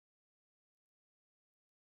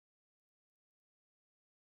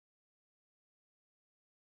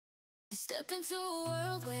Step into a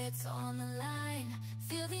world where it's on the line.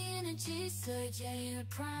 Feel the energy surge, yeah, you're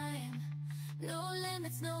prime. No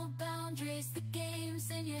limits, no boundaries, the game's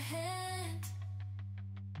in your hand.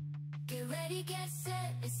 Get ready, get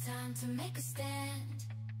set, it's time to make a stand.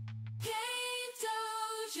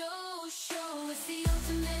 Gamedojo show is the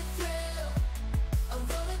ultimate thrill. A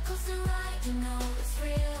roller coaster ride, you know it's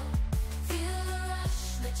real. Feel the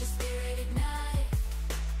rush, let your spirit ignite.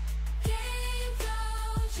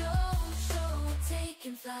 Gamedojo show,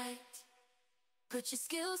 taking flight. Put your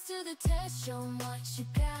skills to the test, show 'em what you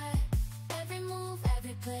got. Every move,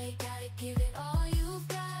 every play, gotta give it all you've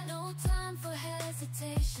got. No time for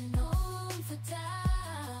hesitation, no room for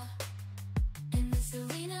doubt. In this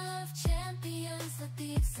arena of champions, let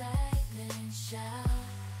the excitement shout.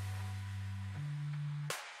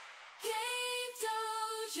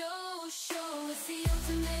 Gamedojo show is the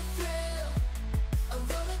ultimate thrill. A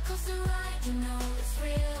roller coaster ride, you know it's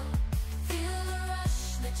real. Feel the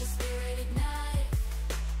rush, let your spirit ignite.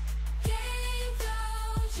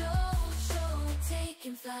 Gamedojo show,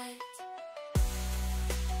 taking flight.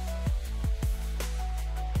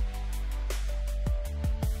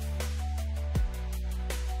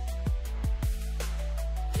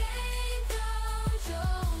 Gamedojo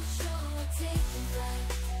show, taking flight.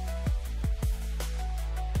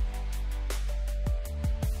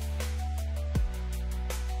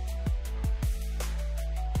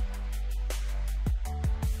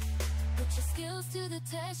 Put your skills to the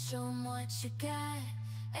test, show 'em what you got.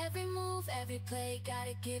 Every move, every play,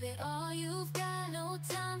 gotta give it all you've got. No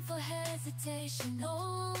time for hesitation,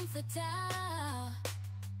 no room for doubt.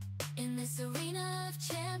 In this arena of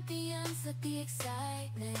champions, let the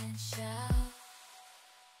excitement shout.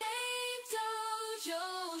 Gamedojo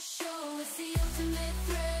show is the ultimate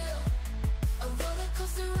thrill. A roller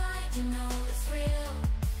coaster ride, you know it's real.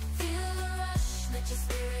 Feel the rush, let your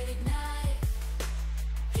spirit ignite.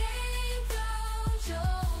 Gamedojo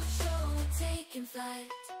show, taking flight.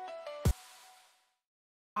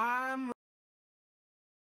 I'm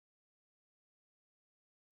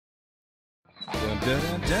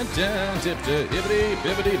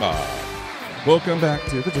welcome back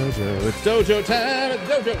to the dojo. It's dojo time at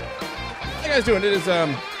the dojo. How you guys doing? It is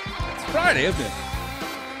it's Friday, isn't it?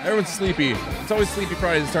 Everyone's sleepy. It's always sleepy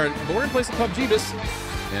Friday to start. But we're gonna play some PUBG-bus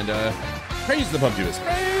and praise the PUBG-bus.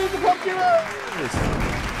 Praise the PUBG-bus.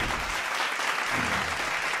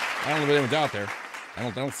 I don't know if anyone's out there. I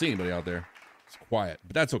don't see anybody out there. It's quiet,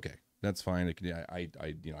 but that's okay. That's fine. It can,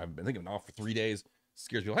 you know, I've been thinking off for 3 days.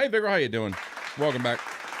 Scares people. Hey, Vigor, how you doing? Welcome back.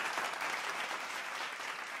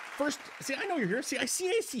 First, see, I know you're here. See, I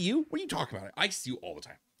see you. What are you talking about? I see you all the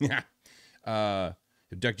time. Yeah.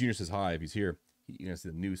 If Deck Jr. says hi, if he's here, you know, see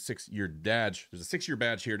the new 6-year badge. There's a 6-year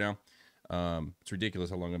badge here now. It's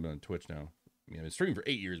ridiculous how long I've been on Twitch now. I mean, I've been streaming for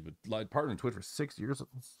 8 years, but partnered on Twitch for 6 years.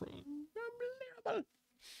 That's insane.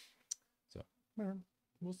 So,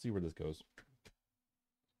 we'll see where this goes.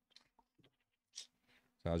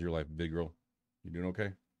 So how's your life, big girl? You doing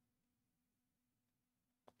okay?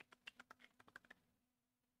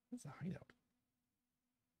 What's a hideout?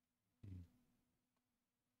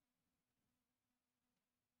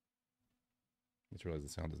 I just realized the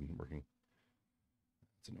sound isn't working.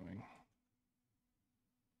 It's annoying.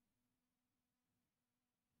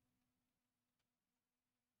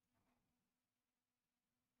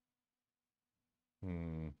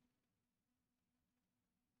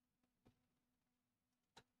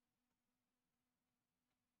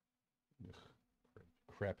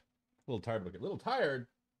 Crap. A little tired. A little tired.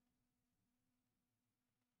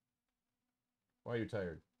 Why are you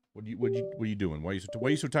tired? What are you doing? Why are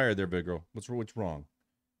you so tired there, big girl? What's wrong?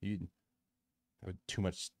 You have too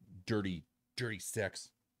much dirty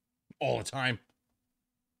sex all the time.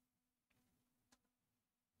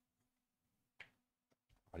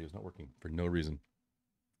 Audio's not working for no reason.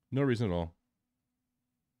 No reason at all.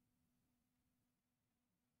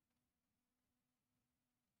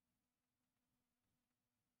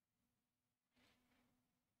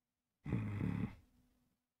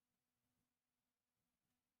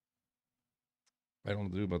 I don't know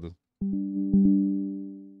what to do about this.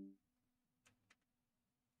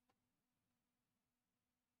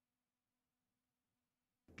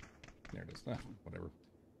 There it is. Ah, whatever.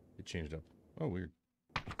 It changed up. Oh, weird.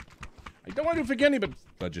 I don't want to do Figeni, but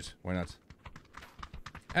budget. Why not?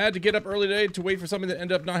 I had to get up early today to wait for something that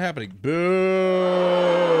ended up not happening.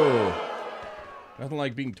 Boo! Nothing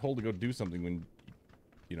like being told to go do something when,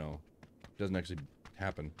 you know, it doesn't actually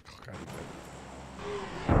happen. God.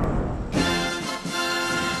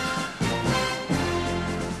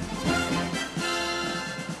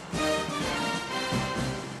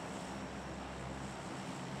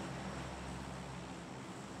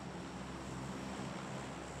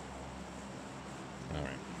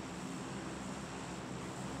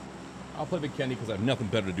 I'll play Big Candy because I have nothing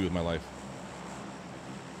better to do with my life.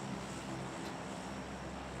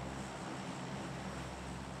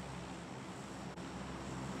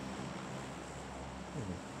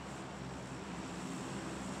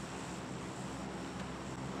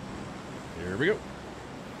 Here we go.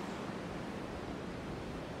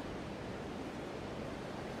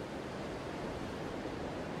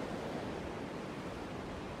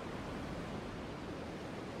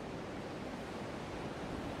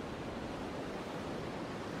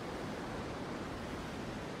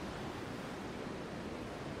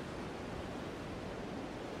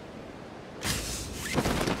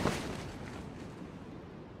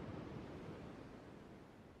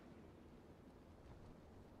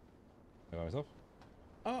 By myself?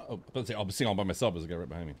 Oh, let's say I'll be singing all by myself. There's a guy right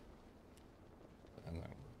behind me.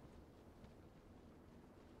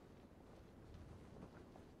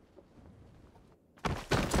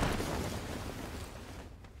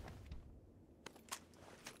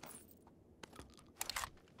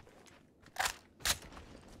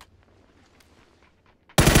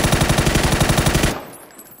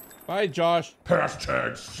 Bye, Josh.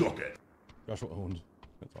 Hashtag suck it. Joshua owned.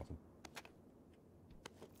 That's awesome.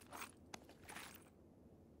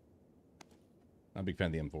 Not a big fan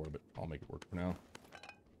of the M4, but I'll make it work for now.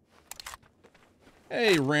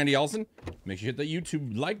 Hey, Randy Olson. Make sure you hit that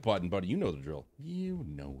YouTube like button, buddy. You know the drill. You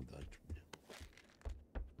know the drill.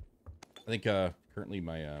 I think currently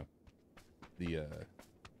my the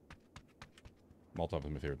Molotov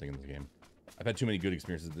is my favorite thing in this game. I've had too many good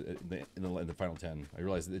experiences in the final 10. I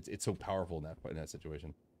realize it's so powerful in that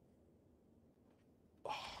situation.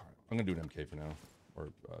 Oh, I'm gonna do an MK for now,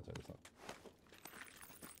 or type stuff.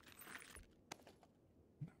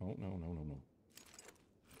 Oh, no.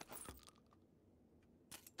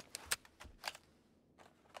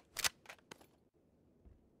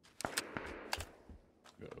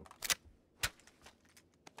 Go.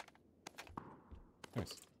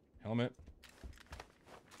 Nice. Helmet.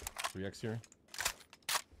 3x here.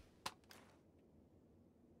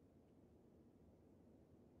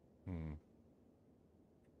 I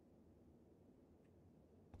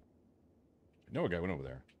know a guy went over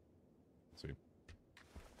there. Let's see.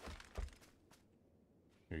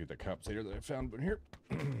 Get that compensator that I found in here.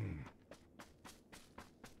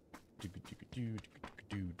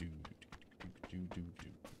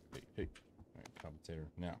 Hey. All right, compensator.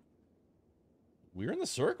 Now, we're in the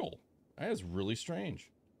circle. That is really strange.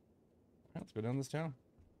 All right, let's go down this town.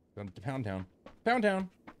 Down to Pound Town. Pound Town.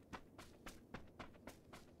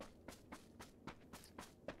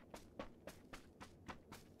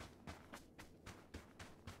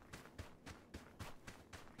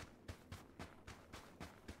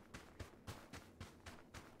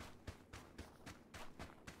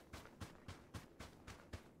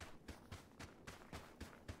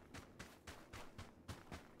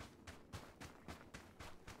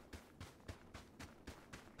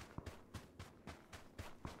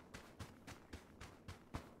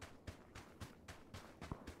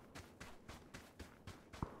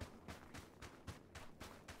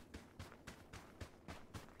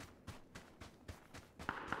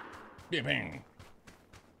 Bing, bang.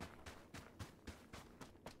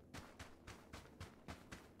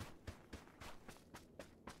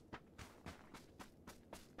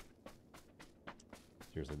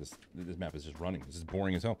 Seriously, this map is just running. This is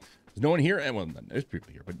boring as hell. There's no one here, and well, there's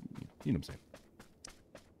people here, but you know what I'm saying.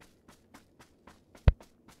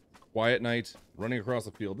 Quiet night, running across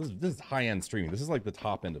the field. This is high-end streaming. This is like the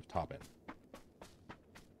top end of top end.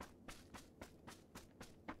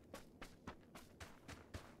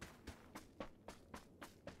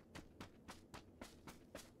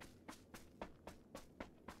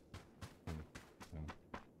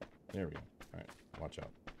 There we go. All right, watch out.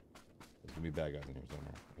 There's gonna be bad guys in here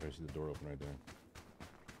somewhere. I see the door open right there.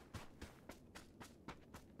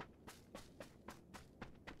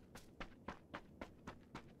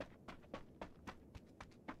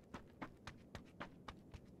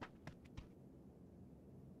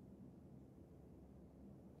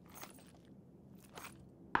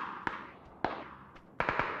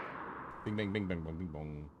 Bing, bang, bing, bang, bang, bing,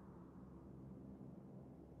 bong.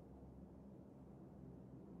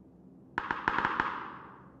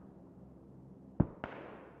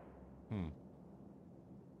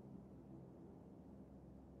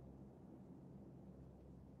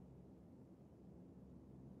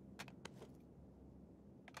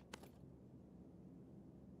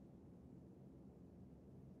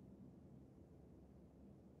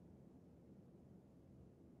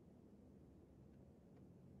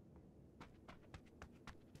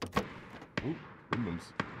 Ooh, boom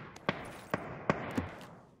booms.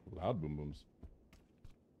 Loud boom booms.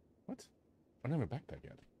 What? I don't have a backpack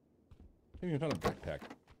yet. I haven't even found a backpack.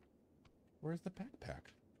 Where's the backpack?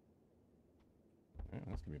 Yeah,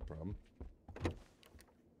 that's gonna be a problem.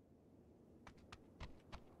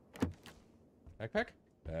 Backpack?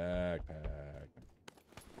 Backpack.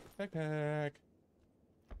 Backpack.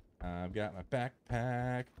 I've got my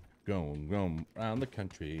backpack. Going around the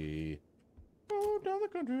country. Go down the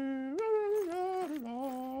country.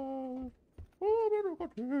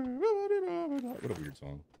 What a weird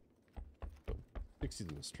song.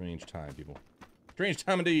 60s is a strange time, people. Strange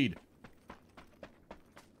time indeed.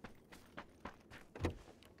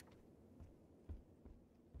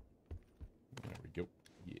 There we go.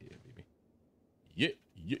 Yeah, baby. Yeah.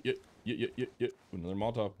 Another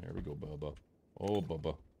Molotov. There we go, Bubba. Oh,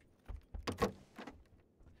 Bubba.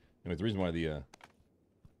 Anyway, the reason why the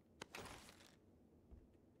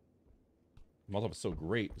Molotov is so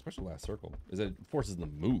great, especially last circle, is that it forces them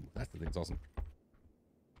to move. That's the thing. It's awesome.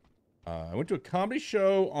 I went to a comedy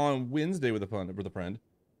show on Wednesday with a friend. It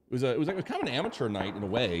was kind of an amateur night in a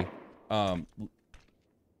way. Who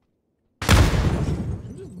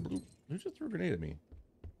just threw a grenade at me?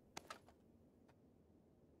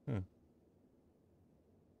 Huh.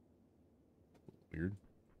 Weird.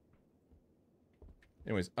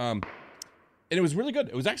 Anyways, and it was really good.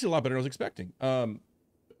 It was actually a lot better than I was expecting. It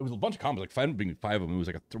was a bunch of comedies, like five of them. It was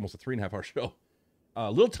like almost a 3.5-hour show.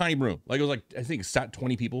 Little tiny room. Like it was like, I think it sat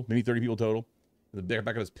 20 people, maybe 30 people total. The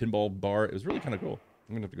back of this pinball bar. It was really kind of cool.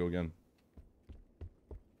 I'm gonna have to go again.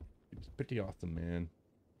 It's pretty awesome, man.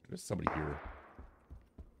 There's somebody here.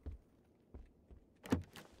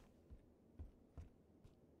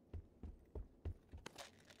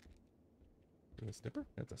 Is that a snipper?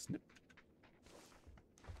 That's a snip.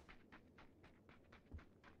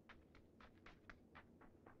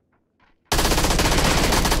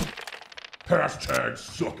 Hashtag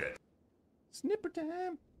suck it. Snipper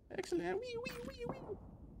time. Excellent. Wee, wee, wee, wee.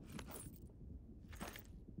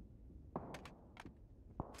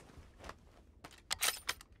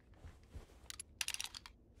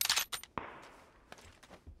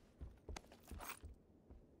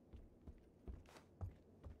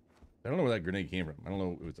 I don't know where that grenade came from. I don't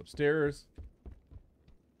know if it was upstairs.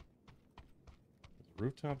 It's a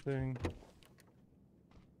rooftop thing.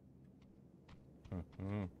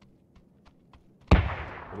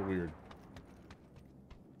 A little weird.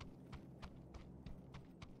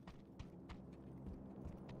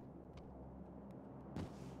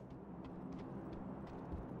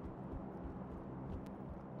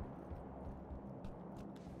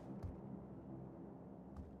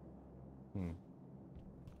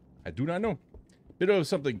 I do not know. Bit of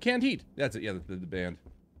something. Canned Heat. That's it. Yeah, the band.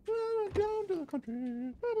 Down to the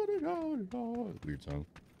country. Weird song.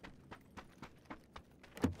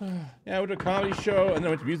 Yeah, I went to a comedy show and then I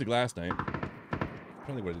went to music last night. I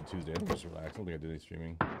don't think what I did Tuesday. I think I just relaxed. I don't think I did any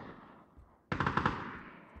streaming.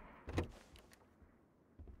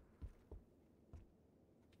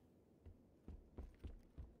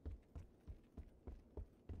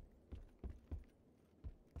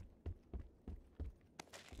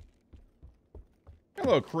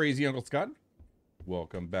 Hello, crazy Uncle Scott.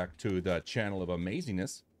 Welcome back to the channel of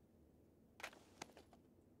amazingness.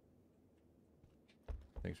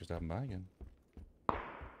 Thanks for stopping by again.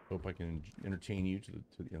 Hope I can entertain you to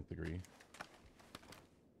the nth degree.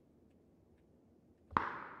 A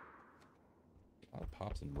lot of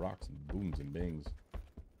pops and rocks and booms and bangs.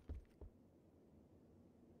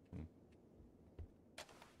 There's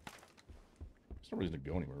no reason to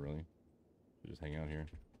go anywhere, really. Just hang out here.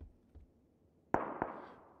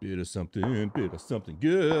 Bit of something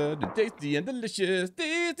good, and tasty and delicious,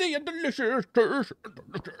 tasty and delicious.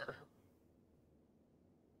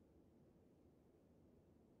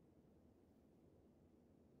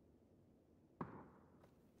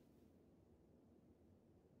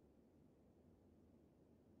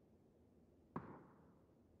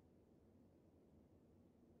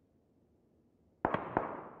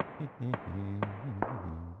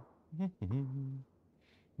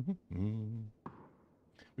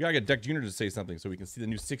 We gotta get Deck Junior to say something so we can see the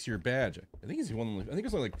new 6-year badge. I think he's one. I think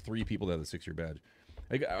it's only like 3 people that have the 6-year badge.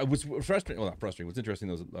 I was frustrating. Well, not frustrating. What's interesting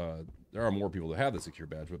though is there are more people that have the 6-year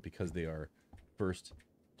badge, but because they are first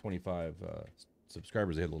 25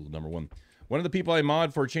 subscribers, they had a little number 1. One of the people I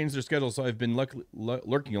mod for changed their schedule, so I've been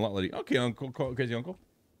lurking a lot lately. Okay, Uncle, crazy Uncle.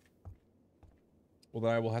 Well,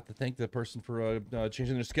 then I will have to thank the person for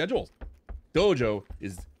changing their schedule. Dojo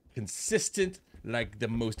is consistent, like the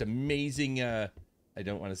most amazing. I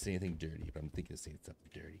don't want to say anything dirty, but I'm thinking of saying something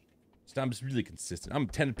dirty. So I'm just really consistent. I'm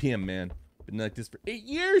 10 p.m. man. Been like this for 8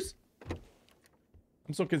 years.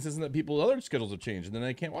 I'm so consistent that other schedules have changed, and then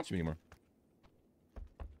I can't watch them anymore.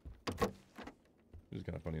 is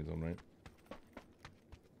kind of funny in his own right.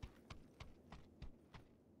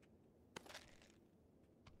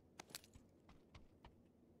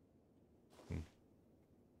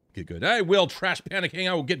 Get good. I will trash panicking.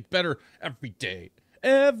 I will get better every day.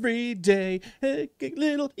 Every day. It get a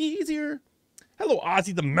little easier. Hello,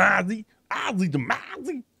 Ozzy the Mozzie. Ozzy the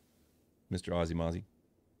Mozzie. Mr. Ozzy Mozzie.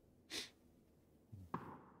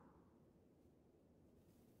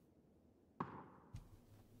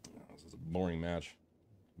 Oh, this is a boring match.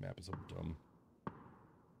 Map is so dumb.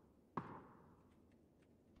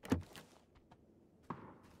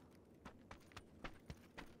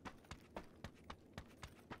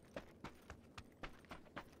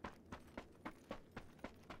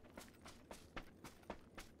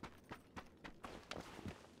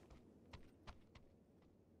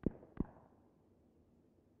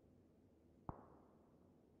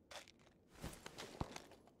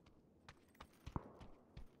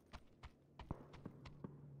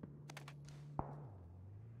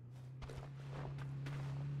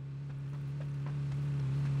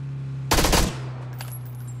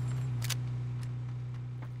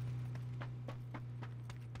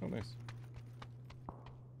 Oh, nice.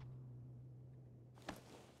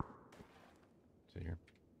 See here.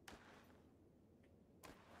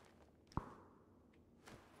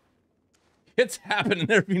 It's happening.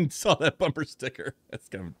 Never even saw that bumper sticker. That's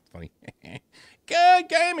kind of funny. Good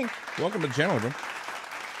gaming. Welcome to the channel, everyone.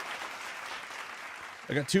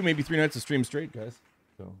 I got 2, maybe 3 nights of stream straight, guys.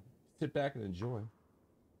 So sit back and enjoy.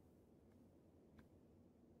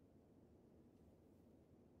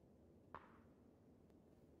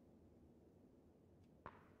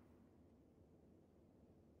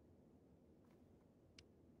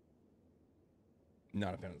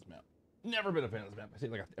 Not a fan of this map. Never been a fan of this map. I say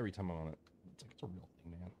it like every time I'm on it. It's like it's a real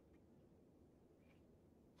thing, man.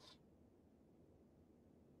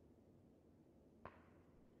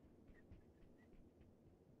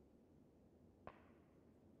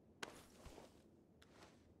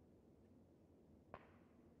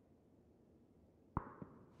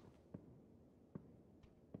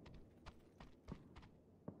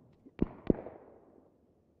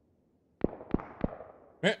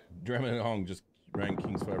 Driving it home, just ran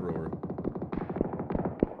King's Fiber over.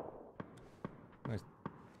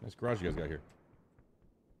 Nice garage you guys got here.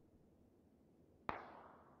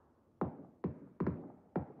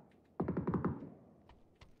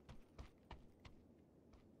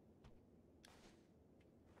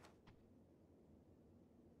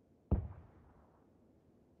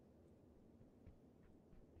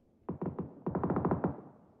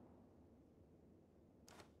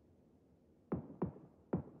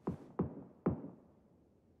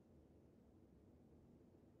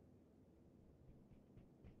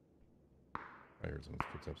 I heard someone's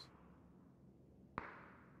footsteps.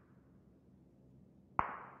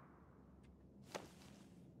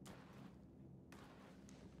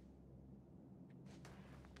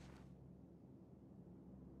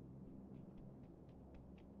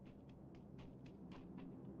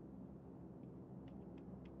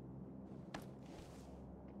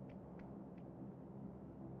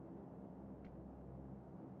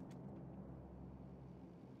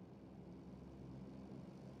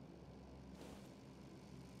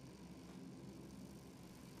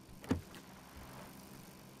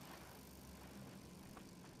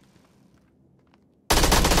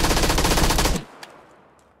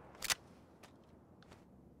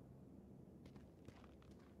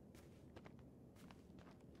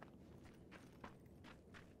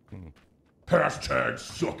 Hashtag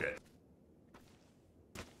suck it.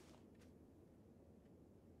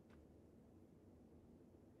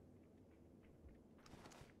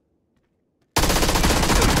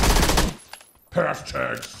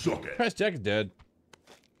 Hashtag suck it. Hashtag is dead.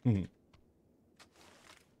 What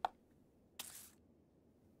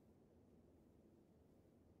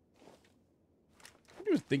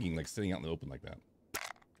he was thinking, like sitting out in the open like that.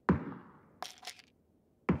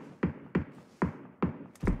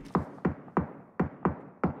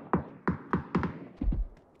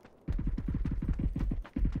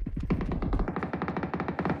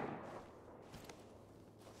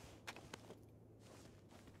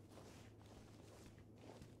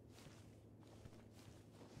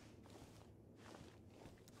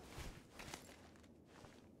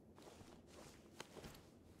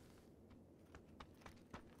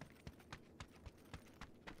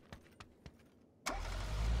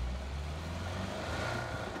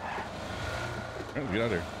 Get out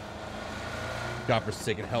of there.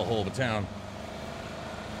 Godforsaken hellhole of a town.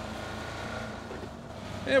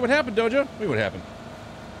 Hey, what happened, Dojo? Wait, what happened?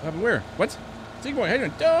 What happened where? What? Sigboy, how you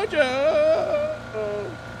doing? Dojo!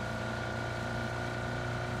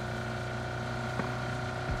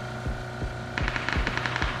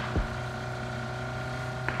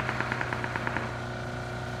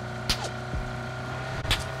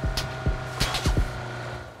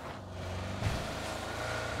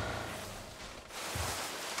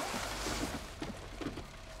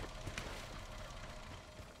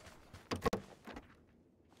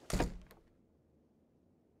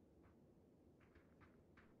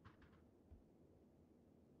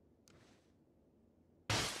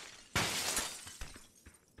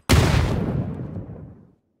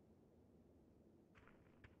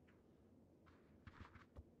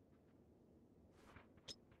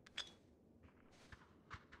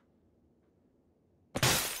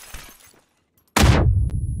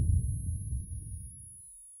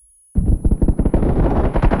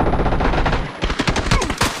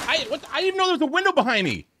 there's a window behind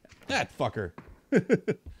me. That fucker.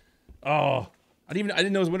 Oh, I didn't know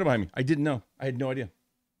there was a window behind me. I didn't know. I had no idea.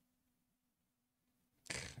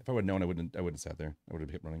 If I would have known, I wouldn't have sat there. I would have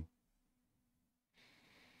hit running.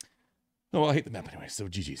 Oh, well, I hate the map anyway. So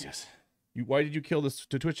GG's, yes. Why did you kill this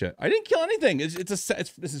to Twitch yet? I didn't kill anything. This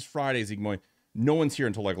is Friday, Zigmoy. No one's here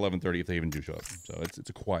until like 11:30 if they even do show up. So it's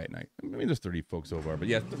a quiet night. I mean, there's 30 folks so far, but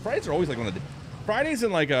yeah, the Fridays are always like one of the Fridays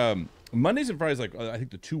and like Mondays and Fridays like I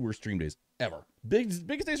think the 2 worst stream days ever. Biggest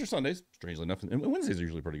days are Sundays, strangely enough, and Wednesdays are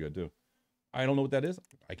usually pretty good too. I don't know what that is.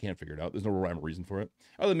 I can't figure it out. There's no rhyme or reason for it,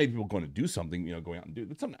 other than maybe people going to do something, you know, going out and do.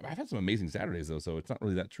 But I've had some amazing Saturdays though, so it's not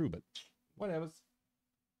really that true. But whatever.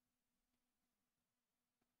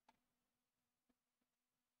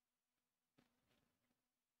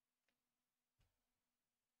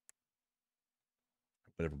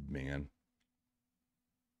 Whatever, man.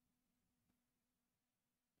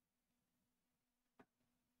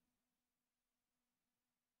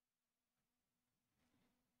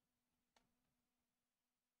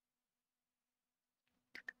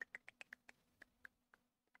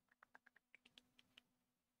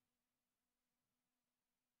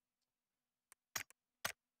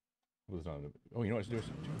 Oh, you know what I should do? I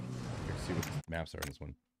should see what the maps are in this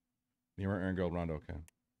one. Miramar, Aaron Gold, Rondo, okay.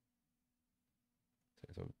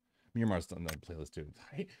 So Miramar's on the playlist too.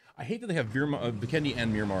 I hate that they have Vikendi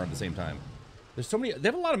and Miramar at the same time. There's so many. They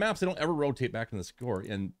have a lot of maps. They don't ever rotate back in the score,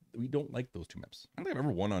 and we don't like those 2 maps. I don't think I've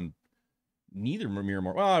ever won on neither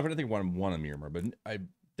Miramar. Well, I don't think I won on Miramar, but I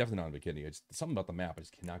definitely not on Vikendi. It's something about the map I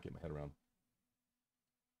just cannot get my head around.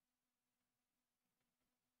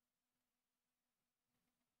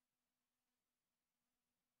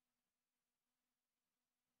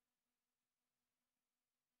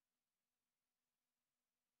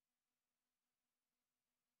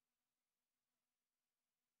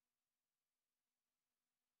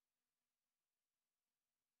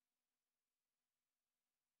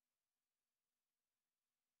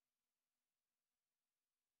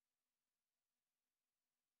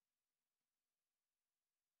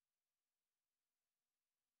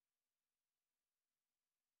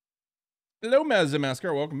 Hello,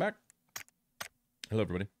 Mazamasker. Welcome back. Hello,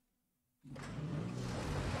 everybody.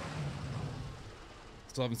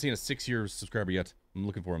 Still haven't seen a 6-year subscriber yet. I'm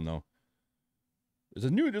looking for him though. There's a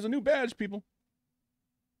new badge, people.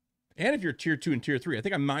 And if you're tier 2 and tier 3, I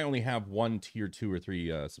think I might only have 1 tier 2 or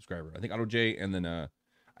 3 subscriber. I think Auto J, and then I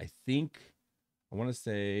want to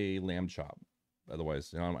say Lamb Chop.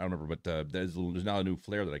 Otherwise, you know, I don't remember. But there's now a new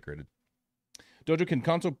flare that I created. Dojo can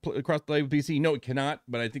console cross-play with PC? No, it cannot.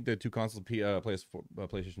 But I think the 2 consoles,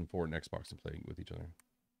 PlayStation 4 and Xbox, and playing with each other.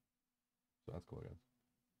 So that's cool, I guess.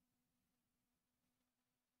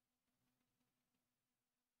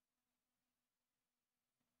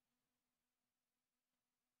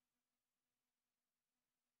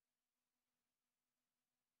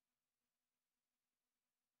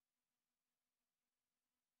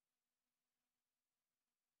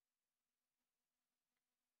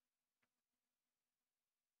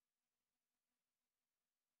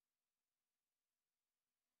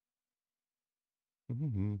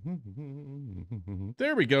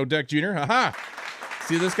 There we go, Deck Junior. Haha.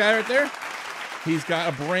 See this guy right there? He's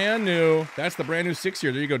got a brand new, that's the brand new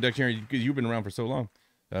 6-year. There you go, Deck Junior. You've been around for so long.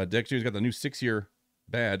 Deck Junior's got the new 6-year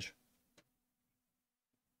badge.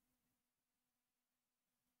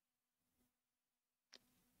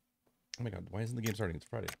 Oh my god, why isn't the game starting? It's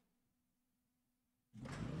Friday.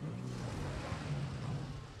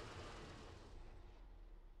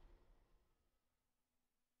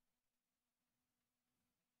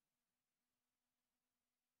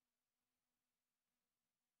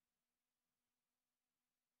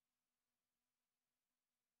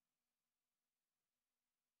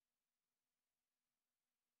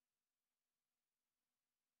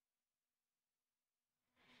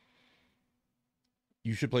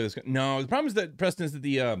 You should play this. No, the problem is that, Preston, is that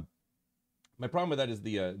the my problem with that is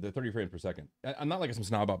the 30 frames per second. I'm not like some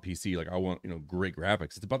snob about PC. Like I want, you know, great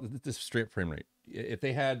graphics. It's about this straight frame rate. If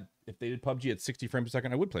they did PUBG at 60 frames per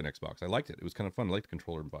second, I would play an Xbox. I liked it. It was kind of fun. I liked the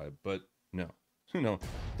controller vibe. But no, no,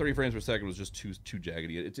 30 frames per second was just too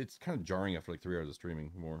jaggedy. It's kind of jarring after like 3 hours of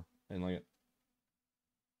streaming more. I didn't like it.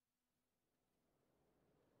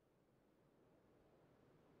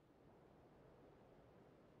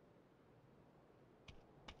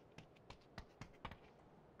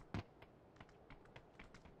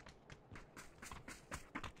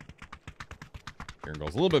 Aaron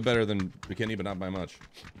Gold's a little bit better than McKinney, but not by much.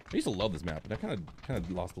 I used to love this map, but I kind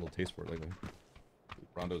of lost a little taste for it lately.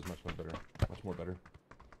 Rondo is much better. Much more better.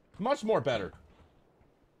 Much more better.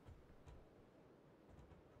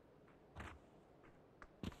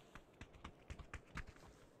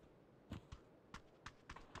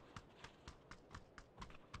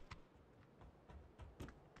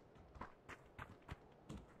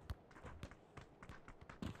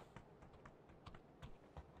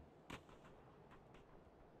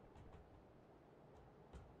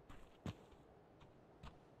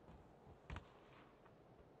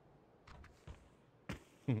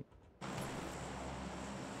 And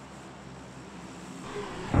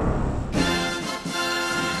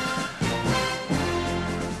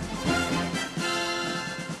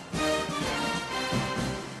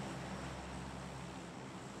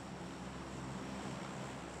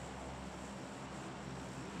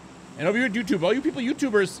over here at YouTube, all you people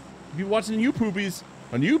YouTubers, if you're watching you poopies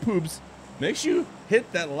on YouTubes, make sure you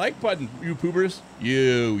hit that like button, you poopers.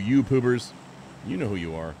 You poopers. You know who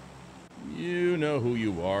you are. You know who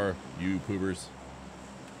you are, you poopers.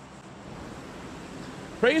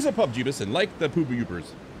 Praise the PUBGibus and like the poopers.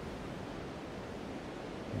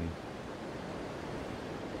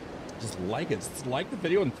 Just like it. Just like the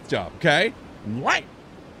video and job, okay? Like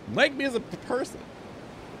me as a person.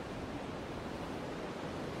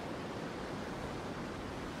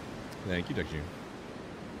 Thank you, Dexter.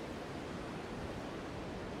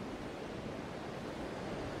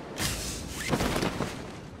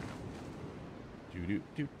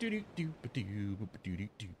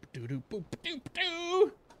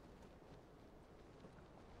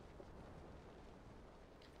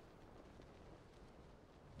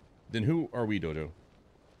 Then who are we, Dojo?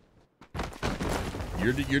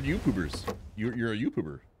 You're YouTubers. You're a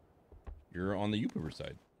YouTuber. You're on the YouTuber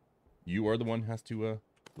side. You are the one who has to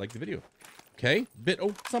like the video. Okay?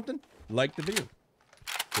 Something? Like the video.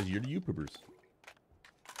 Because you're the YouTubers.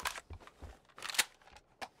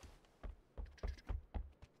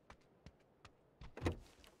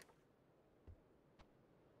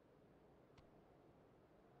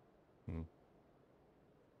 You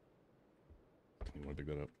want to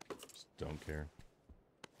pick that up? Just don't care.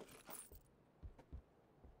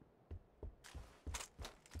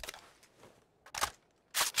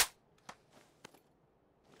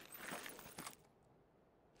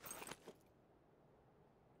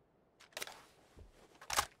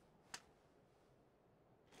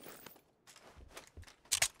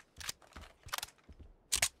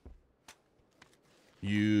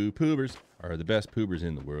 You poobers are the best poobers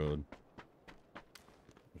in the world.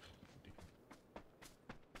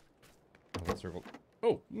 Oh, that circle.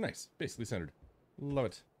 Oh, nice. Basically centered. Love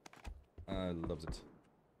it. I loves it.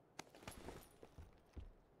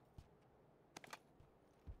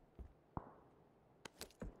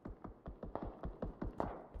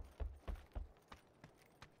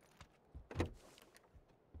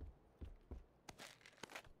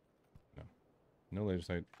 No. No laser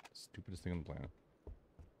sight. Stupidest thing on the planet.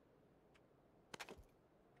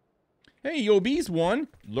 Hey, Yobi's won.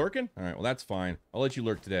 Lurking? Alright, well that's fine. I'll let you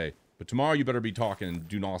lurk today. But tomorrow you better be talking and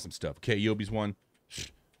doing awesome stuff. Okay, Yobi's won.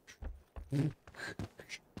 This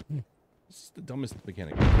is the dumbest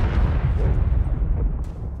mechanic. What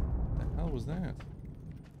the hell was that?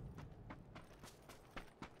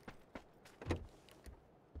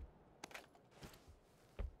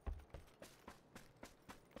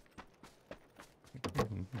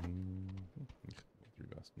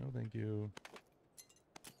 No, thank you.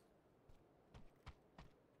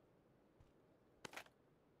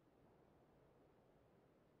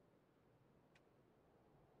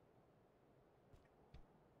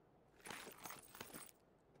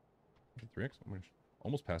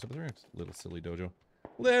 Almost passed up with 3x. Little silly Dojo.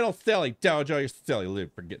 Little silly Dojo, you silly little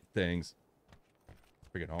forget things.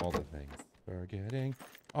 Forget all the things. Forgetting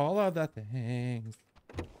all of the things.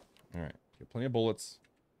 Alright, got plenty of bullets.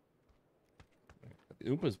 The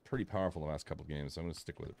Oompa's pretty powerful the last couple games, so I'm going to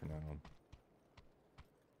stick with it for now on.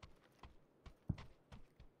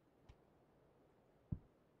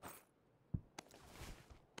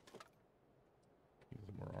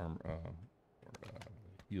 More armor,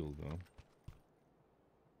 heal though.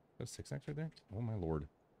 That's 6x right there? Oh my lord.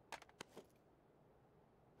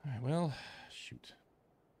 Alright, well, shoot.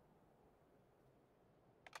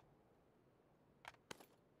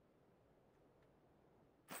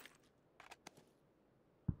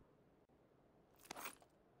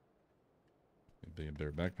 Be a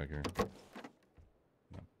better backpack here.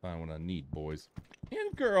 Not find what I need, boys.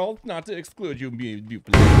 And girls, not to exclude you. Oh, Jesus!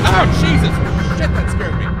 Shit, that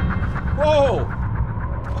scared me. Whoa!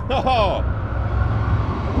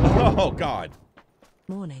 Oh, God.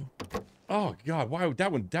 Morning. Oh, God. Why would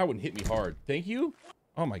that one hit me hard? Thank you?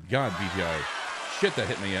 Oh, my God, BPI. Shit, that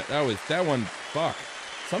hit me. That one, fuck.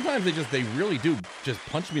 Sometimes they really do just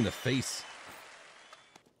punch me in the face.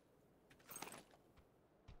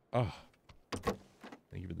 Oh.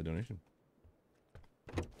 Thank you for the donation.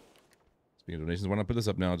 Speaking of donations, why not put this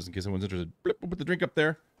up now, just in case anyone's interested. Blip, we'll put the drink up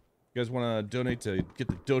there. You guys want to donate to get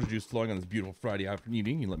the dojo juice flowing on this beautiful Friday afternoon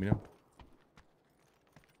evening, you let me know.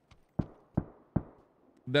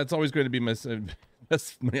 That's always going to be my...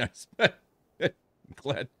 That's my... I'm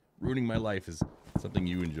glad ruining my life is something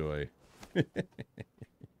you enjoy.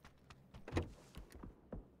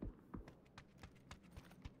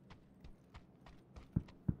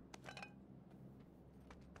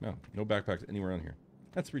 No, no backpacks anywhere on here.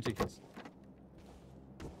 That's ridiculous.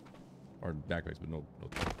 Or backpacks, but no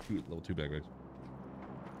level 2 backpacks.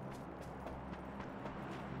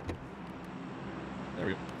 There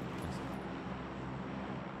we go. Nice.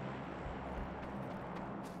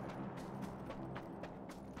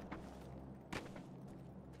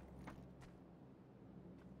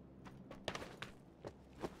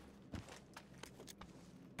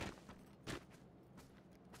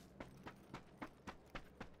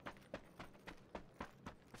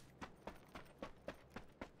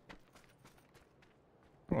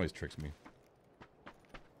 It always tricks me.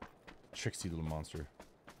 Tricksy little monster.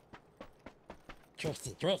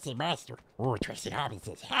 Trixie monster. Ooh, Trixie Hobbies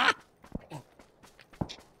says, ha!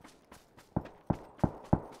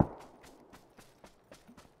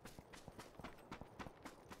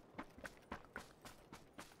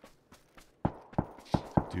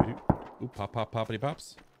 Doo-doo. Ooh, pop, pop, poppity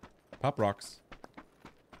pops. Pop rocks.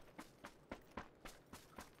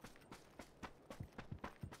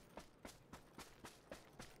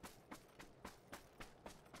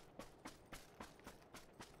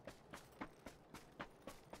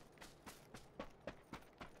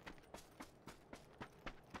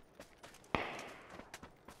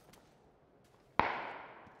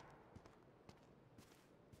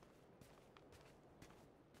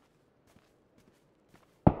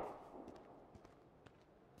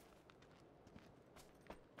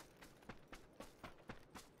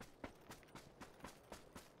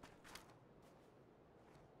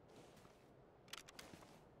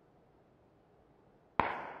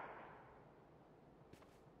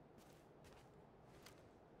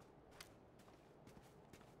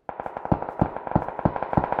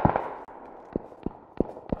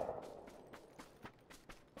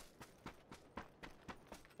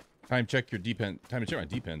 Time check your depend. Time to check my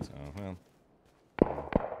depends. Oh well.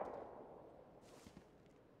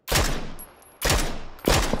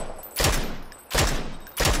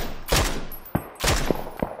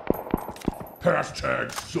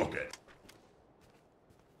 Hashtag suck it.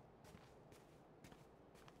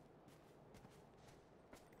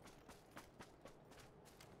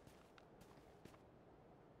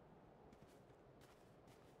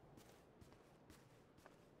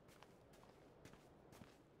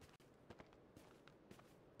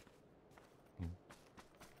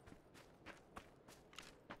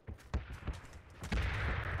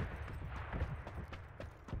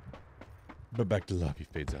 But back to lobby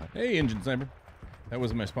fades out. Hey, Engine Sniper. That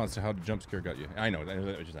wasn't my response to how the jump scare got you. I know. That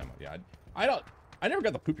was just yeah. I never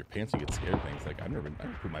got the poop your pants and get scared things. Like I never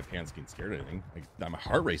pooped my pants getting scared of anything. Like my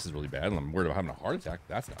heart race is really bad, and I'm worried about having a heart attack.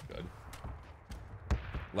 That's not good.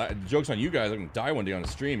 Joke's on you guys. I'm gonna die one day on a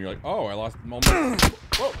stream. You're like, oh, I lost momentum.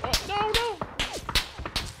 Whoa, whoa, no.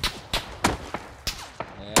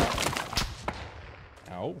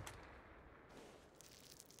 Yeah. Ow.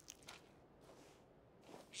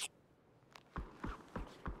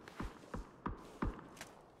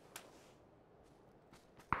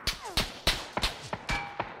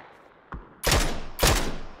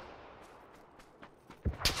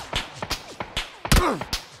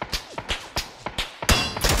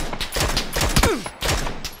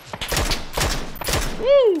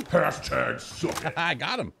 Hashtag suck it. I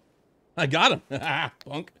got him.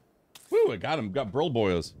 Punk. Woo, I got him. Got barrel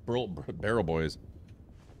boys. Barrel boys.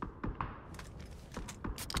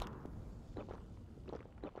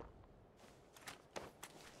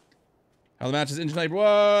 How the match is Engine Sniper?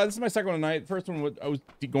 Well, this is my second one tonight. First one, I was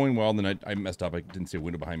going well, and then I messed up. I didn't see a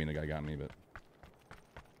window behind me, and the guy got me, but...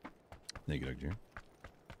 Thank you, Dr.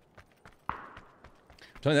 I'm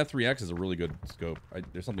telling you, that 3X is a really good scope.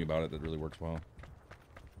 There's something about it that really works well.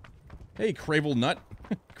 Hey, Cravel Nut.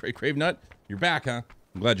 Crave Nut, you're back, huh?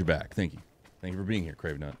 I'm glad you're back. Thank you. Thank you for being here,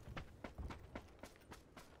 Crave Nut.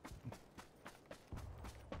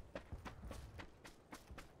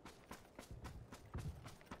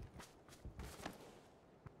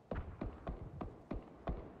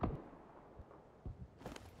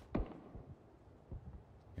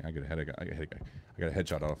 Yeah, I got a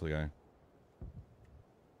headshot off the guy.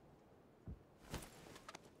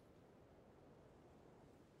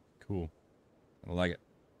 Cool. I like it.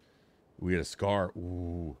 We had a scar.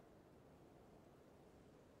 Ooh.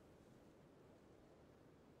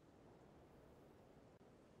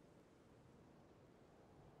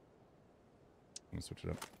 I'm gonna switch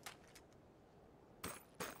it up.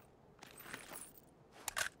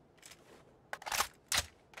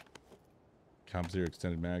 Comp Zero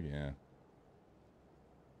extended mag, yeah.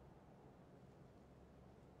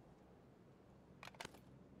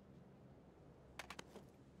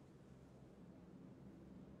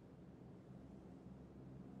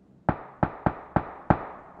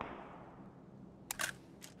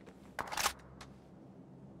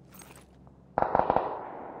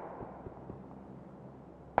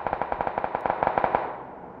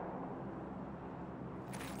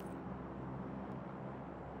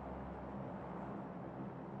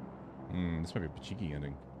 This might be a cheeky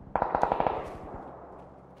ending.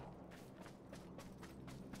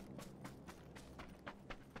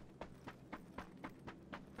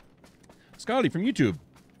 Scotty from YouTube.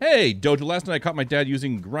 Hey, Dojo, last night I caught my dad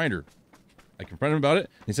using Grindr. I confronted him about it.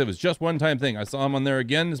 He said it was just one-time thing. I saw him on there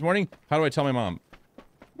again this morning. How do I tell my mom?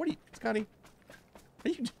 What are you, Scotty? Are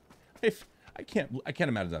you, I can't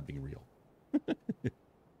imagine that being real. Are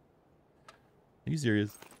you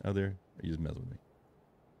serious out there? Or are you just messing with me?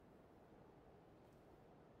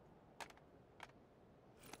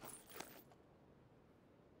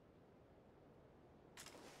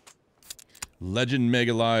 Legend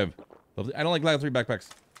Mega Live. I don't like level 3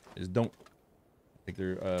 backpacks. I just don't. I think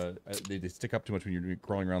they're they stick up too much when you're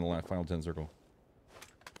crawling around the final 10 circle.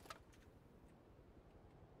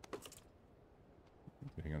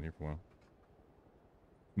 Hang on here for a while.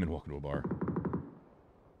 I'm in walking to a bar.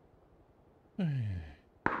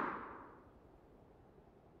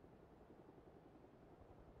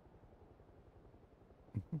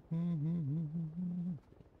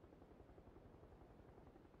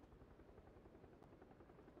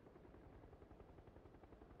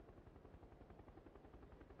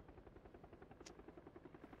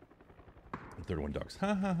 The 31 ducks.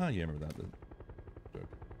 Ha ha ha. You remember that? Joke.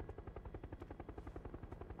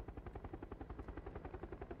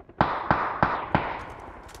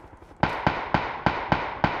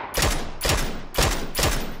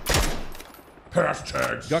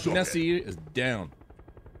 Hashtag Duck suck it. Nessie is down.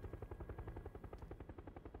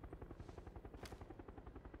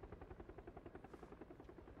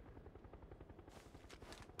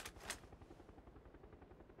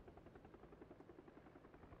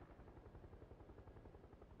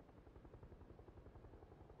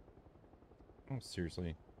 Oh,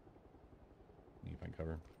 seriously. Need to find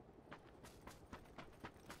cover.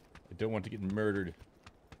 I don't want to get murdered.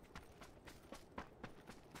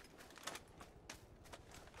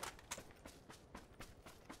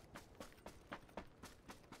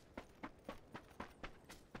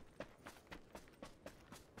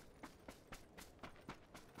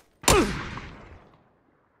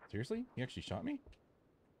 Seriously? He actually shot me?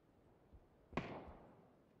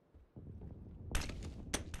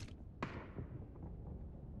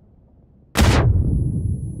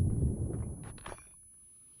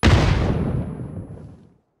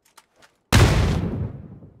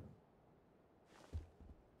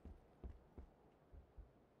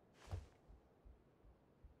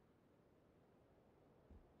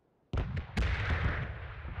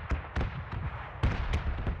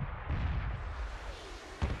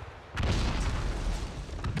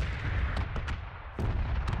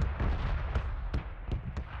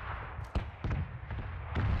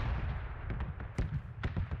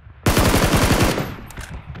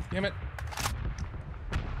 Damn it.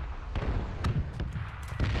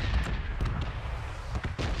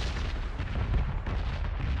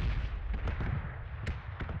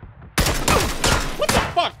 What the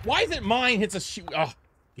fuck? Why is it mine hits a shoot? Oh,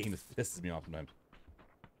 game just pisses me off sometimes.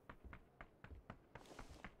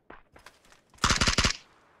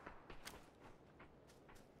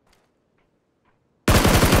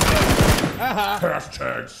 Aha!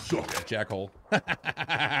 Hashtag suck it. Jackhole.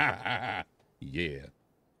 Yeah.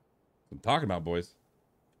 I'm talking about, boys.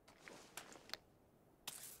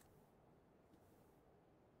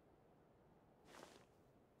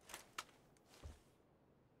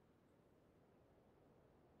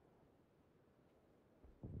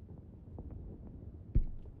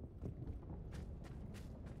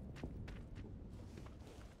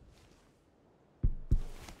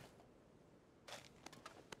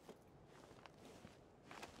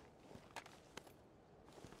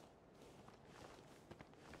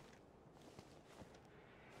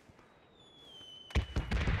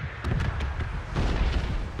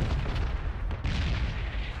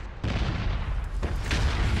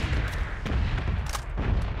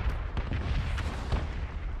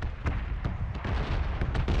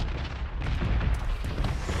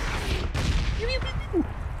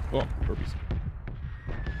 Oh, herpes.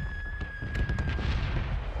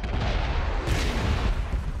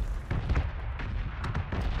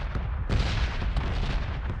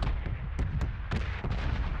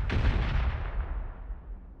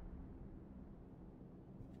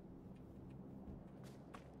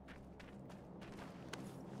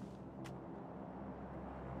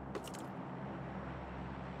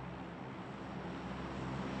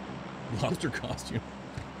 Lobster costume.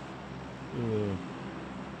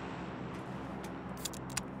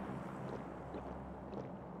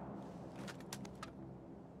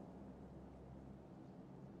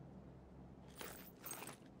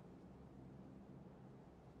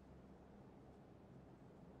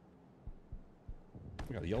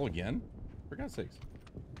 We got yellow again? For God's sakes.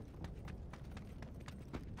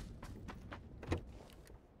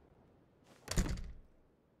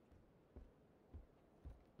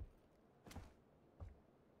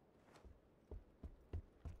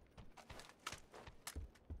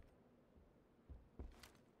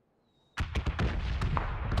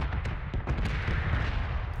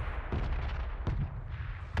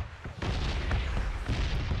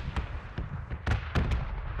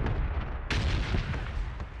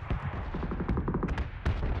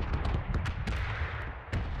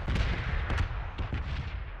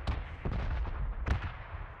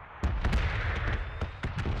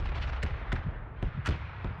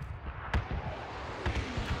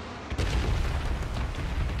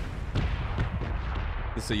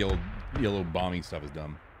 This yellow bombing stuff is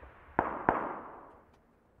dumb.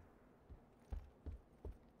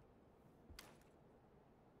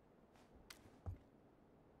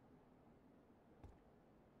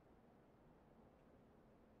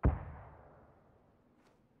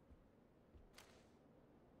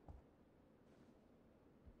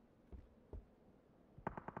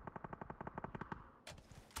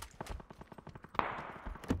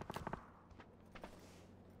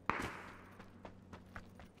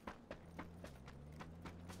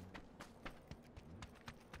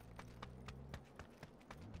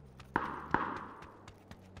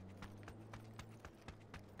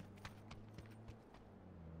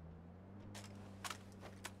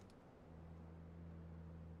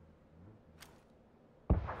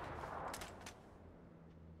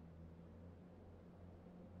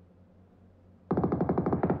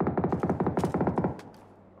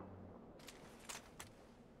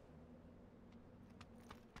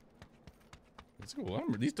 It's cool. I don't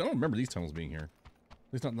remember these tunnels being here. At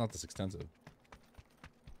least not this extensive.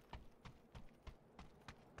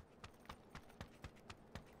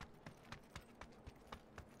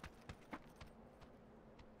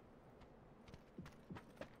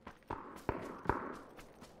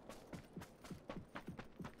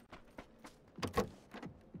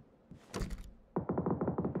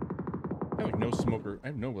 I have like no smoker. I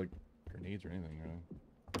have no like grenades or anything.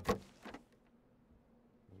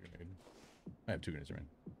 I have 2 grenades, right?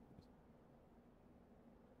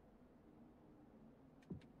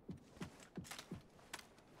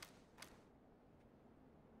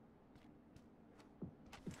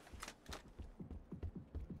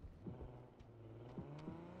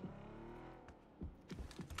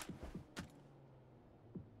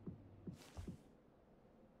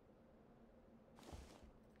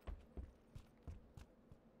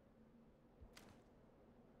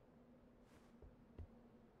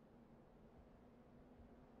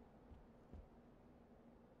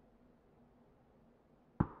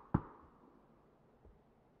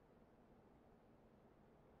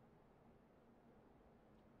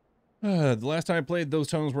 The last time I played, those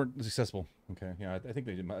tones weren't successful. Okay, yeah, I think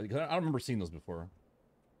they did. I don't remember seeing those before.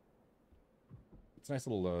 It's a nice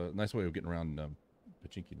little, nice way of getting around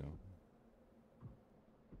Pachinki, though.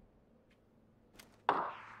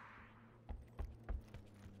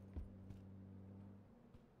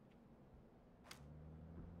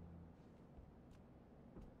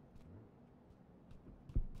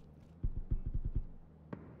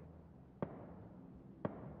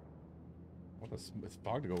 This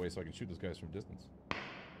fog to go away so I can shoot those guys from a distance.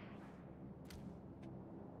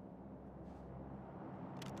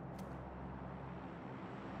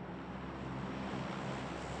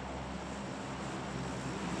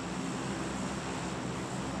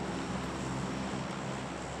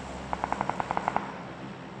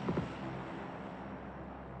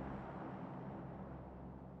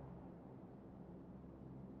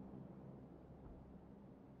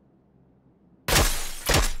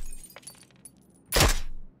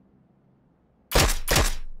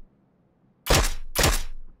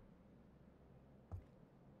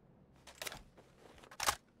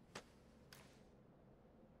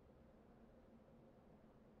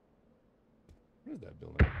 What is that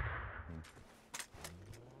building?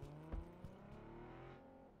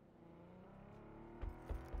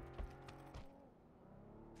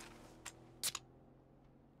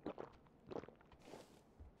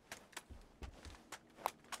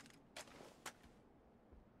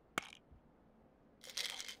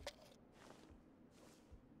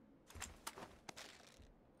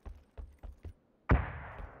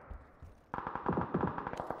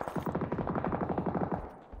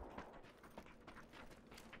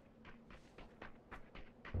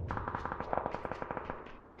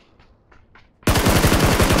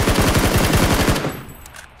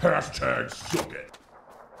 Hashtag suck it.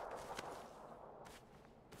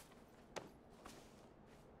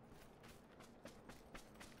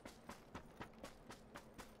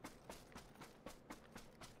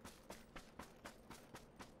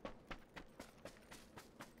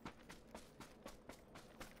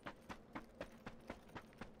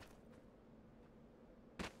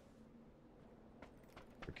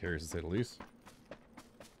 Curious to say the least.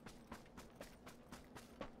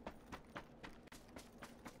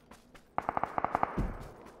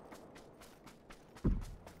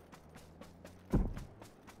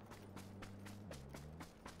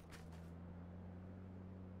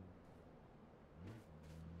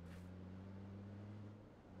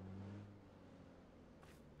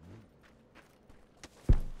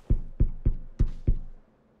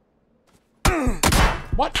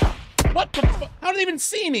 What? What the fuck? How did they even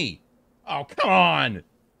see me? Oh, come on.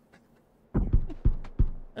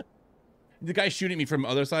 The guy shooting me from the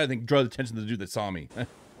other side, I think, drew the attention to the dude that saw me.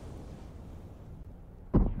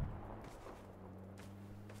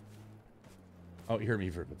 Oh, you heard me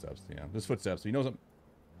for footsteps. Yeah, there's footsteps. So he knows I'm...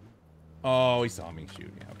 Oh, he saw me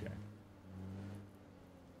shoot. Yeah, okay.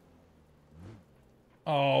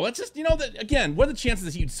 Oh, that's just, you know, that again, what are the chances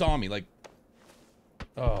that he saw me? Like,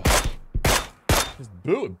 oh. Just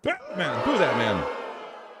boo it. Man, boo that man.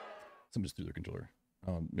 Someone just threw their controller.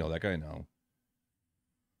 No, that guy, no.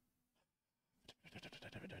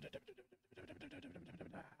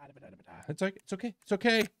 It's like, it's okay. It's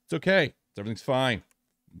okay. It's okay. Everything's fine.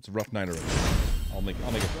 It's a rough night already. I'll make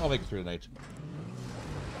it through tonight.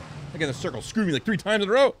 Again, the circle screwed me like 3 times in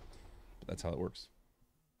a row. But that's how it works.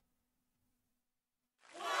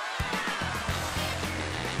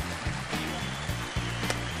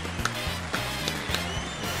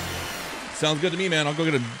 Sounds good to me, man. I'll go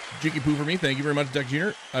get a Jiggy Poo for me. Thank you very much, Deck Jr.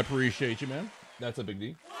 I appreciate you, man. That's a big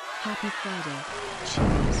D. Happy Friday.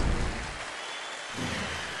 Cheers.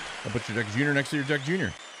 I'll put your Deck Jr. next to your Deck Jr.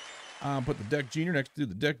 I'll put the Deck Jr. next to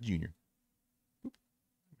the Deck Jr. Oop.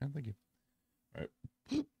 Yeah, thank you. All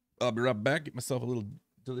right. I'll be right back. Get myself a little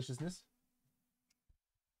deliciousness.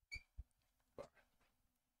 Oh,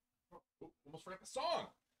 almost forgot the song.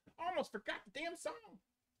 Almost forgot the damn song.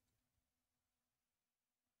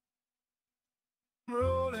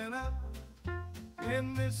 Rolling up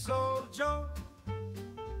in this old joint,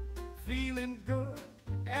 feeling good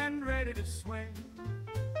and ready to swing.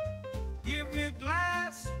 Give me a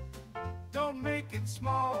glass, don't make it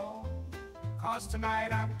small, 'cause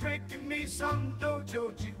tonight I'm drinking me some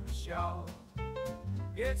dojo juice, y'all.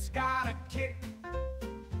 It's got a kick,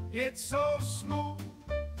 it's so smooth,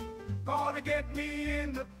 gonna get me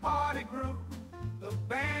in the party groove. The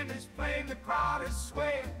band is playing, the crowd is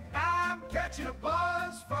swaying. I'm catching a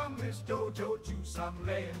buzz from this dojo juice I'm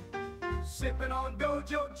laying. Sipping on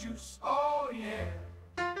dojo juice, oh yeah.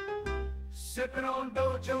 Sipping on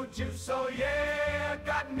dojo juice, oh yeah.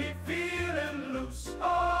 Got me feeling loose,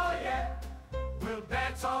 oh yeah. We'll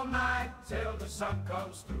dance all night till the sun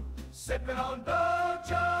comes through. Sipping on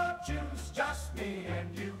dojo juice, just me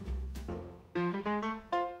and you.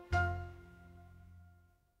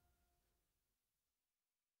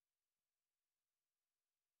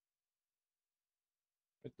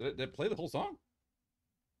 Did it play the whole song?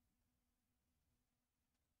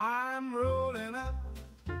 I'm rolling up.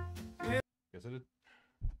 Guess I did.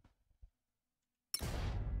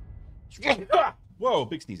 Whoa,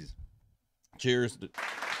 big sneezes. Cheers.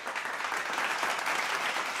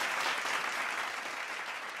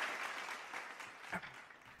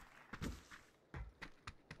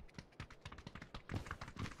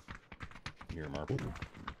 You're a marble.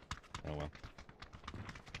 Oh well.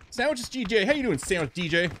 Sandwiches DJ. How you doing, Sandwich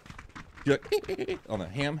DJ? You like on the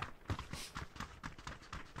ham?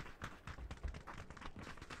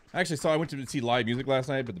 Actually, I went to see live music last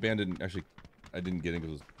night, but the band didn't actually. I didn't get it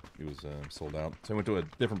because it was sold out. So I went to a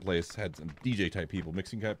different place, had some DJ type people,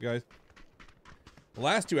 mixing type guys. The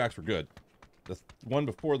last 2 acts were good. The one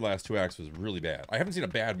before the last 2 acts was really bad. I haven't seen a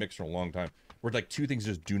bad mixer in a long time, where like 2 things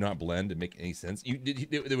just do not blend and make any sense.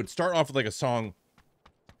 They would start off with like a song,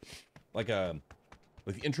 like the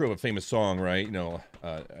intro of a famous song, right? You know,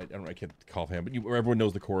 I can't call him, but where everyone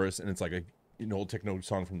knows the chorus, and it's like an old techno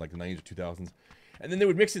song from like the 90s or 2000s. And then they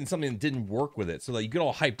would mix it in something that didn't work with it. So like you get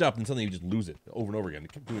all hyped up and suddenly you just lose it over and over again. They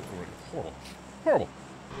kept doing it for it's horrible. Horrible.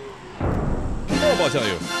 Horrible, I tell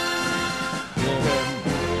you.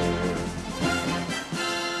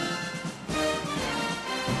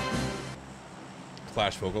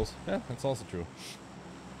 Clash vocals. Yeah, that's also true.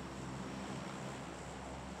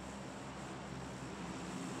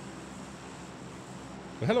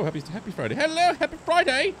 Well, hello, happy Friday. Hello, happy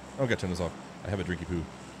Friday. Oh, I gotta turn this off. I have a drinky poo.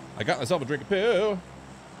 I got myself a drink of poo.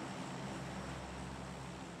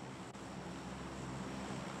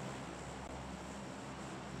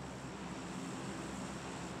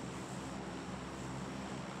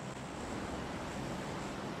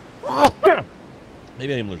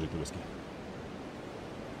 Maybe I'm allergic to whiskey.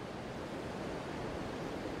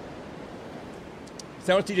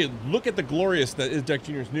 Sandwich DJ, look at the glorious that is Deck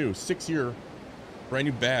Jr.'s new 6-year Brand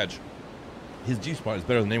new badge. His G-spot is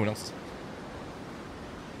better than anyone else's.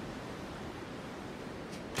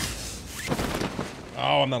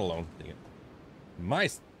 Oh, I'm not alone. Dang it. My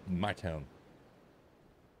town.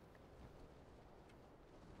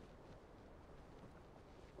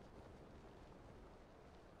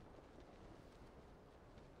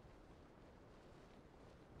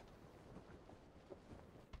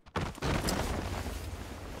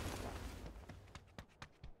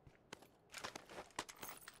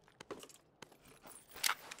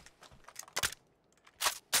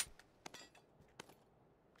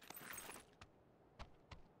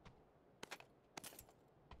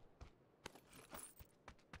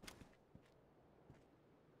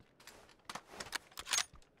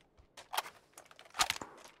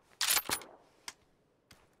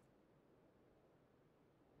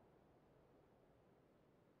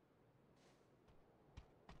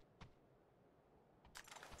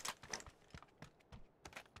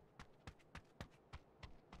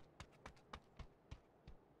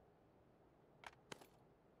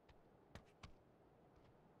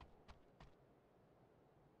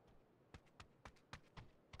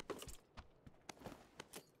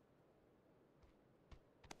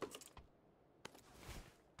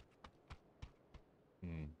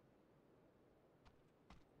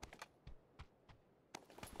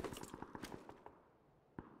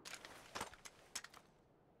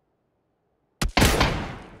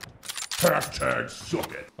 Hashtag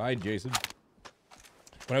suck it. Bye, Jason.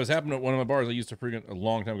 When I was happening at one of my bars, I used to freaking a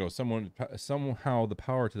long time ago. Somehow the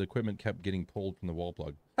power to the equipment kept getting pulled from the wall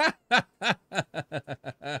plug.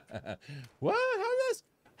 What?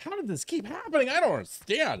 How did this keep happening? I don't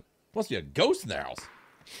understand. Must be a ghost in the house.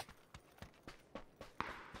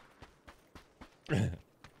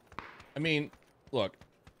 I mean, look,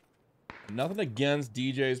 nothing against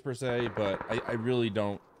DJs per se, but I really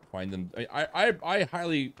don't find them. I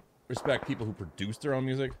highly respect people who produce their own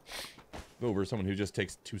music over someone who just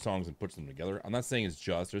takes two songs and puts them together. I'm not saying it's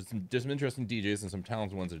just. There's some interesting DJs and some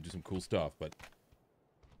talented ones that do some cool stuff, but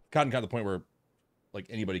gotten kind of the point where like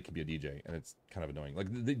anybody can be a DJ, and it's kind of annoying. Like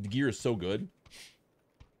the gear is so good.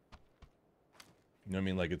 You know what I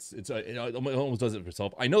mean? Like it almost does it for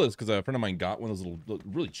itself. I know this because a friend of mine got one of those little,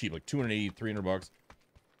 really cheap, like 280, 300 bucks,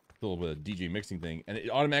 little bit of DJ mixing thing, and it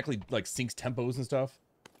automatically like syncs tempos and stuff.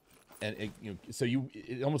 And it, you know, so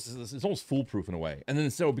it's almost foolproof in a way. And then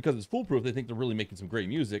so because it's foolproof, they think they're really making some great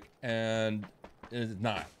music, and it's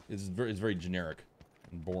not. It's very generic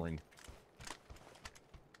and boring.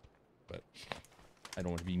 But I don't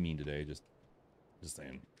want to be mean today. Just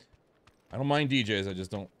saying. I don't mind DJs. I just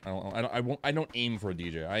don't. I don't aim for a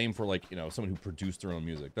DJ. I aim for, like, you know, someone who produced their own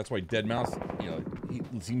music. That's why deadmau5, you know, he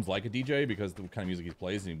seems like a DJ because the kind of music he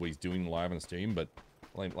plays and what he's doing live on the stream, but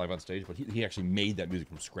live on stage. But he actually made that music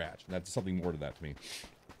from scratch. And that's something more to that to me.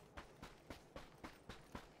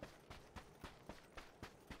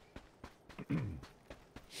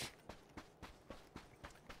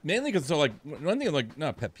 Mainly because, so, like, one thing, like,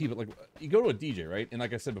 not pet peeve, but, like, you go to a DJ, right? And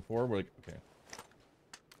like I said before, we're like, okay.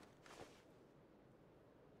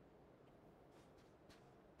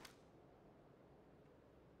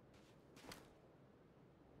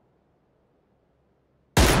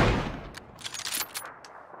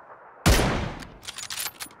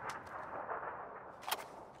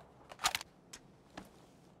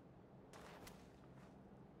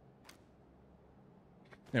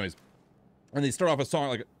 Anyways, and they start off a song,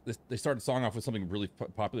 like, they start a song off with something really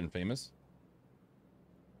popular and famous.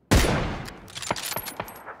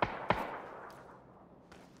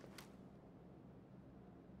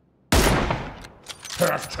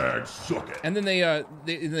 Hashtag suck it. And then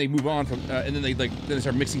they move on from, and then they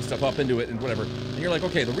start mixing stuff up into it and whatever. And you're like,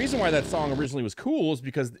 okay, the reason why that song originally was cool is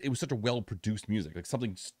because it was such a well-produced music, like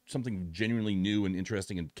something genuinely new and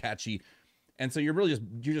interesting and catchy. And so you're just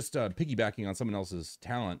piggybacking on someone else's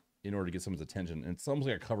talent in order to get someone's attention. And it's almost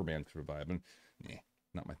like a cover band sort of vibe. And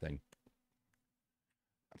not my thing.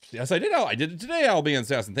 Yes, I did. I did it today, Albanian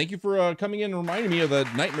Assassin. Thank you for coming in and reminding me of the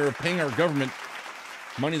nightmare of paying our government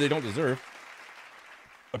money they don't deserve.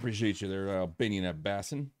 Appreciate you there, Albanian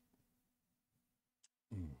Assassin.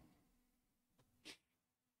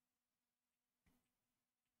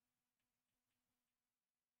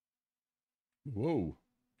 Whoa.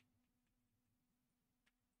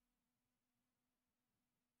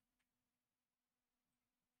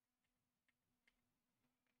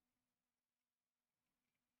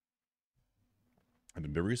 I've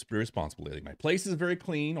been very responsible lately. My place is very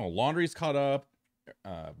clean. All laundry's caught up.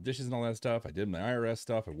 Dishes and all that stuff. I did my IRS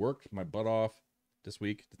stuff. I worked my butt off this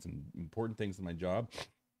week. Did some important things in my job.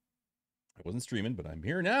 I wasn't streaming, but I'm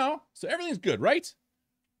here now. So everything's good, right?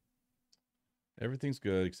 Everything's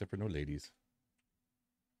good except for no ladies.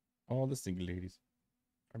 All the single ladies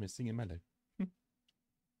are missing in my life.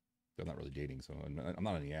 I'm not really dating, so I'm not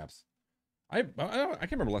on any apps. I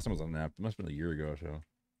can't remember last time I was on an app. It must have been a year ago or so. I don't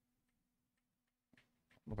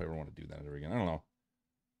know if I ever want to do that ever again. I don't know.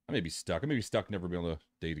 I may be stuck. I may be stuck, never be able to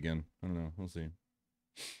date again. I don't know. We'll see.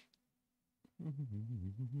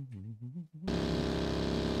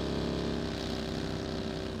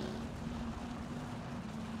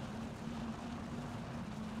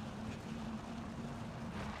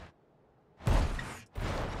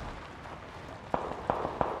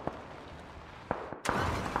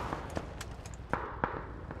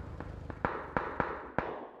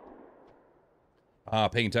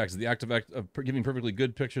 Paying taxes. The act of giving perfectly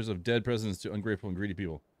good pictures of dead presidents to ungrateful and greedy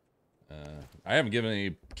people. I haven't given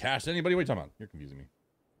any cash to anybody. What are you talking about? You're confusing me.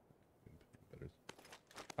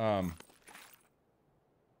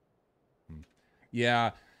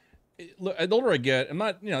 Yeah. Look, the older I get, I'm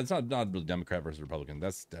not, you know, it's not really Democrat versus Republican.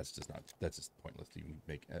 That's just pointless to even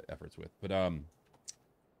make efforts with. But the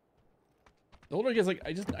older I get, like,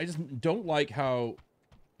 I just don't like how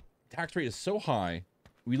tax rate is so high.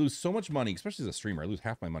 We lose so much money, especially as a streamer. I lose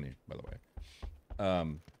half my money, by the way.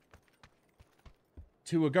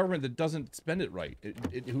 To a government that doesn't spend it right.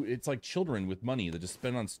 It's like children with money that just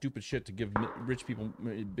spend on stupid shit to give rich people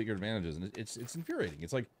bigger advantages. And it's infuriating.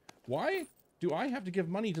 It's like, why do I have to give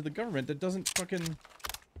money to the government that doesn't fucking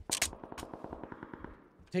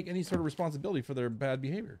take any sort of responsibility for their bad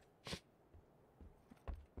behavior?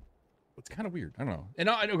 It's kind of weird. I don't know.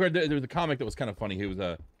 And I know there was a comic that was kind of funny. He was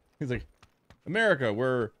like, America,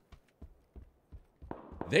 where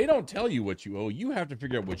they don't tell you what you owe. You have to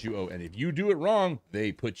figure out what you owe. And if you do it wrong,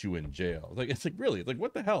 they put you in jail. It's like, really? It's like,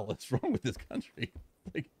 what the hell is wrong with this country?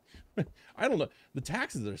 Like, I don't know. The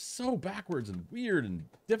taxes are so backwards and weird and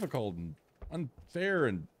difficult and unfair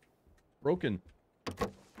and broken.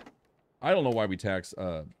 I don't know why we tax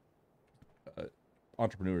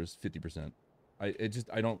entrepreneurs 50%.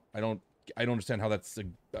 I don't understand how that's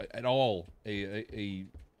at all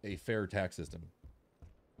a fair tax system.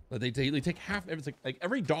 But they take half. It's like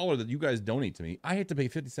every dollar that you guys donate to me, I have to pay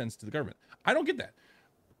 50 cents to the government. I don't get that.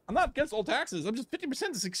 I'm not against all taxes. I'm just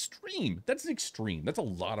 50% is extreme. That's extreme. That's a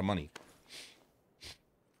lot of money.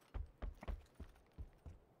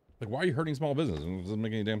 Like, why are you hurting small business? It doesn't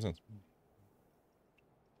make any damn sense.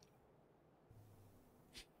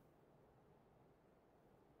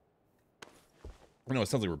 I know it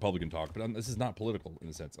sounds like Republican talk, but this is not political in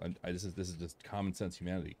a sense. This is just common sense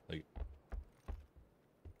humanity. Like,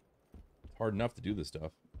 it's hard enough to do this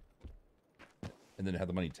stuff, and then have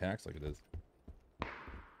the money taxed like it is. It's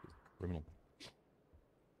criminal.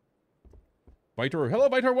 Vitor, hello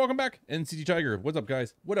Vitor, welcome back. NCT Tiger, what's up,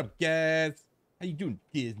 guys? What up, guys? How you doing,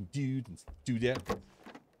 kids and dudes and do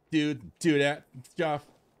that stuff?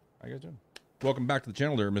 How you guys doing? Welcome back to the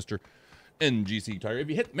channel, there, Mr. NGC Tiger. If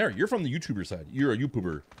you hit Mary, you're from the YouTuber side. You're a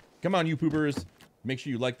YouTuber. Come on, YouTubers. Make sure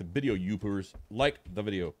you like the video, YouTubers. Like the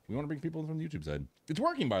video. We want to bring people from the YouTube side. It's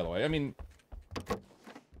working, by the way. I mean,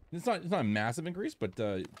 it's not a massive increase, but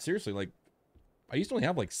seriously, like, I used to only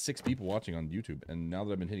have like 6 people watching on YouTube, and now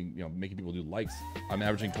that I've been hitting, you know, making people do likes, I'm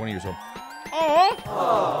averaging 20 or so.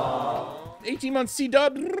 Aww! 18 months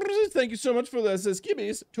C-dub. Thank you so much for this.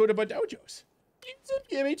 Skibbies. Toda Badojos.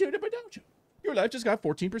 Skibby Toda Badojo. Your life just got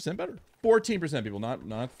 14% better. 14%, people,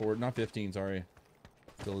 not 15. Sorry,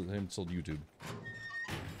 I'm still YouTube.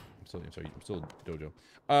 I'm still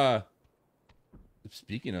Dojo.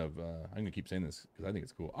 Speaking of, I'm gonna keep saying this because I think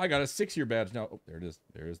it's cool. I got a 6-year badge now. Oh, there it is.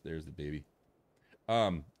 There's the baby.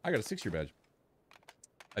 I got a 6-year badge.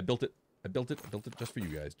 I built it just for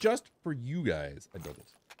you guys. Just for you guys, I built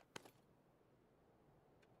it.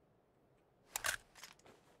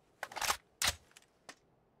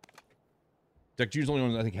 Deck June's the only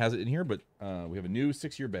one that I think has it in here, but we have a new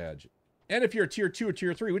 6-year badge. And if you're a tier 2 or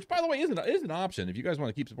tier 3, which by the way is an option, if you guys want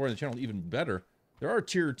to keep supporting the channel even better, there are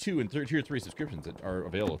tier 2 and tier 3 subscriptions that are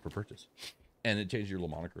available for purchase. And it changes your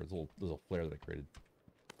little moniker. It's a little flare that I created.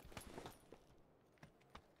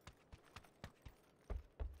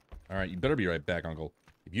 All right, you better be right back, Uncle.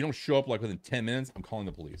 If you don't show up like within 10 minutes, I'm calling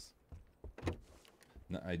the police.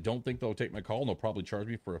 Now, I don't think they'll take my call, and they'll probably charge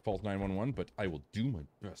me for a false 911, but I will do my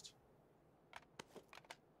best.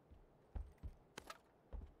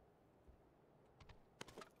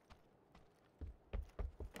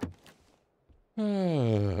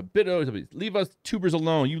 Leave us tubers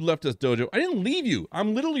alone. You left us, Dojo. I didn't leave you.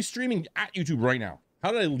 I'm literally streaming at YouTube right now.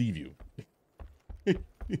 How did I leave you?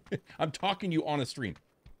 I'm talking to you on a stream.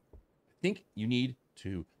 I think you need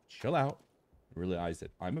to chill out and realize that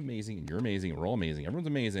I'm amazing and you're amazing and we're all amazing. Everyone's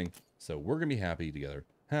amazing. So we're going to be happy together.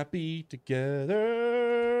 Happy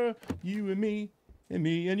together, you and me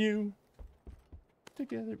and you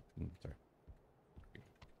together. Sorry.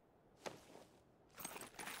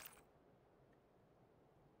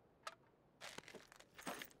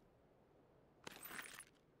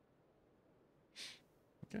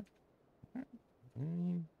 Okay. All right. Wait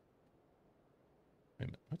a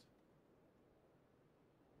minute. What?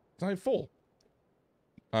 It's not even full.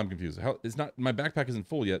 I'm confused. How? It's not. My backpack isn't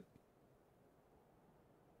full yet.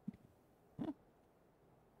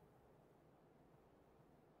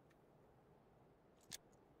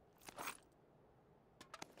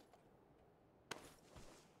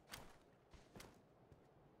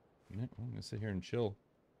 I'm gonna sit here and chill.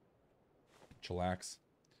 Chillax.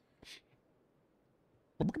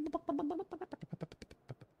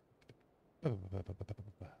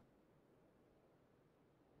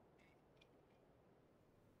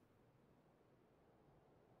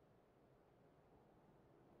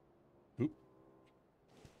 Oop.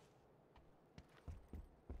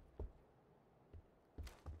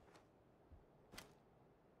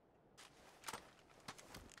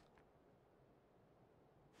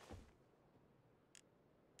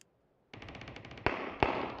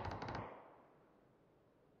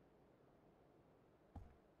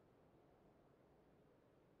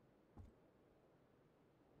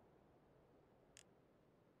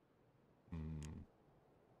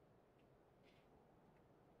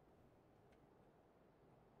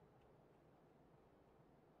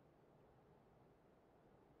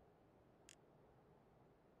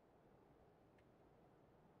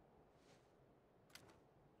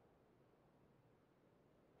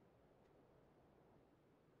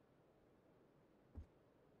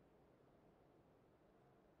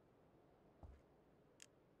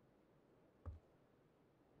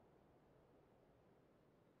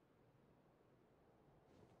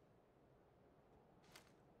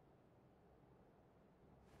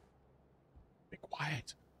 Be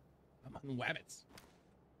quiet. I'm hunting wabbits.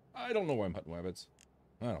 I don't know why I'm hunting wabbits.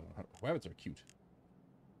 I don't know. Wabbits are cute.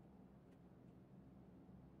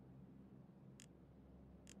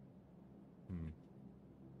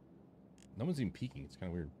 No one's even peeking. It's kind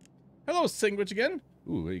of weird. Hello, Sandwich again.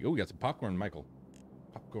 Ooh, there you go. We got some popcorn, Michael.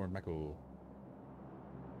 Popcorn, Michael.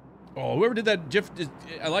 Oh, whoever did that GIF,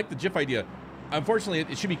 I like the GIF idea. Unfortunately,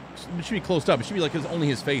 it should be closed up. It should be like only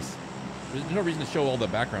his face. There's no reason to show all the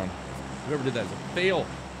background. Whoever did that is a fail.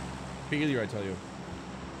 Failure, I tell you.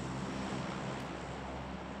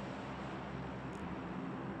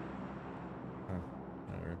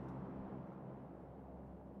 Whatever.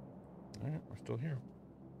 All right, we're still here.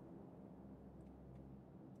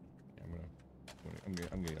 Yeah,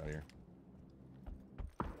 I'm gonna get out of here.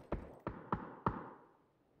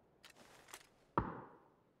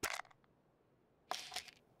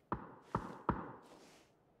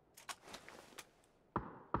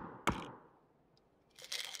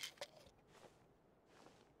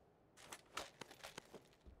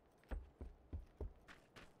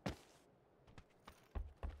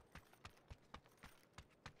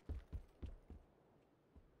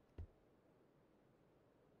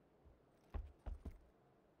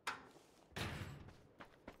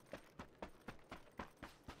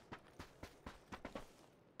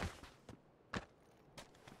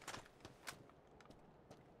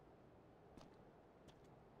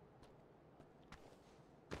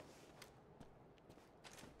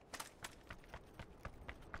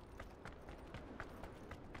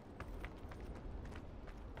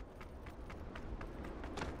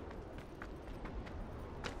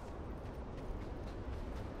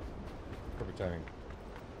 Perfect timing.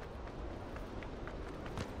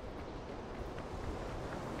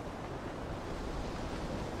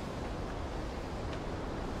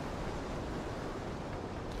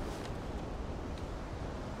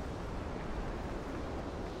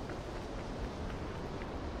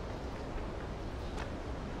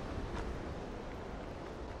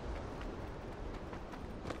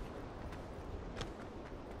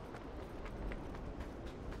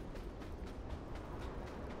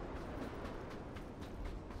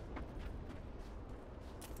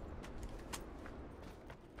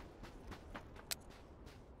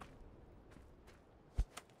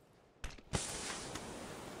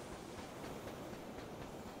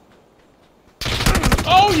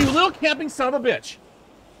 Oh, you little camping son of a bitch!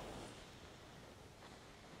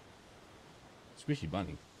 Squishy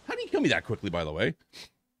bunny. How do you kill me that quickly, by the way?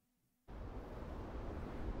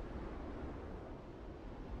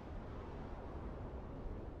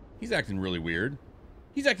 He's acting really weird.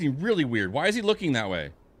 He's acting really weird. Why is he looking that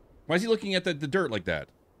way? Why is he looking at the dirt like that?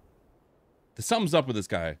 Something's up with this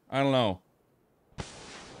guy. I don't know.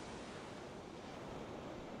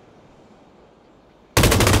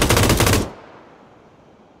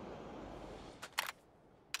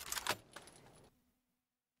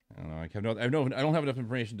 I don't have enough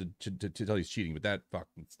information to tell he's cheating, but that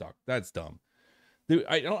fucking stuck. That's dumb. Dude,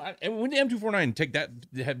 when the M249 take that,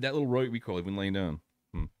 have that little recoil even laying down.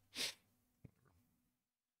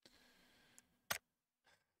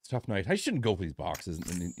 It's a tough night. I shouldn't go for these boxes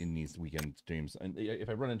in these weekend streams. And if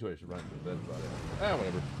I run into it, I should run into it. That's about it.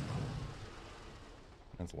 Whatever.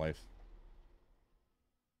 That's life.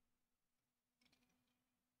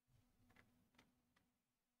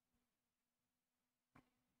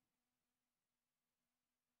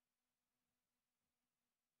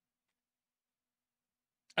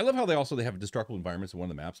 I love how they have destructible environments in one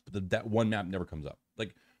of the maps, but that one map never comes up.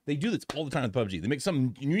 Like, they do this all the time with PUBG. They make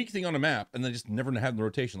some unique thing on a map and then just never have the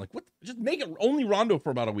rotation. Like, what? Just make it only Rondo for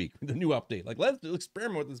about a week with the new update. Like, let's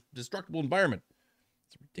experiment with this destructible environment.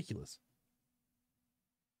 It's ridiculous.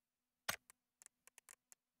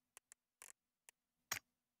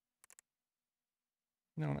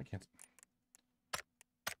 No, I can't.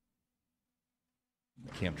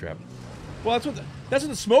 Camp trap. Well, that's what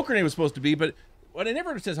the smoke grenade was supposed to be, but what I never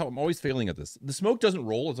understand is how I'm always failing at this. The smoke doesn't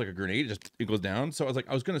roll. It's like a grenade. It goes down. So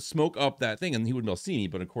I was going to smoke up that thing and he wouldn't be able to see me.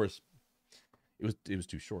 But of course, it was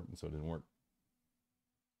too short. And so it didn't work.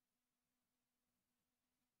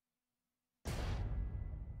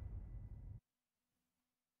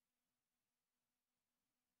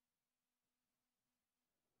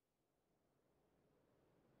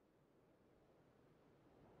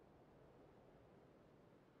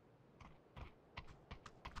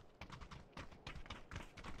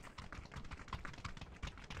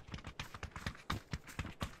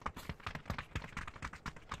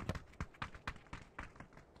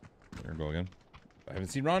 There we go again. I haven't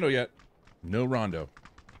seen Rondo yet. No Rondo.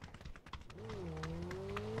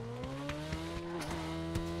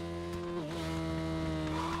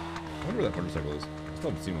 I wonder where that motorcycle is. I still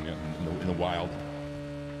haven't seen one yet in the wild.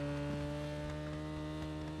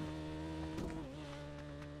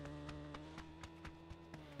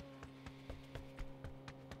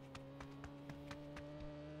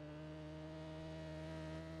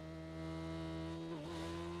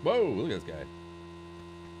 Whoa, look at this guy.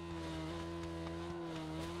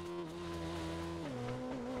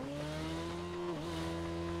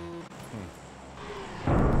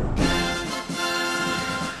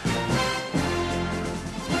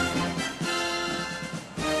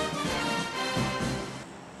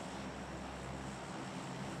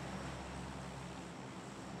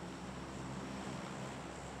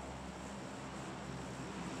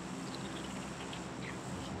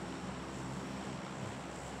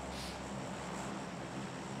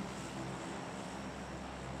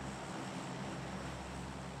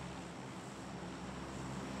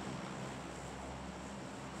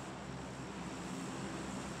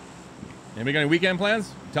 Anybody got any weekend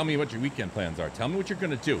plans? Tell me what your weekend plans are. Tell me what you're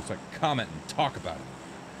going to do so I can comment and talk about it.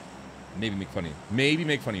 Maybe make fun of you. Maybe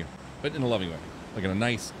make fun of you. But in a loving way. Like in a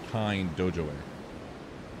nice, kind dojo way.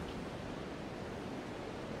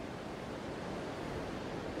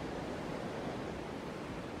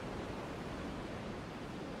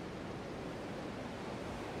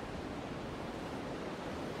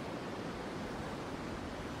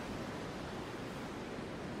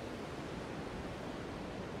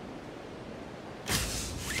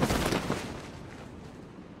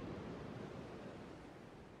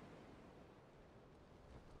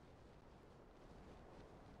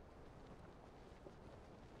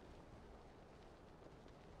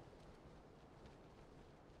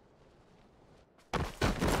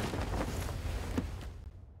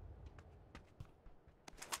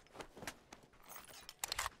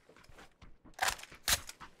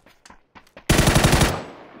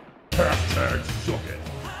 Hashtag suck it.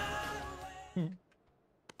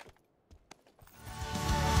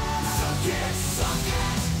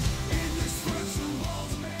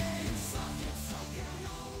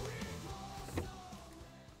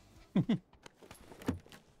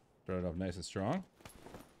 Start it off nice and strong.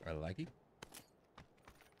 I like it.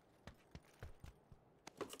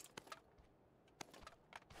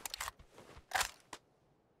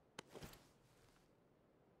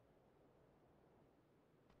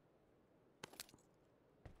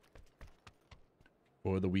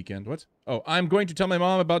 For the weekend. What? Oh, I'm going to tell my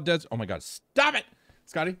mom about Des. Oh my God. Stop it,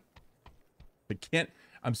 Scotty. I can't.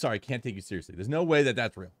 I'm sorry. I can't take you seriously. There's no way that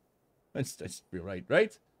that's real. That's real, right?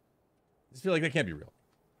 Right? I just feel like that can't be real.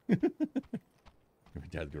 Your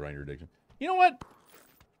dad's grinder addiction. You know what?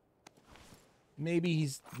 Maybe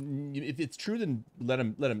he's. If it's true, then let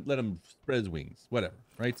him spread his wings. Whatever,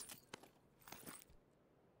 right?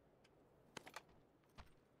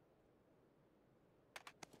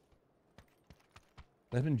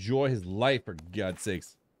 Let him enjoy his life, for God's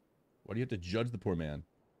sakes. Why do you have to judge the poor man?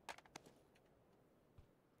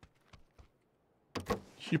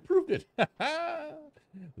 You proved it.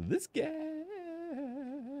 This guy.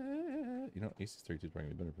 You know, Aces 32 is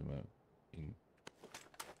probably better from in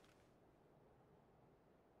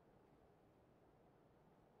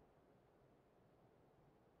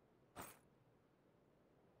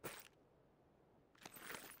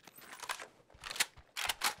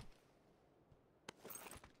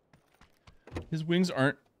his wings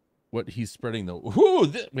aren't what he's spreading though. Ooh,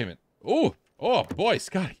 wait a minute. Oh boy,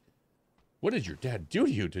 Scotty. What did your dad do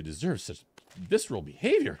to you to deserve such visceral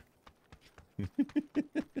behavior?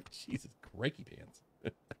 Jesus, crikey pants.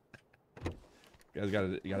 Guy's got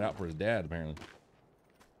it out for his dad, apparently.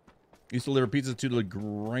 Used to deliver pizzas to the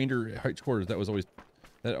grinder Heights quarters. That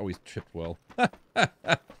always tripped well. Are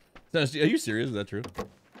you serious? Is that true? It's kind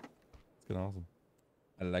of awesome.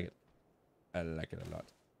 I like it. I like it a lot.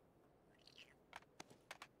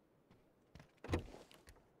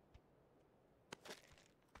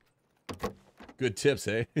 Good tips,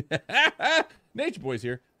 eh? Nature Boy's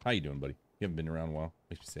here. How you doing, buddy? You haven't been around in a while.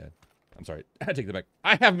 Makes me sad. I'm sorry. I take that back.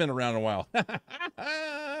 I haven't been around in a while.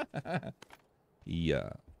 Yeah.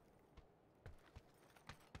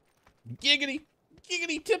 Giggity.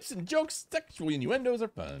 Giggity tips and jokes. Sexual innuendos are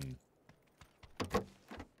fun.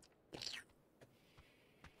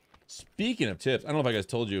 Speaking of tips, I don't know if I guys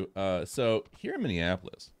told you. So here in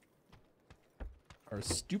Minneapolis, our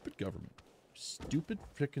stupid government, stupid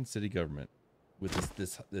frickin' city government, with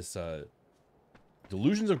this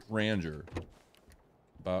delusions of grandeur,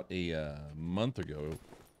 about a month ago,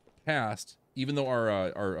 passed. Even though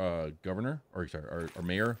our governor, or sorry, our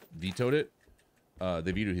mayor vetoed it,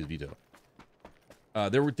 they vetoed his veto.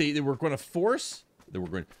 They were going to force.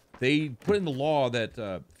 They put in the law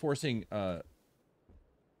that forcing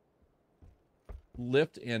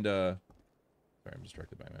Lyft and sorry, I'm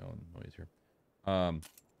distracted by my own noise here.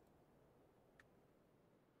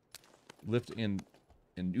 Lyft and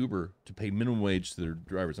Uber to pay minimum wage to their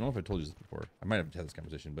drivers. I don't know if I told you this before. I might have had this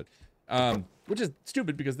conversation, but which is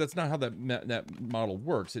stupid because that's not how that model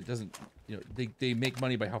works. It doesn't. You know, they make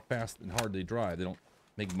money by how fast and hard they drive. They don't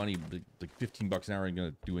make money like $15 an hour ain't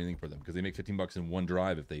gonna do anything for them because they make $15 in one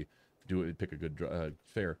drive if they do it, pick a good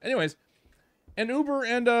fare. Anyways, and Uber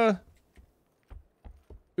and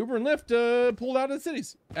Lyft pulled out of the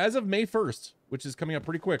cities as of May 1st, which is coming up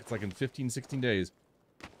pretty quick. It's like in 15, 16 days.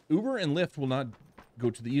 Uber and Lyft will not go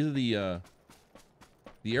to either the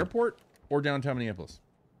airport or downtown Minneapolis.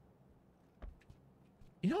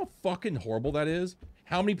 You know how fucking horrible that is?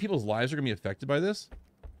 How many people's lives are going to be affected by this?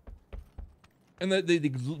 And the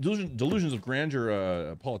delusions of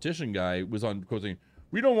grandeur politician guy was on quote saying,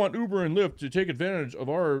 we don't want Uber and Lyft to take advantage of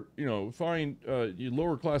our, you know, fine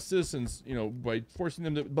lower class citizens, you know, by forcing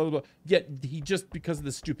them to blah, blah, blah. Yet he just, because of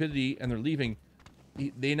the stupidity and they're leaving,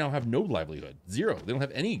 they now have no livelihood. Zero. They don't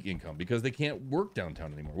have any income because they can't work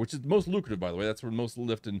downtown anymore, which is most lucrative, by the way. That's where most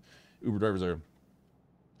Lyft and Uber drivers are.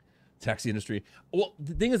 Taxi industry. Well,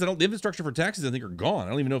 the thing is, the infrastructure for taxis, I think, are gone. I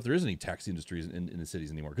don't even know if there is any taxi industries in the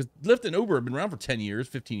cities anymore. Because Lyft and Uber have been around for 10 years,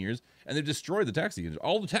 15 years, and they've destroyed the taxi industry.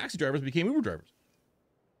 All the taxi drivers became Uber drivers.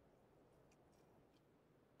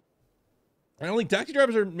 I don't think taxi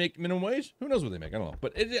drivers make minimum wage. Who knows what they make? I don't know.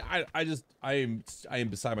 But I am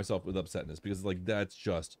beside myself with upsetness because like that's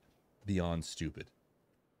just beyond stupid.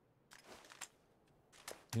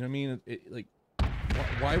 You know what I mean? Like,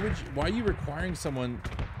 why are you requiring someone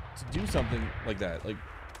to do something like that? Like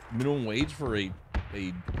minimum wage for a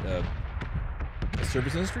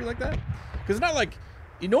service industry like that? Because it's not like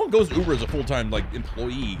no one goes to Uber as a full-time like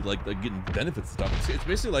employee, like getting benefits and stuff. It's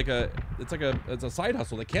basically like it's a side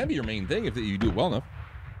hustle that can be your main thing if you do it well enough.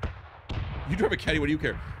 You drive a caddy, what do you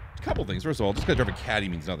care? A couple things. First of all, just because I drive a caddy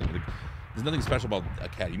means nothing. Like, there's nothing special about a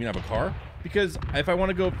caddy. You mean I have a car? Because if I want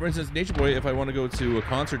to go, for instance, Nature Boy, if I want to go to a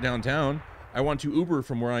concert downtown, I want to Uber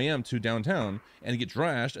from where I am to downtown and get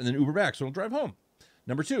trashed and then Uber back so I don't drive home.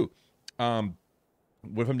 Number two,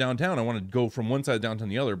 what if I'm downtown? I want to go from one side of downtown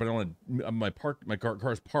to the other, but I want to my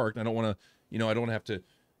car's parked. And I don't want to, you know, I don't have to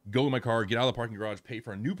go in my car, get out of the parking garage, pay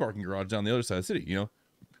for a new parking garage down the other side of the city. You know,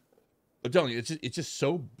 I'm telling you, it's just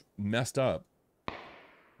so messed up.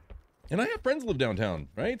 And I have friends who live downtown,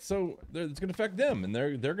 right? So it's going to affect them, and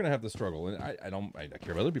they're going to have to struggle. And I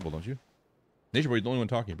care about other people, don't you? Nature Boy, the only one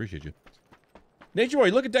talking. Appreciate you. Nature Boy,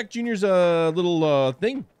 look at Deck Junior's little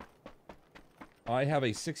thing. I have a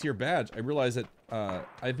 6-year badge. I realize that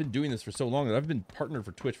I've been doing this for so long that I've been partnered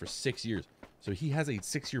for Twitch for 6 years. So he has a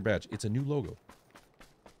 6-year badge. It's a new logo.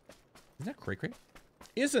 Isn't that cray-cray?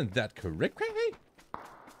 Isn't that cray-cray?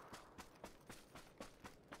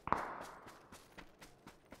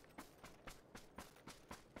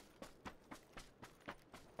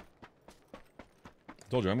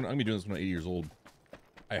 Told you, I'm gonna be doing this when I'm 80 years old.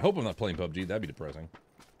 I hope I'm not playing PUBG. That'd be depressing.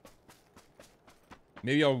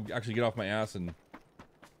 Maybe I'll actually get off my ass and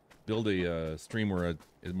build a stream where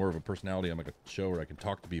it's more of a personality. I'm like a show where I can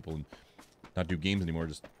talk to people and not do games anymore.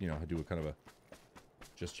 Just, you know, I do a kind of a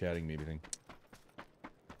just chatting maybe thing.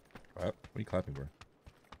 What are you clapping for?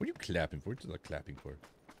 What are you clapping for? What's that clapping for?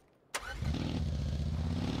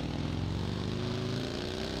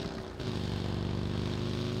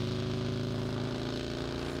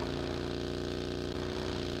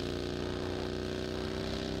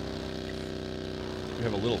 You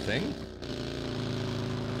have a little thing?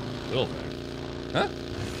 Little thing? Huh?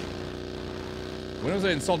 When was I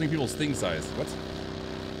insulting people's thing size? What?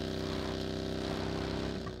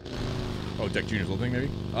 Oh, Deck Jr.'s little thing, maybe?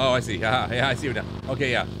 Oh, I see. Yeah, I see it now. Okay,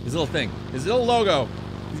 yeah. His little thing. His little logo.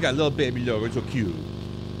 He's got a little baby logo. It's so cute.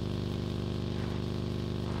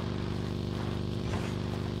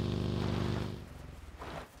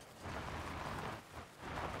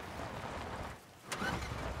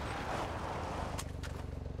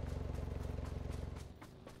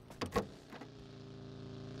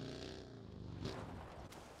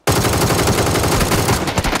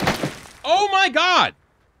 Oh my God!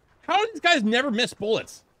 How do these guys never miss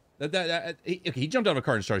bullets? He jumped out of a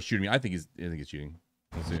car and started shooting me. I think he's cheating.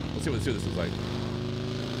 Let's see what this looks like.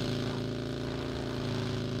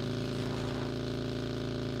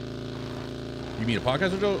 You mean a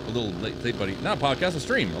podcast, Joe? A little late, buddy. Not a podcast, a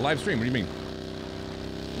stream, a live stream. What do you mean?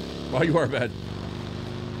 Well, you are bad.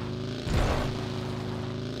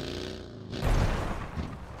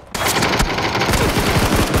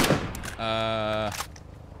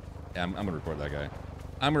 Yeah, I'm gonna report that guy.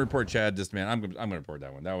 I'm gonna report Chad. This man. I'm gonna report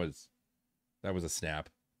that one. That was a snap.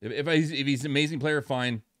 If he's an amazing player,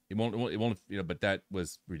 fine. It won't. You know. But that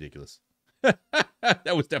was ridiculous.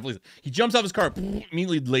 That was definitely. He jumps off his car,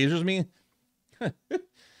 immediately lasers me. I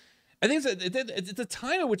think it's a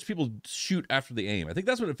time at which people shoot after they aim. I think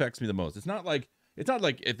that's what affects me the most. It's not like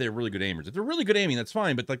if they're really good aimers. If they're really good aiming, that's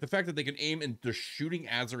fine. But like the fact that they can aim and they're shooting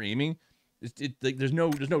as they're aiming, like, there's no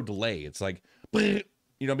delay. It's like.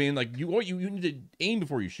 You know what I mean? Like, you need to aim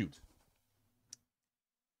before you shoot.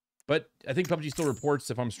 But I think PUBG still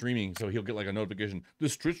reports if I'm streaming, so he'll get like a notification.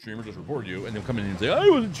 This Twitch streamer just reported you, and they'll come in and say, I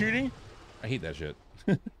wasn't cheating. I hate that shit.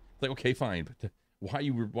 Like, okay, fine, but why?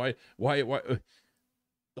 The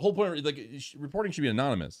whole point, like, reporting should be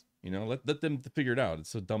anonymous. You know, let them figure it out.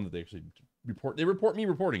 It's so dumb that they actually report. They report me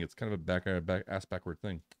reporting. It's kind of a ass backward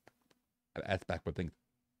thing. Ass backward thing.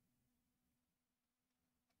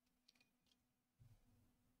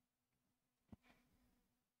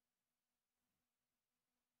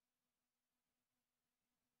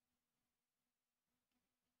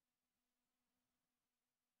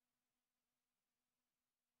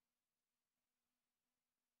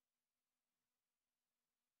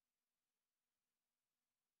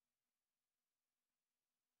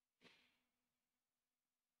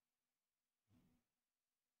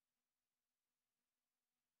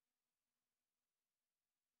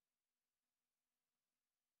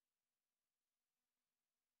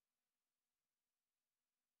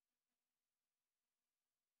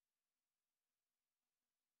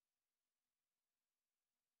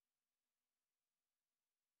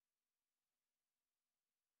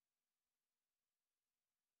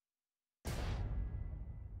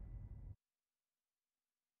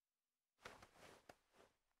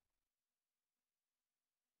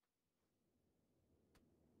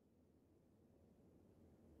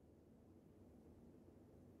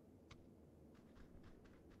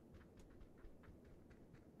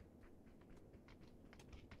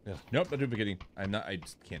 Yeah. Nope, not duplicating. I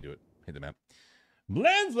just can't do it. Hit the map.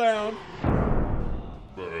 Blends down.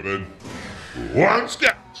 But then, one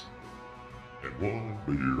scout and one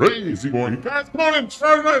crazy boy. You guys, come on in. It's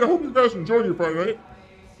Friday night. I hope you guys enjoyed your Friday night.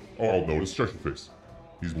 Oh, no, it's Check Your Face.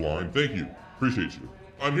 He's blind. Thank you. Appreciate you.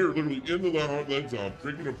 I'm here literally in the outlets. I'm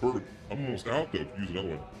drinking a bourbon. I'm almost out, though, to use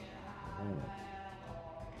another one.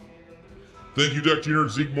 Thank you, Deck Jr.,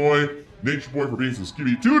 Zeke Moy, Nature Boy for being so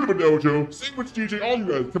skibby. Two to the dojo, Sandwich DJ, all you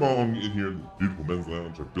guys, come on in here. The beautiful men's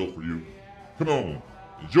lounge I built for you. Come on,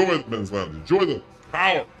 enjoy the men's lounge. Enjoy the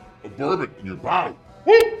power of bourbon in your body.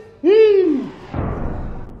 Woo! Woo!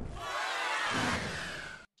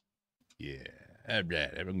 Yeah. All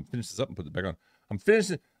right. Everyone finish this up and put it back on. I'm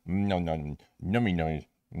finishing. No. Nummy noise.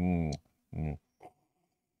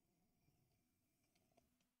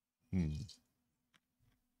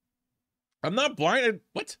 I'm not blind.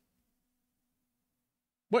 What?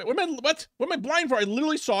 What am I blind for? I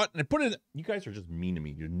literally saw it and I put it in. You guys are just mean to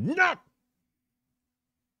me. You're not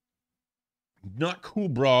cool,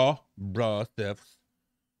 brah, thefts.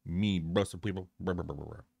 Me, bruh, some people.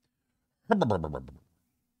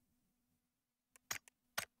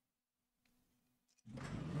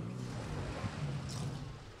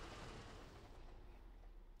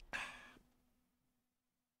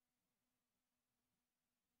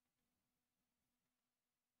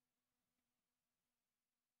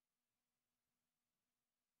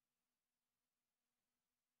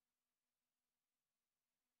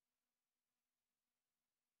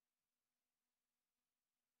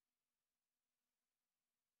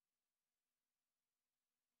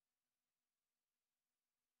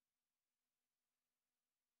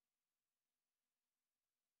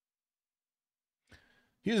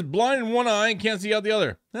 He's blind in one eye and can't see out the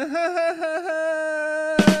other. An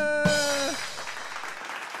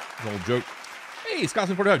old joke. Hey,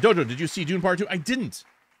 Scotsman45. Dojo, did you see Dune Part 2? I didn't.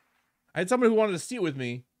 I had someone who wanted to see it with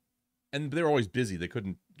me, and they were always busy. They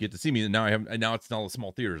couldn't get to see me, and now now it's in all the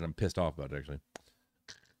small theaters, and I'm pissed off about it, actually.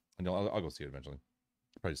 And I'll go see it eventually.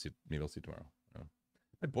 Probably see it. Maybe I'll see it tomorrow.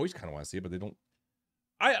 My boys kind of want to see it, but they don't.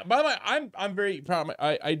 By the way, I'm very proud.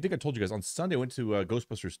 I think I told you guys on Sunday I went to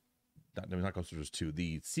Ghostbusters. Not Ghostbusters 2,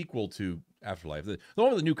 the sequel to Afterlife, the one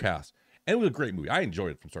with the new cast, and it was a great movie. I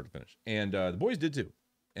enjoyed it from start to finish, and the boys did too.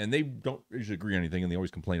 And they don't usually agree on anything, and they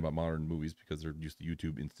always complain about modern movies because they're used to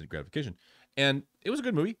YouTube instant gratification. And it was a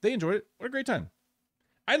good movie. They enjoyed it. What a great time.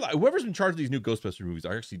 Whoever's in charge of these new Ghostbusters movies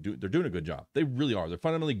are actually they're doing a good job. They really are. They're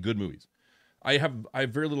fundamentally good movies. I have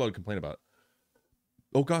very little to complain about.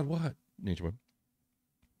 Oh God, what? Nature Boy.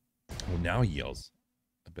 Oh, now he yells.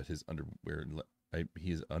 I bet his underwear.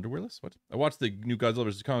 He's underwearless. What? I watched the new Godzilla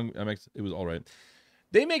vs Kong MX. It was all right.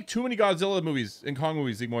 They make too many Godzilla movies and Kong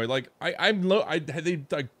movies, Zigmoy. Like they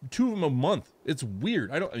like 2 of them a month. It's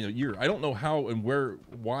weird. I don't know how and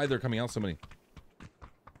why they're coming out so many.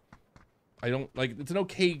 I don't like. It's an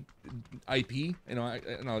okay IP. You know,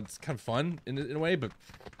 it's kind of fun in a way, but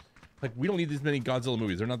like we don't need these many Godzilla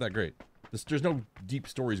movies. They're not that great. There's no deep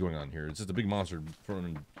stories going on here. It's just a big monster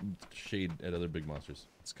throwing shade at other big monsters.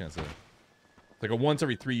 It's kind of sad. It's like a once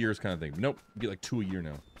every 3 years kind of thing. Nope, you get like 2 a year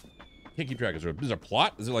now. Can't keep track. Is there a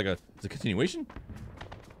plot? Is it like a continuation?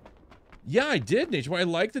 Yeah, I did, Nature. I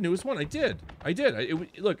like the newest one. I did.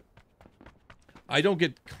 Look, I don't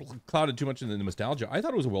get clouded too much in the nostalgia. I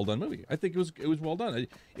thought it was a well done movie. I think it was well done.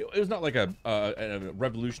 It was not like a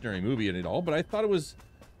revolutionary movie in it all, but I thought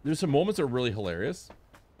there's some moments that are really hilarious.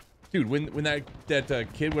 Dude, when that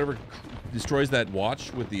kid, whatever, destroys that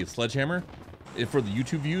watch with the sledgehammer for the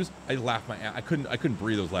YouTube views, I laughed my ass. I couldn't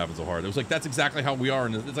breathe. I was laughing so hard. It was like, that's exactly how we are,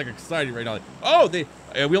 and it's like exciting right now. Like, oh,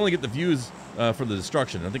 we only get the views for the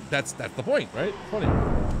destruction. I think that's the point, right? It's funny.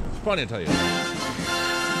 It's funny, I tell you.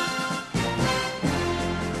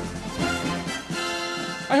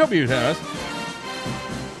 I hope he has.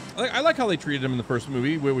 I like how they treated him in the first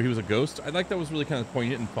movie where he was a ghost. I like that was really kind of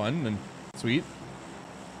poignant and fun and sweet.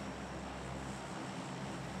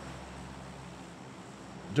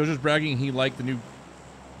 Jojo's bragging he liked the new...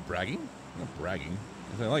 Bragging? Not bragging.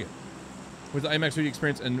 I like it. With the IMAX 3D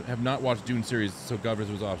experience and have not watched Dune series, so God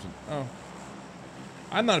vs. was option. Oh.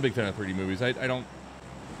 I'm not a big fan of 3D movies. I don't...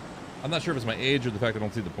 I'm not sure if it's my age or the fact I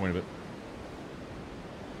don't see the point of it.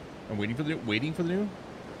 I'm waiting for the new?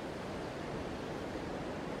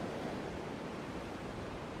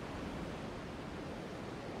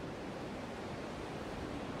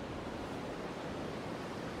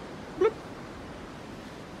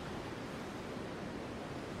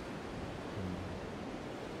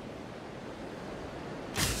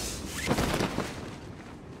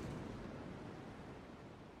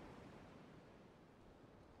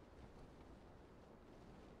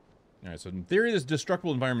 Alright, so in theory, there's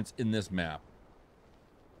destructible environments in this map.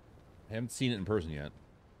 I haven't seen it in person yet.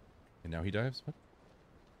 And now he dives? What?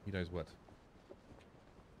 He dives what?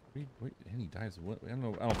 Wait, and he dives what? I don't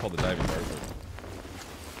know. I don't call the diving part, but...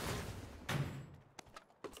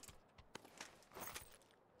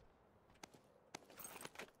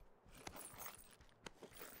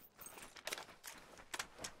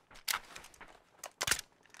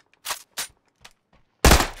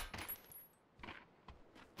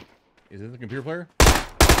 Is this a computer player? What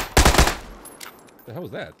the hell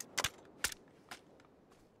was that?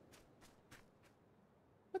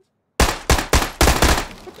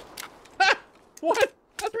 What? What?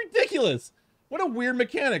 That's ridiculous. What a weird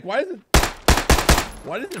mechanic. Why does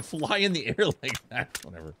it fly in the air like that?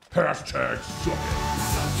 Whatever. Hashtag suck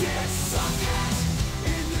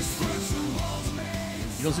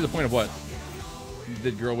it. You don't see the point of what?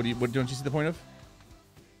 The girl, what don't you see the point of?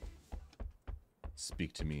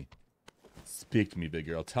 Speak to me. Speak to me, big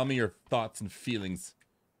girl. Tell me your thoughts and feelings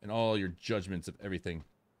and all your judgments of everything.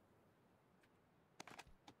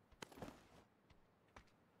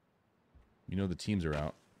 You know the teams are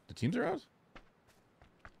out. The teams are out?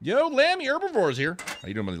 Yo, Lammy Herbivore's here. How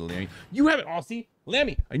you doing, my little Lammy? You have it, Aussie.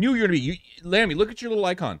 Lammy, I knew you were going to be. Lammy, look at your little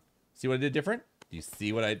icon. See what I did different? Do you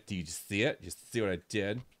see what do you see it? Do you see what I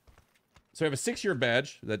did? So I have a 6-year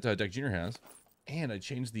badge that Deck Jr. has. And I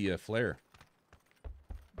changed the flare.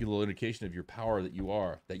 Get a little indication of your power that you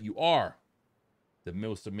are. That you are the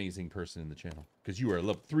most amazing person in the channel. Because you are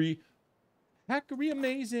level 3. Hackery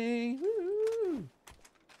amazing. Woo-hoo.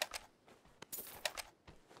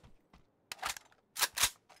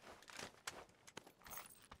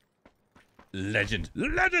 Legend.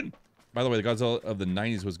 Legend! By the way, the Godzilla of the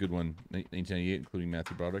 90s was a good one. 1998, including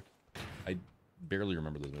Matthew Broderick. I barely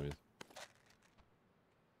remember those movies.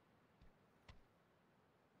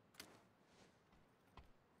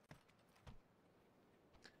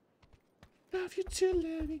 Love you too,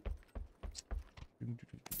 Lenny.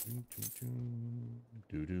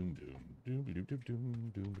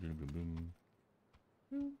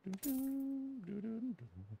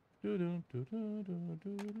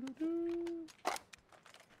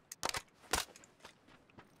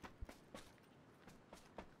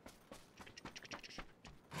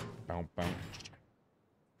 Bow, bow.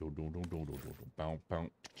 Bow, bow.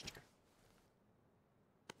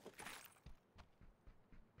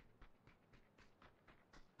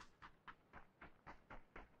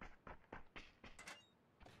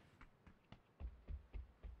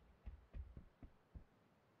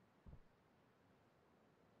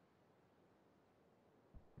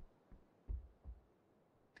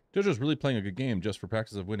 Jojo's really playing a good game just for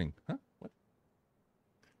practice of winning. Huh? What?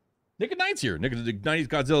 Nick at Knight's here. Nick at the 90s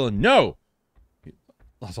Godzilla. No! He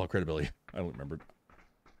lost all credibility. I don't remember.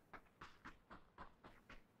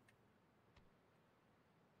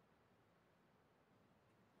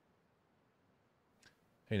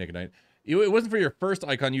 Hey, Nick at Night. It wasn't for your first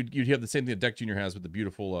icon. You'd have the same thing that Deck Jr. has with the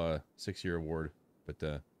beautiful 6-year award. But,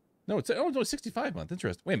 no, it's only 65 month.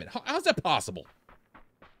 Interesting. Wait a minute. How's that possible?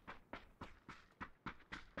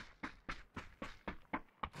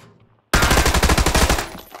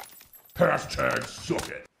 Hashtag suck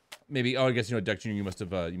it. Maybe. Oh, I guess Deck Jr. You must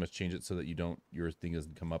have you must change it so that your thing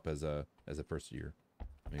doesn't come up as a first year.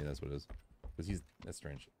 Maybe that's what it is. Because that's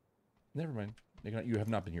strange. Never mind. You have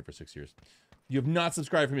not been here for 6 years. You have not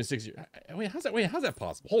subscribed for me in 6 years. Wait, how's that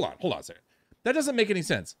possible? Hold on a second. That doesn't make any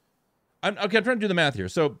sense. I'm trying to do the math here.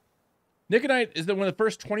 So, Nick and Knight is one of the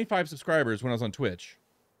first 25 subscribers when I was on Twitch,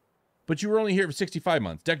 but you were only here for 65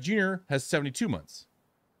 months. Deck Jr. has 72 months.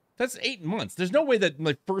 That's 8 months. There's no way that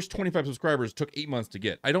my first 25 subscribers took 8 months to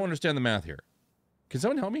get. I don't understand the math here. Can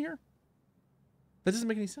someone help me here? That doesn't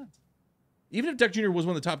make any sense. Even if Deck Jr. was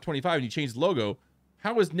one of the top 25 and you changed the logo,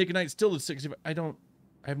 how is Nick and Knight still the 65? I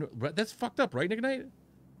have no. That's fucked up, right, Nick and Knight?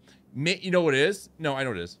 You know what it is? No, I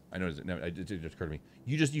know what it is. No, it just occurred to me.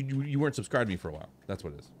 You weren't subscribed to me for a while. That's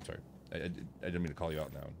what it is. Sorry, I didn't mean to call you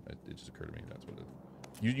out now. It just occurred to me. That's what it is.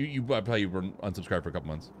 You probably were unsubscribed for a couple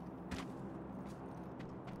months.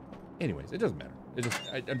 Anyways, it doesn't matter.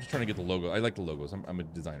 I'm just trying to get the logo. I like the logos. I'm a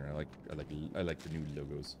designer. I like the new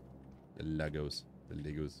logos. The Legos.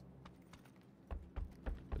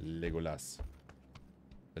 Legolas.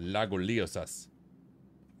 The Lagoliosas.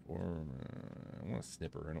 Or I want a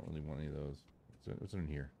snipper. I don't really want any of those. What's in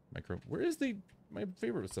here? Micro. Where is my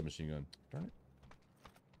favorite submachine gun? Darn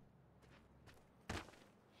it.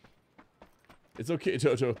 It's okay,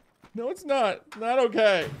 Jojo. No, it's not. Not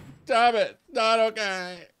okay. Stop it. Not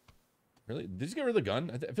okay. Really? Did you get rid of the gun?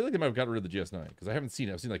 I feel like they might have got rid of the GS9 because I haven't seen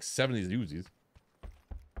it. I've seen like 7 of these Uzis.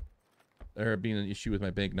 There being an issue with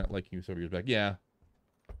my bank not liking you several years back. Yeah.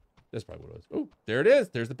 That's probably what it was. Oh, there it is.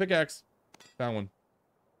 There's the pickaxe. Found one.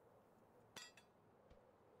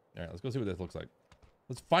 All right, let's go see what this looks like.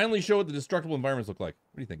 Let's finally show what the destructible environments look like.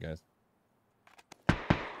 What do you think, guys?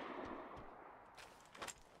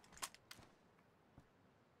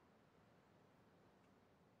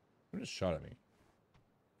 Who just shot at me?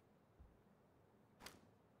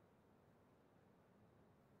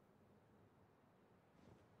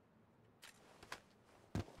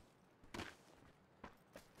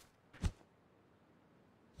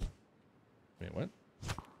 Wait, what?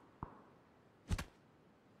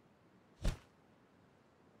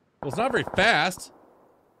 Well, it's not very fast.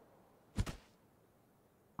 Are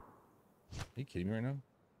you kidding me right now?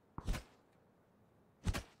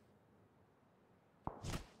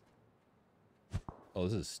 Oh,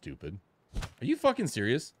 this is stupid. Are you fucking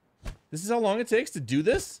serious? This is how long it takes to do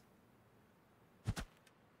this?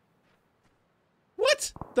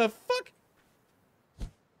 What the fuck?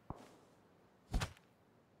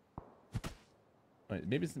 Right,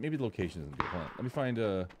 maybe the location isn't good. Hold on. Let me find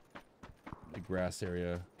the grass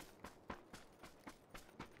area.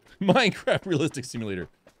 Minecraft realistic simulator.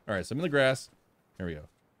 All right, so I'm in the grass. There we go.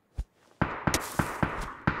 All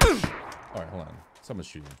right, hold on. Someone's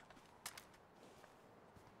shooting.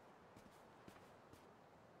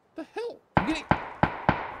 The hell?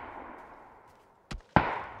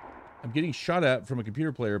 I'm getting shot at from a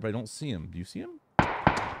computer player, but I don't see him. Do you see him?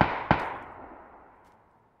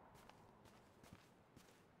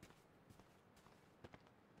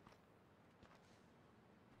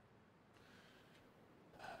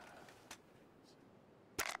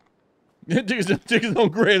 Dig his own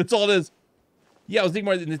grave. That's all it is. Yeah, I was thinking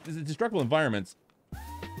more in the destructible environments.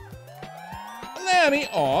 Lammy.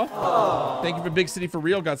 Aw. Thank you for Big City for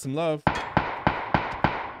Real. Got some love. There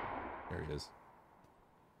he is.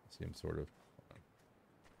 See him sort of.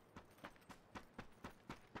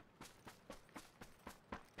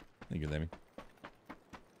 Thank you, Lemmy.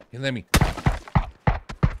 Hey, Lemmy.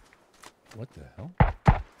 What the hell?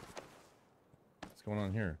 What's going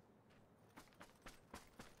on here?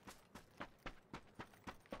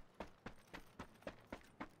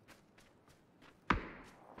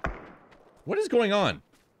 What is going on?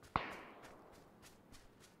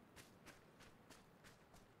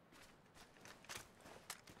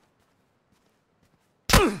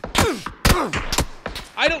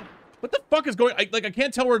 I don't. What the fuck is going? I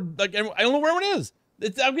can't tell where. Like, I don't know where everyone is.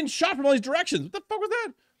 I'm getting shot from all these directions. What the fuck was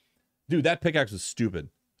that? Dude, that pickaxe was stupid.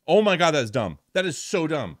 Oh my god, that is dumb. That is so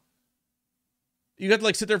dumb. You have to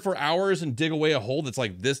like sit there for hours and dig away a hole that's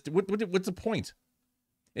like this. What's the point?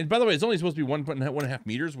 And by the way, it's only supposed to be 1.5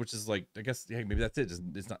 meters, which is like, I guess, yeah, maybe that's it.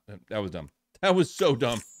 It's not. That was dumb. That was so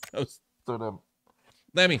dumb. That was so dumb.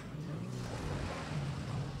 Lammy,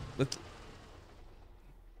 let's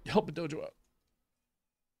help the dojo out.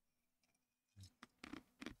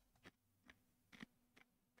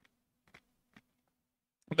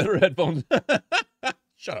 Better headphones.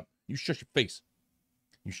 Shut up. You shush your face.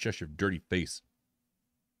 You shush your dirty face.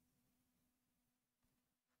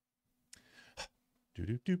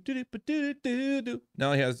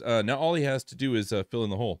 Now he has. Now all he has to do is fill in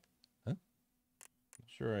the hole. Huh? I'm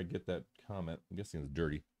sure I get that comment. I'm guessing it's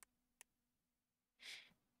dirty.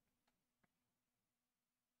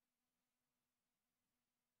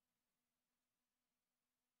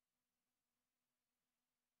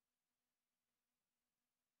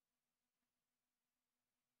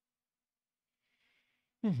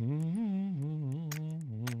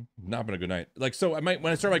 Not been a good night. Like, so when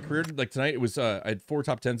I started my career, like tonight, it was I had 4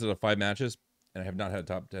 top 10s out of 5 matches, and I have not had a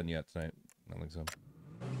top 10 yet tonight. I don't think so.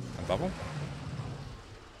 On bubble?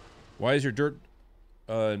 Why is your dirt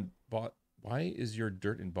why is your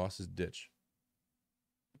dirt in boss's ditch?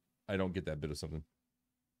 I don't get that bit of something.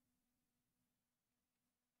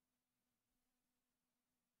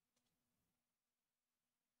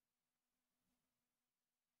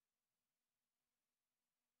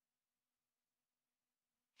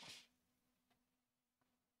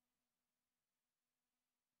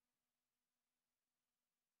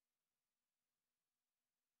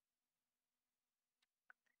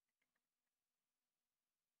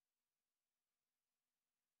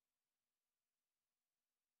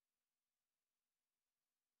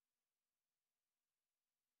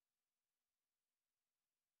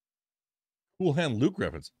 Cool Hand Luke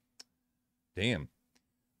reference. Damn.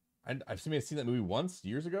 I've seen that movie once,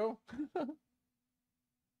 years ago.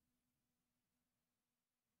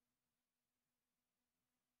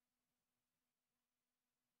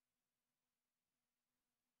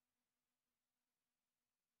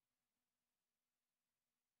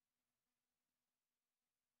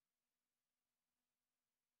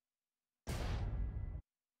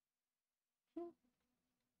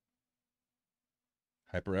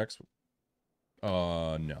 HyperX.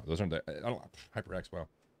 No, those aren't the. I don't. HyperX. Wow, I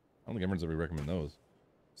don't think everyone's ever recommend those.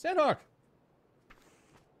 Sandhawk.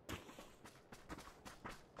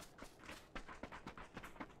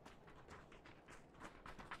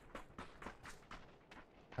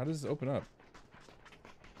 How does this open up?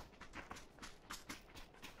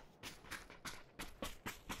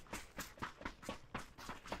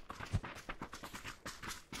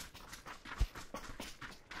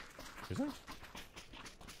 Is it?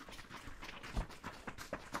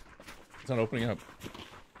 It's not opening up.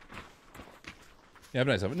 Yeah, have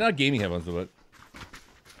a nice headphones. Not gaming headphones, but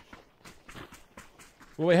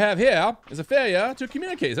what we have here is a failure to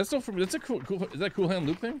communicate. Is that still from? That's a cool. Is that Cool Hand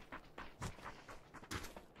Luke thing?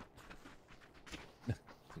 It's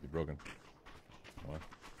broken. Oh.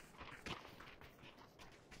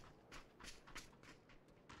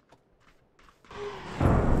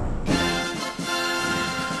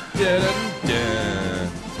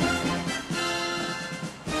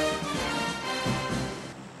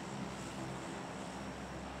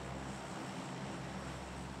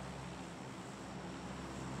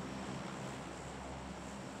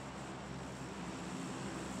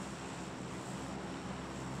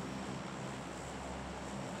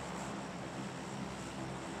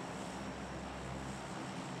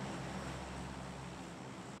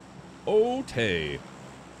 Okay.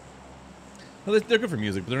 Well, they're good for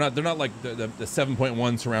music, but they're not like the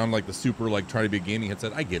 7.1 surround, like the super like try to be a gaming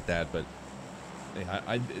headset. I get that, but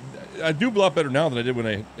I do a lot better now than I did when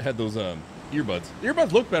I had those earbuds. The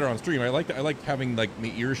earbuds look better on stream. I like having like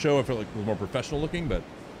the ear show. I feel like it was more professional looking, but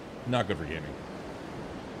not good for gaming.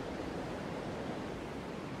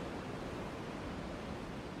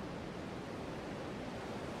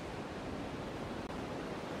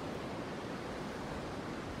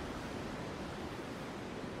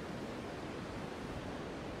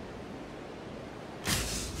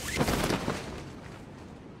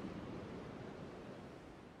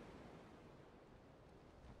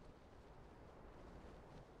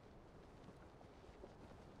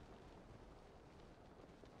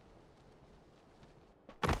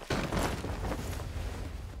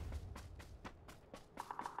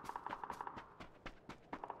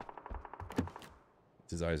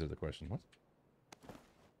 His eyes are the question. What?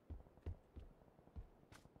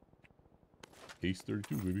 Ace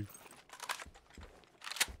 32, baby.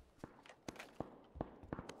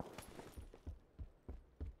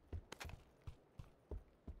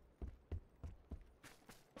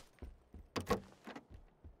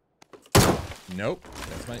 Nope.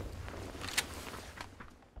 That's my...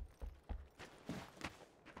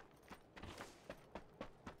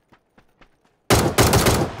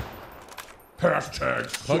 Hashtag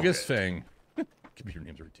Puggus Fang. Computer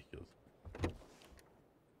names are ridiculous.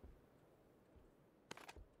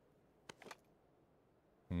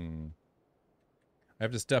 I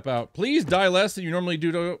have to step out. Please die less than you normally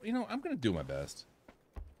do. To, you know, I'm going to do my best.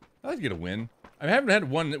 I'd like to get a win. I haven't had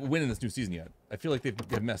one win in this new season yet. I feel like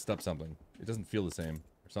they've messed up something. It doesn't feel the same.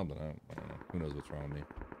 Or something. I don't know. Who knows what's wrong with me.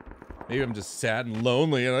 Maybe I'm just sad and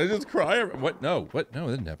lonely and I just cry. What? No. What? No,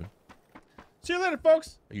 it didn't happen. See you later,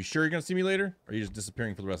 folks. Are you sure you're going to see me later? Or are you just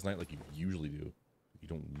disappearing for the rest of the night like you usually do? You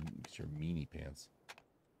don't get your meanie pants.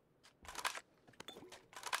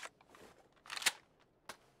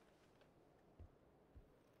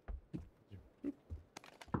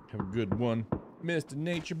 Have a good one, Mr.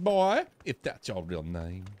 Nature Boy, if that's your real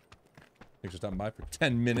name. Thanks for stopping by for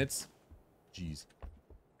 10 minutes. Jeez.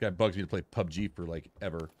 Guy bugs me to play PUBG for like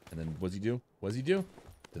ever. And then what's he do? What's he do?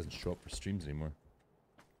 Doesn't show up for streams anymore.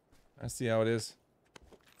 I see how it is.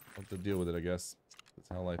 I'll have to deal with it, I guess. That's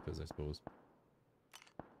how life is, I suppose.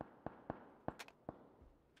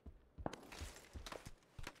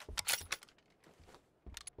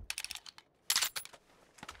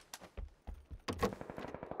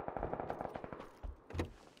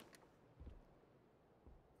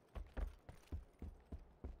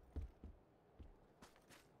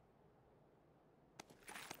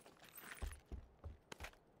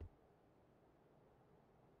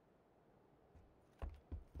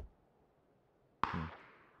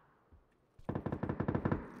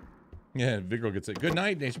 Yeah, Big Girl gets it. Good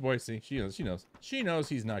night, Nation Boy. See, she knows. She knows. She knows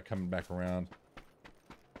he's not coming back around.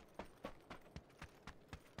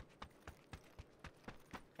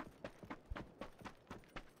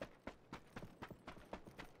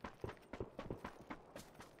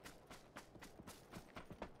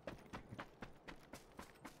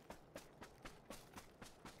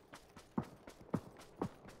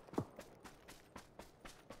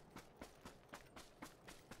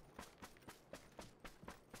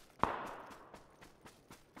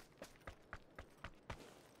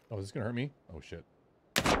 Oh, is this gonna hurt me? Oh shit.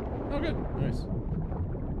 Oh good. Nice.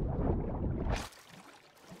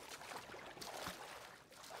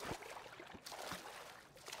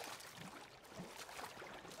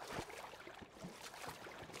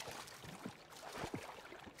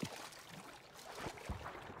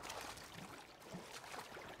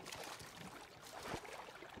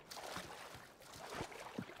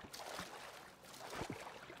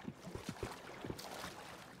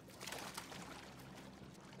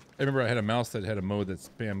 I remember I had a mouse that had a mode that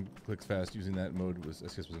spam clicks fast. Using that mode was,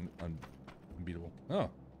 I guess, was unbeatable. Oh,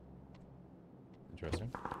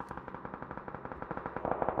 interesting.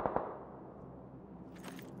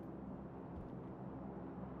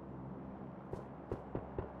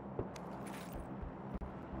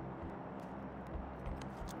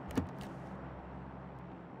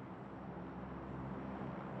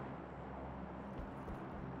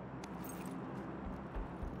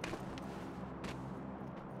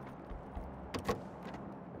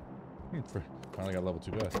 Finally got level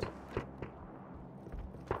 2 best.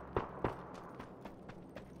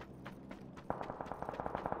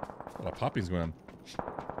 A lot of poppies going on.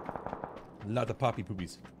 A lot of poppy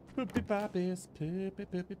poopies. Poopy poppies, poopy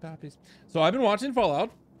poopy poppies. So I've been watching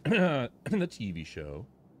Fallout, the TV show.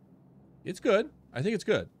 It's good. I think it's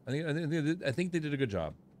good. I think they did a good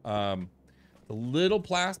job. The little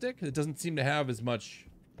plastic, it doesn't seem to have as much,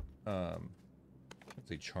 I don't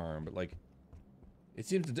say charm, but like, it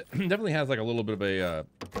seems to definitely has like a little bit of a,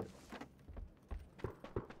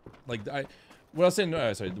 like what I was saying,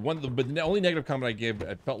 sorry, but the only negative comment I gave,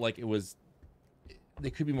 I felt like it was, they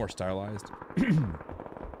could be more stylized.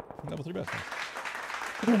 Level 3 best.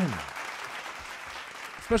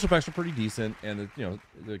 Special effects are pretty decent, and the, you know,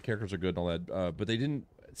 the characters are good and all that, but they didn't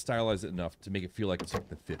stylize it enough to make it feel like it's like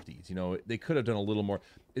the 50s. You know, they could have done a little more.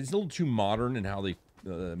 It's a little too modern in how they,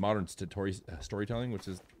 modern storytelling, which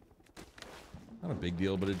is not a big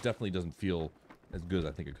deal, but it definitely doesn't feel as good as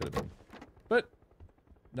I think it could have been. But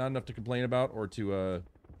not enough to complain about or to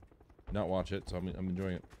not watch it, so I'm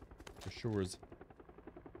enjoying it for sure.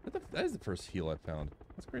 That is the first heal I've found.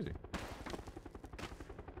 That's crazy.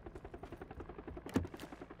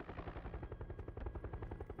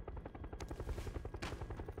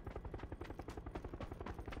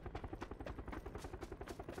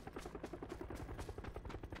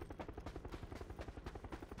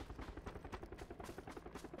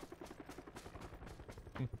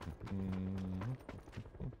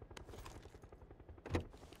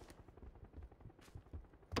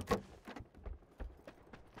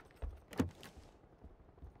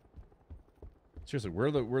 Seriously, where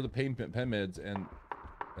are the pain pen meds and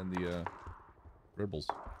the Rebels?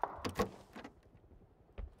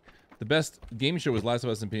 The best game show was Last of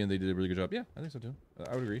Us and they did a really good job. Yeah, I think so too.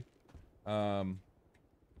 I would agree.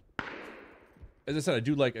 As I said, I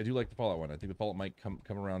do like the Fallout one. I think the Fallout might come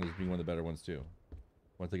around as being one of the better ones too.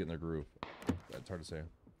 Once they get in their groove. It's hard to say.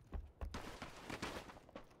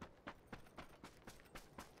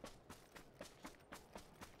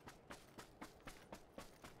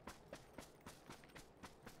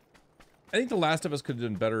 I think The Last of Us could have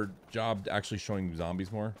done a better job actually showing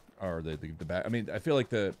zombies more, or the bad. I mean, I feel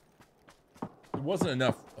like it wasn't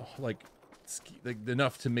enough, like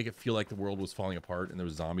enough to make it feel like the world was falling apart and there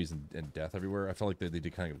was zombies and death everywhere. I felt like they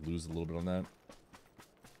did kind of lose a little bit on that,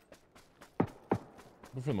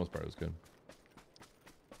 but for the most part, it was good.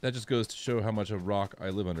 That just goes to show how much of rock I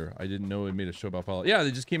live under. I didn't know it made a show about Fallout. Yeah,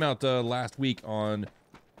 they just came out last week on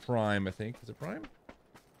Prime, I think. Is it Prime?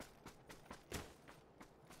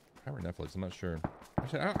 Prime or Netflix? I'm not sure.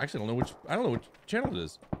 Actually, I don't know which channel it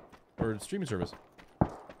is, or streaming service.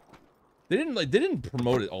 They didn't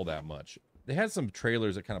promote it all that much. They had some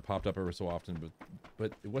trailers that kind of popped up every so often,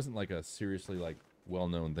 but it wasn't like a seriously like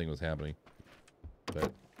well-known thing was happening.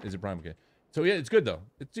 But is it Prime? Okay. So yeah, it's good though.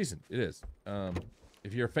 It's decent. It is.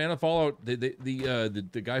 If you're a fan of Fallout,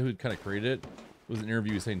 the guy who kind of created it was in an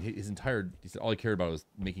interview saying he said all he cared about was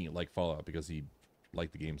making it like Fallout because he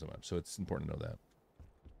liked the game so much. So it's important to know that.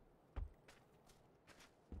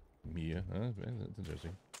 Mia, that's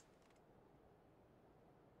interesting.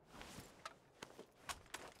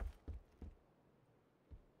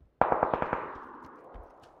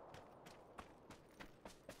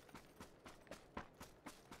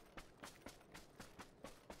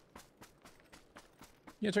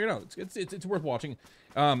 Yeah, check it out. It's worth watching.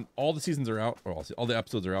 All the seasons are out, or all the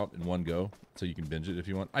episodes are out in one go, so you can binge it if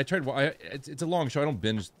you want. It's a long show. I don't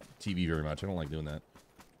binge TV very much. I don't like doing that.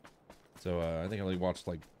 So I think I only watched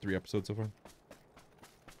like 3 episodes so far.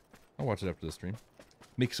 I'll watch it after the stream.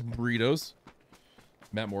 Make some burritos.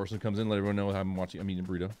 Matt Morrison comes in, let everyone know how I'm eating a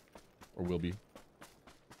burrito, or will be.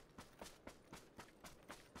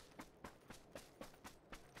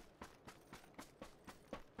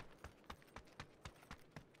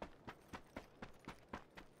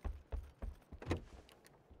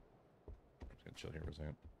 Chill here for a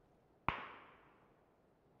second.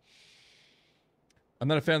 I'm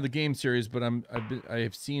not a fan of the game series, but I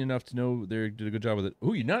have seen enough to know they did a good job with it.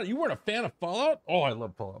 Ooh, you weren't a fan of Fallout? Oh, I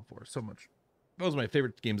love Fallout 4 so much. That was my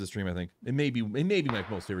favorite games to stream, I think. It may be my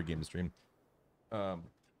most favorite game to stream. I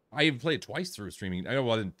even played it twice through streaming. I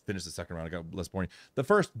didn't finish the second round. It got less boring. The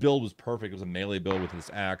first build was perfect. It was a melee build with this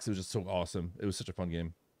axe. It was just so awesome. It was such a fun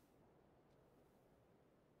game.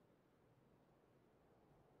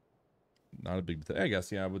 Not a big thing, I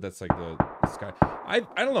guess. Yeah, but that's like the Sky. I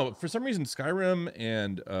don't know. For some reason, Skyrim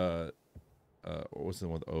and what was the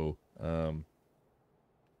one with O?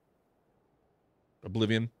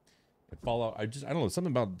 Oblivion and Fallout. I don't know.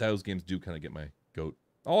 Something about those games do kind of get my goat.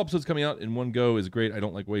 All episodes coming out in one go is great. I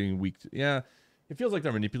don't like waiting a week. Yeah, it feels like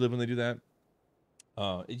they're manipulative when they do that.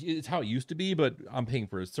 It's how it used to be, but I'm paying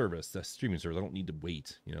for a service, a streaming service. I don't need to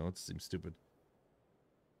wait. You know, it seems stupid.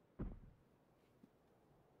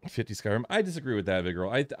 50 Skyrim. I disagree with that, big girl.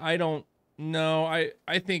 I don't know. I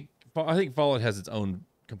think Fallout has its own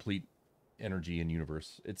complete energy and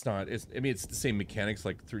universe. It's not. I mean, it's the same mechanics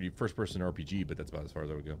like 3D first person RPG, but that's about as far as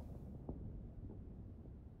I would go.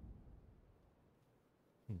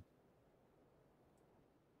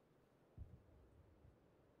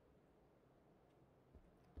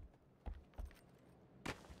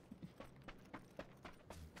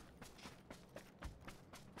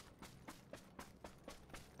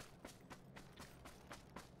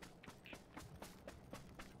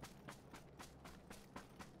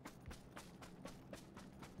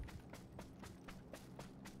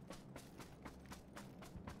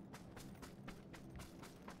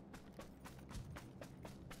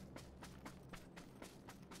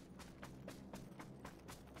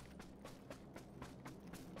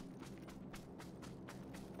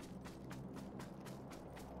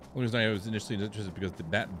 The reason I was initially interested because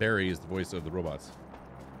Matt Berry is the voice of the robots.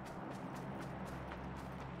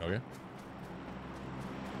 Okay.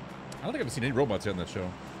 I don't think I've seen any robots yet on that show.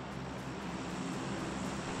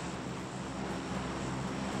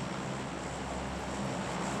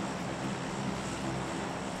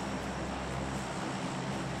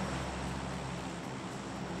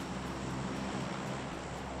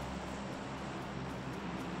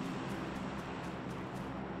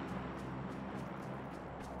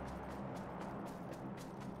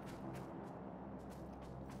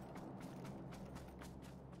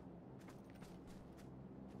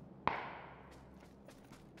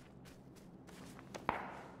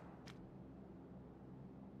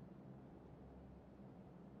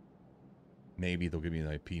 Maybe they'll give me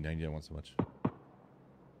the P90 I want so much.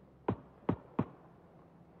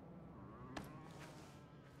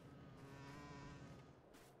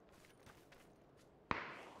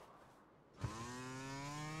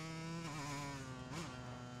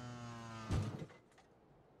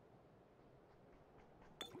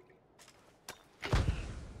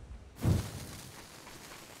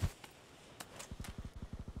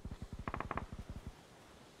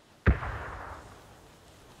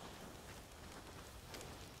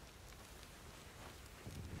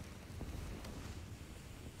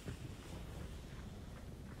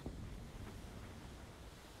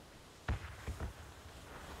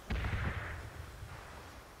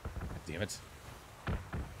 Damn it.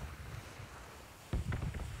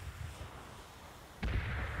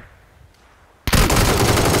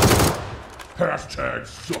 Hashtag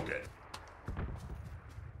suck it.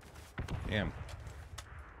 Damn.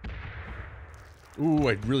 Ooh,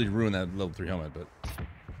 I really ruined that level 3 helmet, but...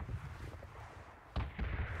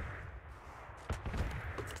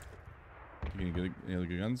 You get any other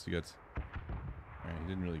good guns? You got... Alright, you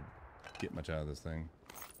didn't really get much out of this thing.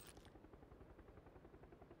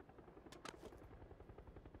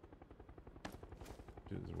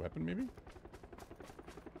 Is it a weapon, maybe?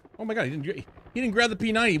 Oh my god, he didn't grab the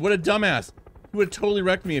P90. What a dumbass. He would have totally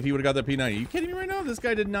wrecked me if he would have got the P90. Are you kidding me right now? This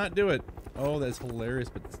guy did not do it. Oh, that's hilarious,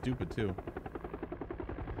 but stupid too.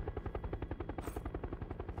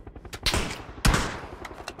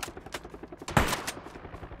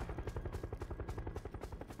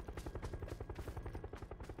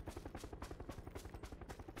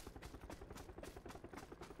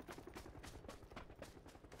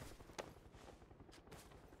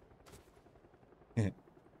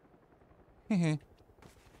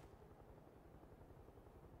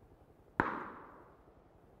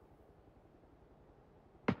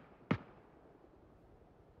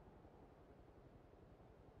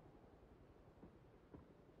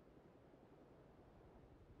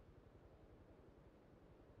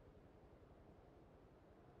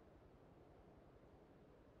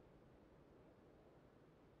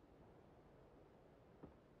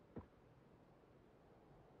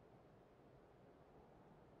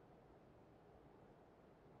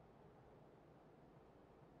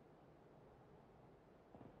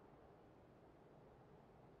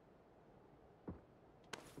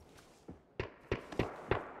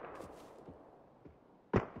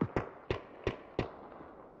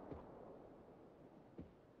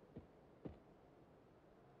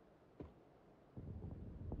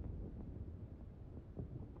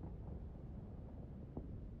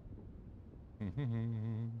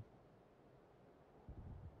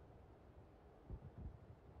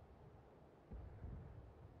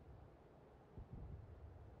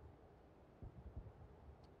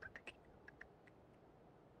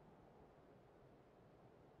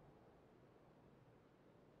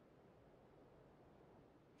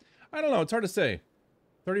 I don't know. It's hard to say.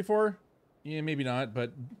 34? Yeah, maybe not,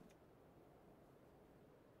 but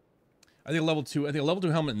I think a level 2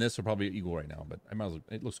 helmet in this are probably equal right now, but I might as well,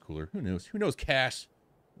 it looks cooler. Who knows? Who knows cash?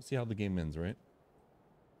 We'll see how the game ends, right?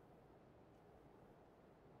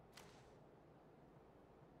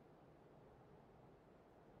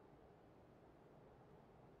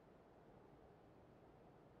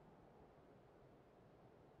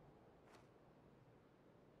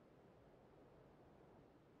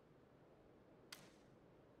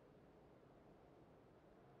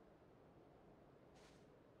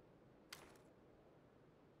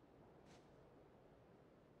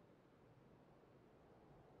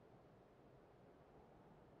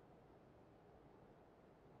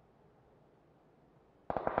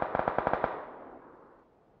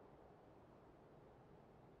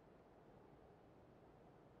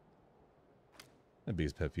 My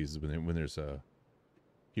biggest pet peeve is when there's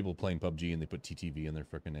people playing PUBG and they put TTV in their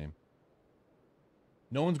freaking name.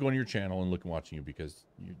 No one's going to your channel and watching you because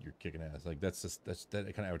you're kicking ass. Like that's that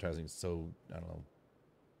kind of advertising is so, I don't know,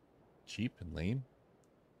 cheap and lame.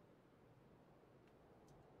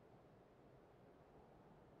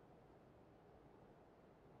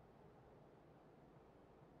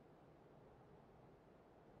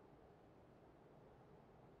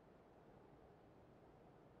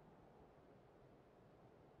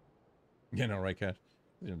 Yeah, no, right, Cat?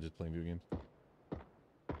 You know, just playing video games. Oh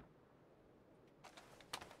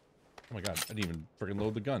my god, I didn't even freaking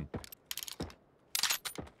load the gun. This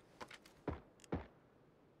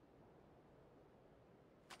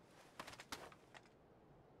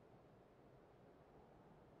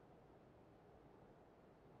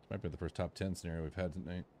might be the first top 10 scenario we've had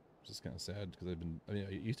tonight. It's just kind of sad because I mean,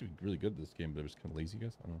 I used to be really good at this game, but I was kind of lazy, I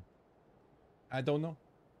guess. I don't know.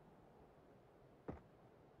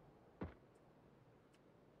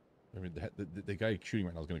 I mean, the guy shooting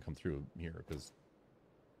right now is going to come through here because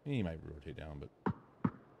he might rotate down, but.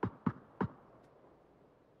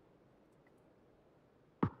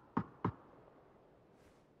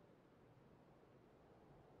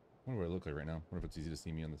 I wonder what I look like right now. I wonder if it's easy to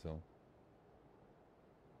see me on this hill.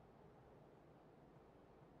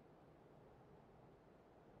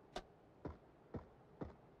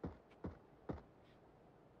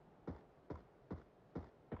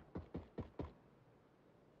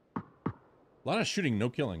 A lot of shooting, no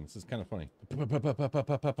killing. This is kind of funny. Come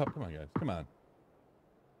on, guys. Come on.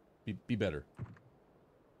 Be better.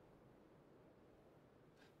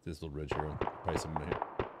 This little red hero. Probably someone hit.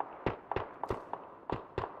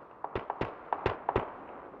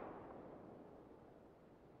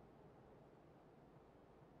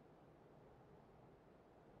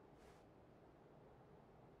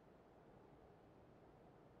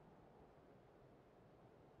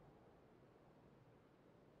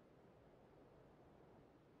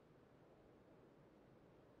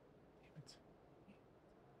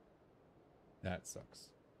 That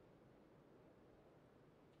sucks.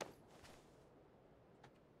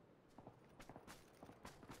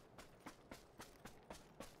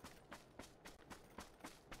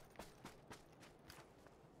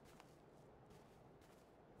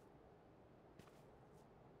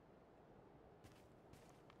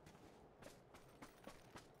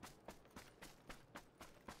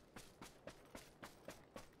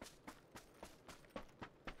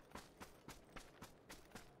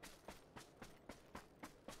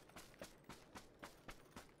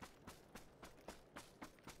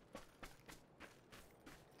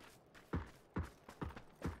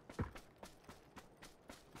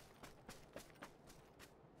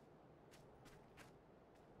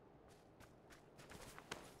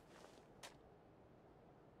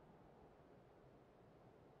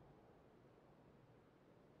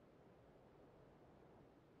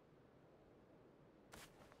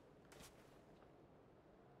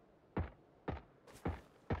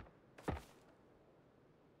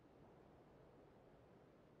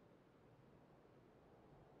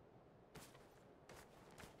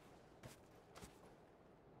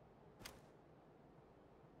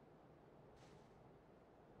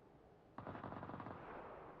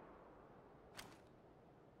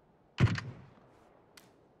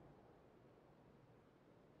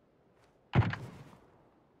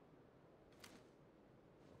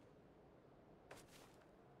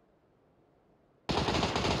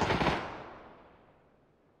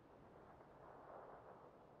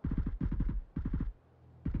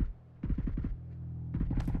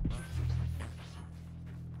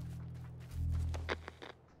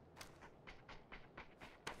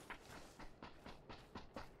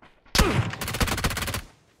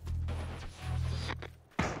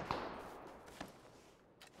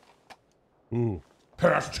 Ooh.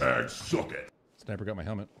 Hashtag suck it. Sniper got my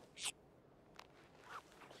helmet.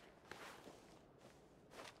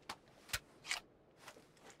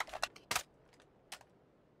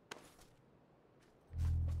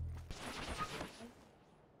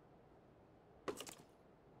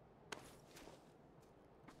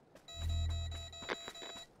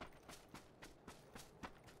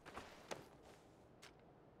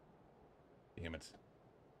 Damn it.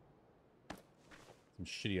 Some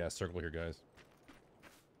shitty ass circle here, guys.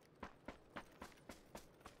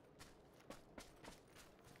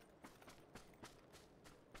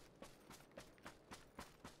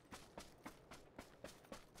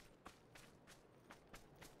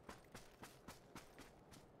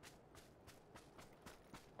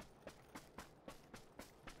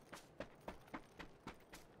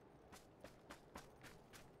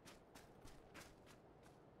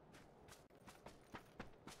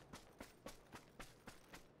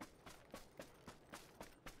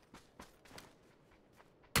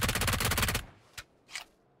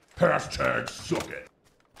 Hashtag suck it.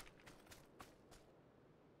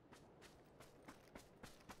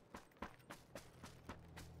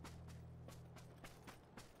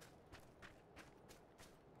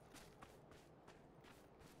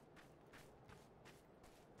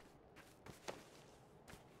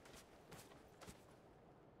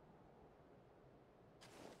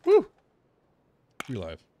 Woo! You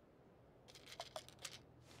live.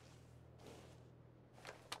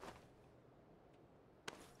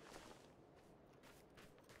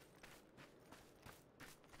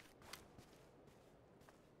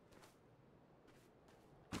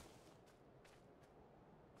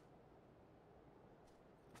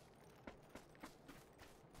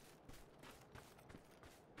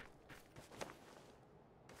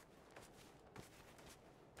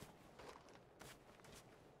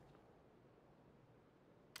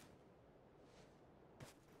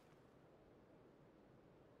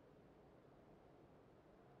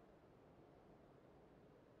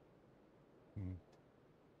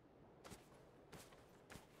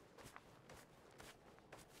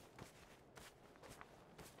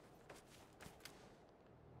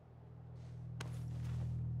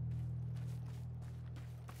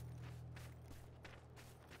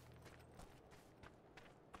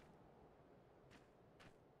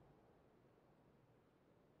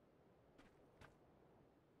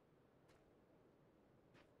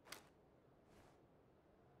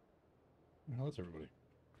 How is everybody?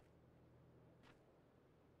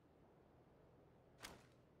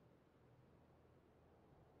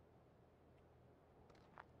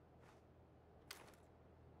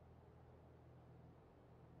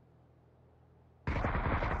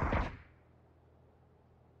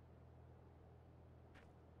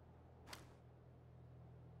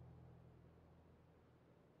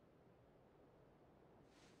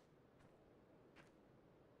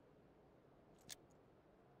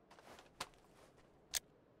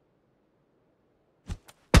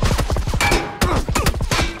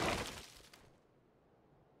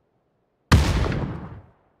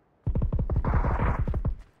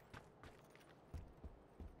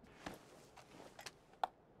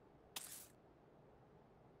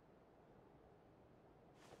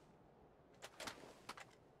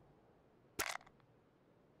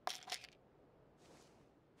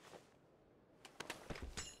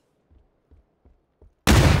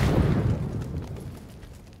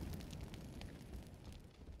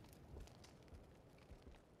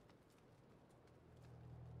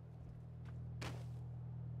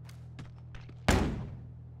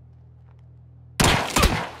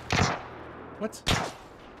 What?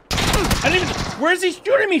 I didn't even. Where's he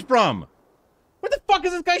shooting me from? Where the fuck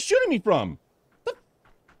is this guy shooting me from?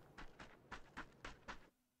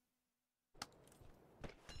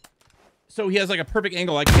 So he has like a perfect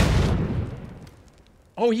angle. I can't.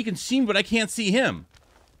 Oh, he can see me, but I can't see him.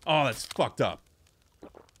 Oh, that's fucked up.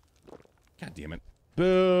 God damn it.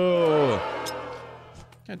 Boo.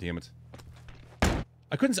 God damn it.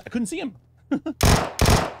 I couldn't see him.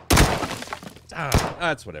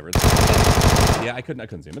 That's whatever. Yeah, I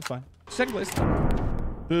couldn't see him. It's fine. Second place.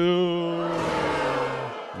 Boo.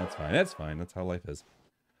 That's fine. That's fine. That's how life is.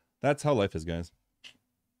 That's how life is, guys.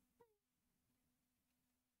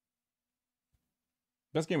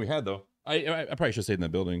 Best game we had, though. I probably should have stayed in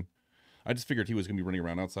that building. I just figured he was going to be running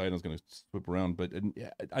around outside. And I was going to swoop around, but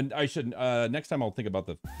I shouldn't. Next time I'll think about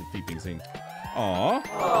the feet being seen. Aw.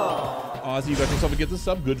 Ozzy, you got yourself a get this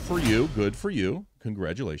sub. Good for you. Good for you.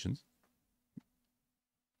 Congratulations.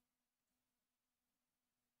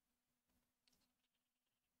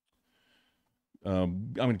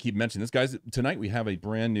 I'm going to keep mentioning this, guys. Tonight we have a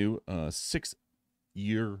brand new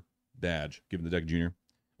 6-year badge given to Deck Jr.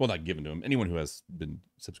 Well, not given to him. Anyone who has been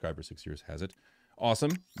subscribed for 6 years has it.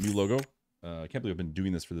 Awesome. New logo. I can't believe I've been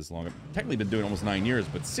doing this for this long. I've technically been doing almost 9 years,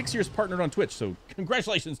 but 6 years partnered on Twitch, so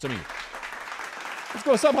congratulations to me. Let's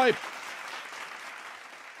go sub hype.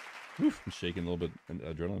 Oof, I'm shaking a little bit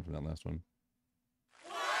adrenaline from that last one.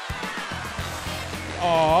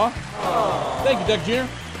 Aw. Thank you, Deck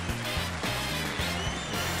Jr.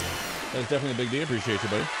 That's definitely a big deal. Appreciate you,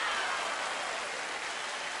 buddy.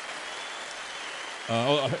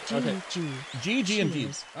 Okay. GG and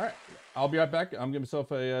G's. All right. I'll be right back. I'm giving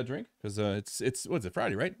myself a drink because it's what's it,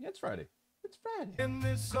 Friday, right? Yeah, it's Friday. It's Friday. In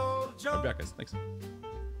this old I'll be back, guys. Thanks.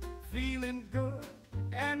 Feeling good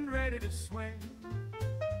and ready to swing.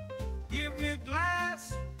 Give me a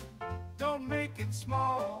glass, don't make it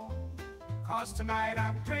small. Cause tonight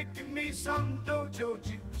I'm drinking me some dojo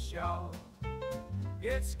juice, y'all.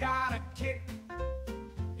 It's got a kick,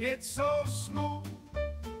 it's so smooth.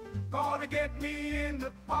 Gonna get me in the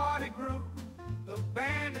party groove. The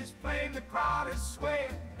band is playing, the crowd is swaying.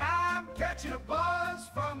 I'm catching a buzz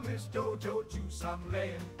from this dojo juice I'm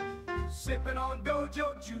laying. Sipping on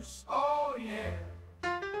dojo juice, oh yeah.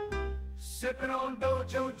 Sipping on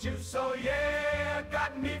dojo juice, oh yeah.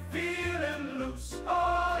 Got me feeling loose,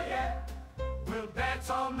 oh yeah. We'll dance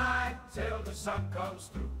all night till the sun comes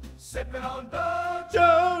through. Sipping on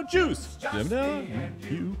dojo juice. Just me and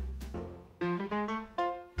you.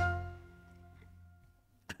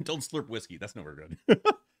 Don't slurp whiskey. That's never good.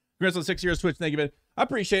 Congrats on 6 years Twitch. Thank you, man. I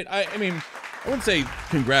appreciate it. I mean, I wouldn't say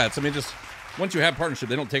congrats. I mean, just once you have partnership,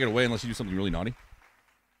 they don't take it away unless you do something really naughty.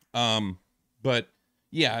 But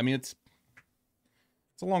yeah, I mean, it's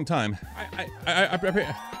a long time.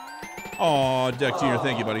 Oh, Deck Jr.,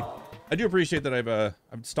 thank you, buddy. I do appreciate that I've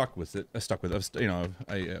stuck with it.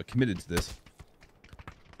 I committed to this.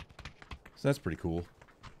 So that's pretty cool.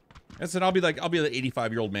 I said I'll be the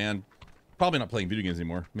 85-year-old man. Probably not playing video games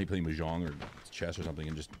anymore. Maybe playing Mahjong or chess or something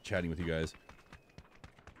and just chatting with you guys.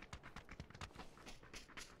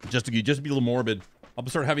 Just to be a little morbid. I'll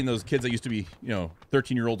start having those kids that used to be,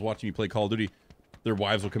 13-year-olds watching me play Call of Duty. Their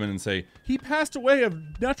wives will come in and say, he passed away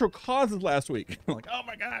of natural causes last week. I'm like, oh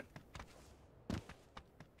my God.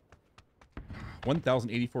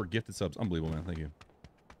 1,084 gifted subs. Unbelievable, man. Thank you.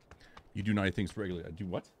 You do naughty things regularly. I do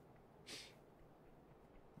what?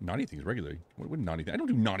 Naughty things regularly? What naughty thing? I don't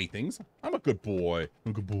do naughty things. I'm a good boy. I'm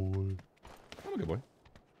a good boy. I'm a good boy.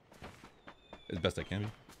 As best I can be.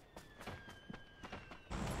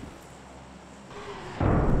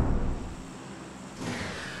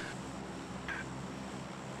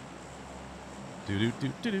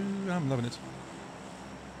 Do-do-do-do-do. I'm loving it.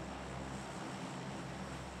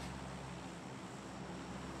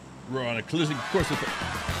 We're on a collision course with...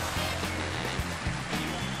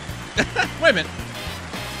 Wait a minute.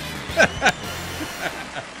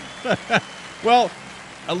 Well,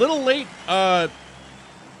 a little late.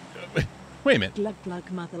 Wait a minute. Glug glug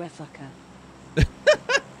motherfucker.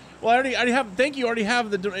 Well, I already have. Thank you. I already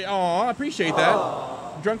have the. Oh, I appreciate that.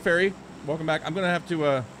 Aww. Drunk Fairy, welcome back. I'm gonna have to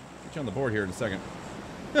get you on the board here in a second.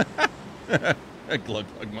 Glug glug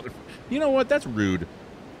motherfucker. You know what? That's rude.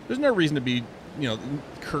 There's no reason to be,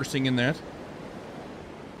 cursing in that.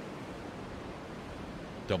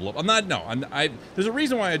 Double up. I'm not. No. There's a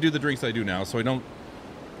reason why I do the drinks I do now, so I don't.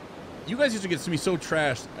 You guys used to get to me so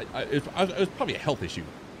trashed. It was probably a health issue.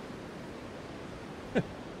 I'll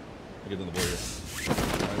get on the board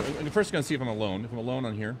here. I'm first gonna see if I'm alone. If I'm alone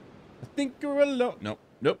on here, I think you're alone.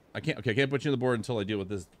 Nope. I can't. Okay, I can't put you on the board until I deal with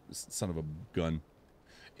this son of a gun.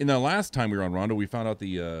 In the last time we were on Rondo, we found out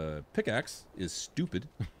the pickaxe is stupid.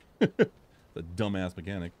 The dumbass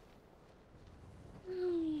mechanic.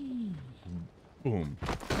 Boom.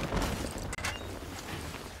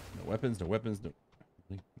 No weapons. No weapons. No.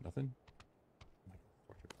 Nothing.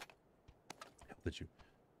 Health issue.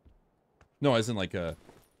 No, as in like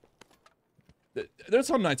there's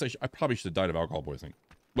some nights I probably should have died of alcohol poisoning.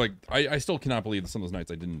 Like I still cannot believe that some of those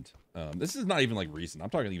nights I didn't. This is not even like recent. I'm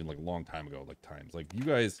talking even like a long time ago. Like times. Like you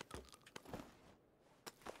guys.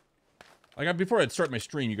 Like before I'd start my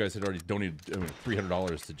stream, you guys had already donated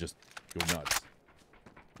 $300 to just go nuts.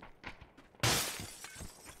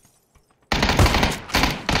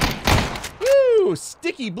 Woo!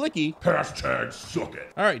 Sticky Blicky. Hashtag suck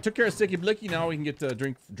it. All right, took care of Sticky Blicky. Now we can get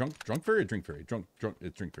drunk fairy or drink fairy.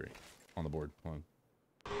 It's drink fairy on the board. Hold on.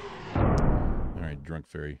 All right, drunk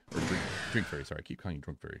fairy or drink fairy. Sorry, I keep calling you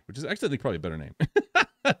drunk fairy, which is actually I think probably a better name.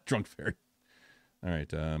 Drunk fairy. All right.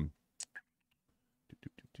 There's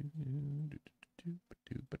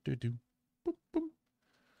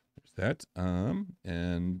that.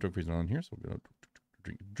 And drunk fairy's not on here, so we'll go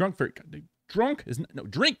drink. Drunk fairy. Drunk is not, no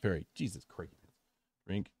drink fairy. Jesus Christ.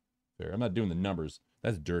 Drink fairy. I'm not doing the numbers.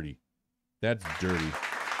 That's dirty. That's dirty.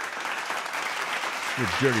 You're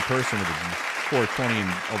a dirty person with a 420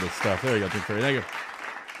 and all this stuff. There you go, drink fairy. There you go.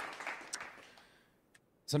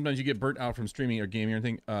 Sometimes you get burnt out from streaming or gaming or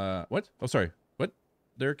anything. What? Oh, sorry. What?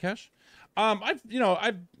 There, Cash?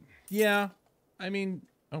 Yeah. I mean,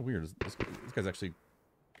 oh, weird. This guy's actually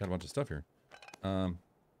got a bunch of stuff here. So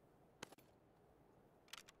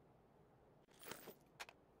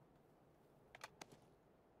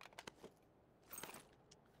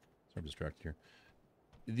I'm distracted here.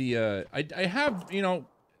 I have,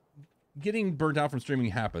 getting burnt out from streaming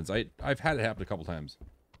happens. I've had it happen a couple times.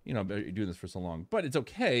 Doing this for so long. But it's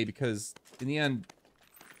okay because in the end,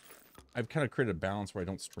 I've kind of created a balance where I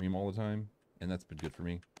don't stream all the time. And that's been good for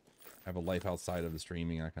me. I have a life outside of the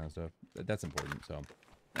streaming and that kind of stuff. That's important. So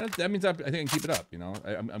that means I think I can keep it up.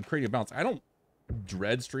 I'm creating a balance. I don't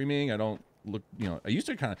dread streaming. I don't look, I used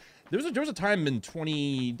to kind of, there was a time in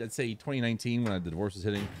 2019 when the divorce was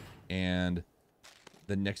hitting. And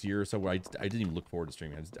the next year or so where I didn't even look forward to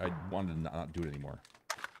streaming. I wanted to not do it anymore.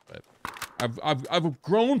 But I've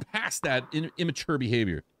grown past that immature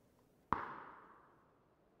behavior.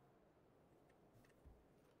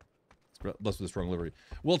 It's less with a strong livery.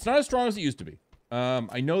 Well, it's not as strong as it used to be.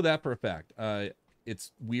 I know that for a fact.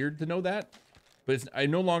 It's weird to know that, but I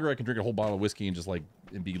no longer I can drink a whole bottle of whiskey and just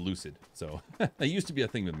and be lucid. So that used to be a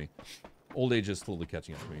thing with me. Old age is slowly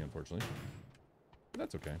catching up to me, unfortunately. But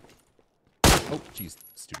that's okay. Oh, jeez,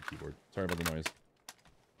 stupid keyboard. Sorry about the noise.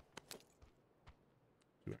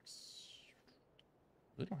 2x.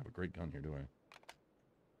 Really don't have a great gun here, do I?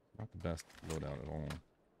 Not the best loadout at all.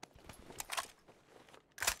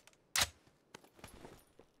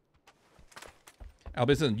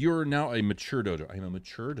 Albie says, you're now a mature dojo. I am a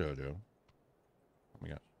mature dojo. Oh my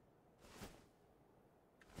gosh.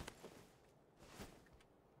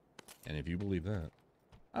 And if you believe that,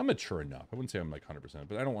 I'm mature enough. I wouldn't say I'm like 100%,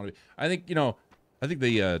 but I don't want to be. I think, I think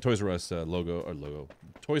the Toys R Us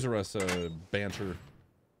Toys R Us banter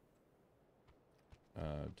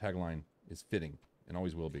tagline is fitting and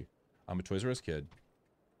always will be. I'm a Toys R Us kid.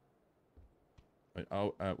 Wait,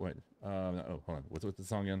 hold on. What's the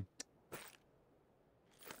song again?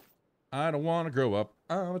 I don't want to grow up.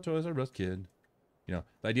 I'm a Toys R Us kid. The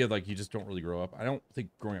idea of you just don't really grow up. I don't think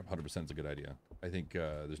growing up 100% is a good idea. I think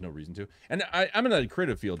there's no reason to. And I'm in a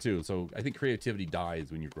creative field too, so I think creativity dies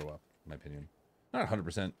when you grow up, in my opinion. Not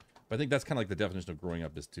 100%, but I think that's kind of like the definition of growing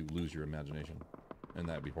up is to lose your imagination. And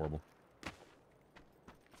that would be horrible.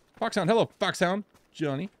 Foxhound, hello, Foxhound.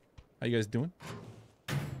 Johnny, how you guys doing?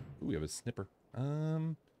 Ooh, we have a snipper.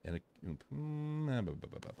 And I'm not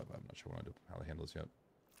sure what I do, how to handle this yet.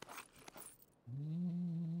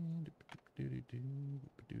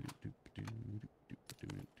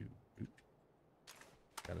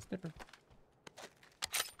 Got a snipper.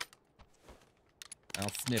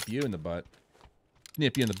 I'll snip you in the butt.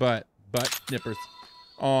 Snip you in the butt. Butt snippers.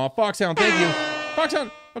 Aw, Foxhound, thank you.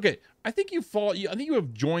 Foxhound, okay. I think you I think you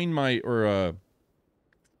have joined my,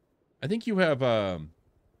 I think you have,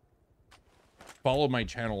 followed my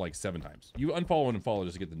channel like 7 times. You unfollow and follow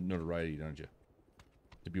just to get the notoriety, don't you?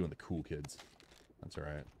 To be one of the cool kids. That's all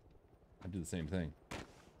right. I do the same thing.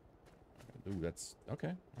 Ooh, that's,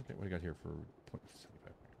 okay. Okay, what do you got here for 0.75?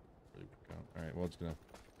 All right, well, it's gonna...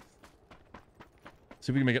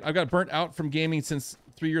 See if we can make it. I've got burnt out from gaming since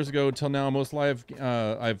 3 years ago till now. Most live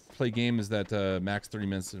I've played games that max 30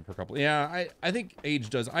 minutes per couple. Yeah, I think age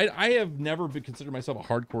does. I have never considered myself a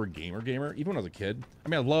hardcore gamer, even when I was a kid. I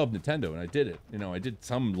mean, I loved Nintendo, and I did it. You know, I did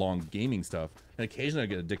some long gaming stuff, and occasionally I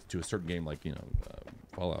get addicted to a certain game like, you know,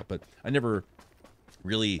 Fallout. But I never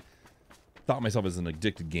really thought myself as an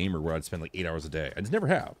addicted gamer where I'd spend like 8 hours a day. I just never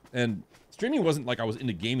have. And streaming wasn't like I was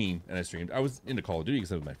into gaming and I streamed. I was into Call of Duty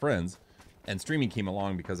because I was with my friends. And streaming came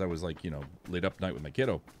along because I was like, you know, laid up night with my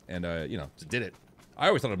kiddo. And, you know, just did it. I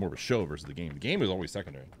always thought it was more of a show versus the game. The game was always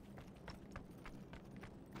secondary.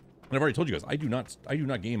 And I've already told you guys, I do not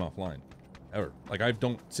game offline. Ever. Like, I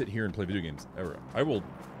don't sit here and play video games. Ever. I will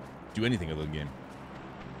do anything other than game.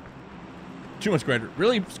 Too much Grinder.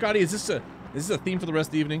 Really, Scotty, is this a theme for the rest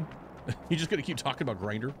of the evening? You just gonna keep talking about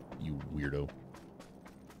Grinder? You weirdo.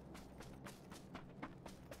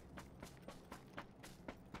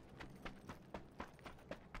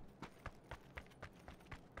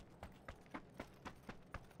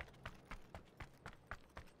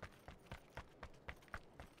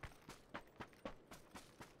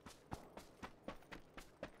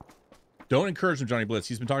 Don't encourage him, Johnny Blitz.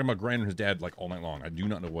 He's been talking about Grindr and his dad like all night long. I do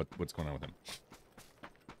not know what's going on with him.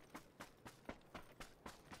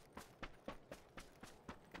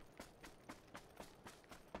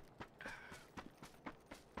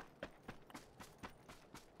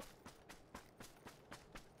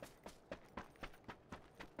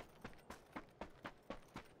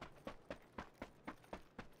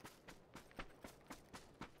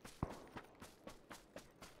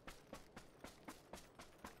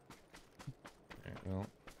 Well,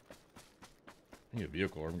 I need a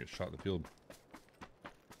vehicle or I'm gonna get shot in the field.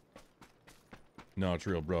 No, it's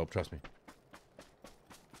real, bro. Trust me.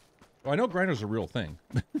 Well, I know Grinder's a real thing.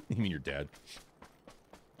 You mean your dad?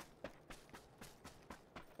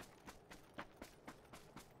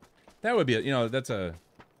 That would be, you know, that's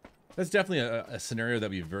definitely a scenario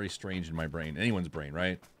that'd be very strange in my brain. Anyone's brain,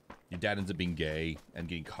 right? Your dad ends up being gay and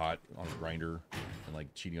getting caught on Grindr and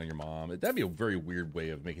like cheating on your mom. That'd be a very weird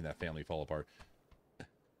way of making that family fall apart.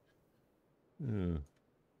 I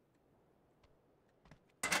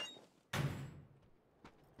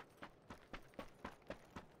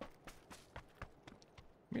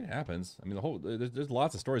mean, it happens. I mean, there's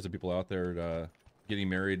lots of stories of people out there getting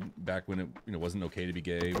married back when it, you know, wasn't okay to be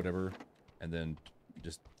gay, whatever, and then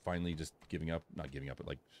just finally just giving up, not giving up, but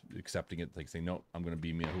like accepting it, like saying, no, I'm gonna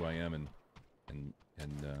be me, who I am, and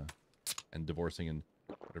divorcing and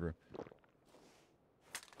whatever.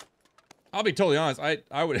 I'll be totally honest. I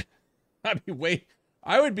would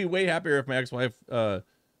be way happier if my ex-wife found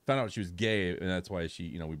out she was gay and that's why she,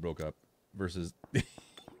 you know, we broke up, versus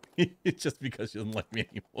it's just because she doesn't like me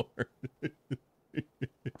anymore.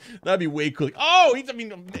 That'd be way cool. Oh, I mean,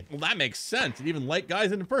 well, that makes sense. He didn't even like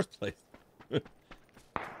guys in the first place.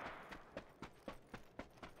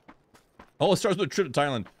 Oh, it starts with a trip to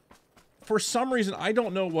Thailand. For some reason, I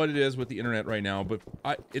don't know what it is with the internet right now, but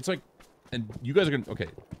it's like, and you guys are gonna, okay.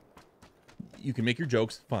 You can make your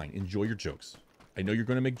jokes, fine. Enjoy your jokes. I know you're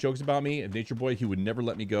gonna make jokes about me. And Nature Boy, he would never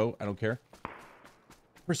let me go. I don't care.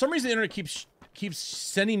 For some reason, the internet keeps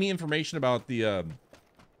sending me information about the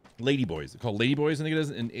ladyboys. They're called ladyboys, I think it is,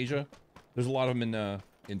 in Asia. There's a lot of them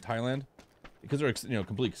in Thailand because they're, you know,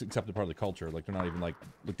 completely accepted part of the culture. Like, they're not even like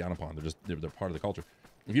looked down upon. They're part of the culture.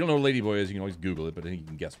 If you don't know what ladyboy is, you can always Google it, but I think you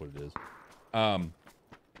can guess what it is.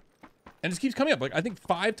 And it just keeps coming up. Like, I think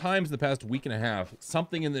 5 times in the past week and a half,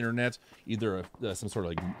 something in the internet, either some sort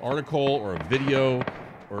of like article or a video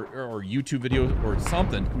or YouTube video or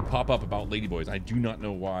something can pop up about ladyboys. I do not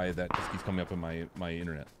know why that just keeps coming up in my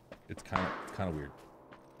internet. It's kind of weird.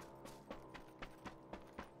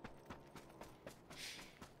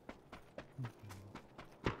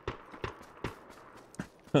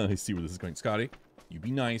 I see where this is going. Scotty, you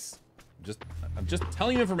be nice. I'm just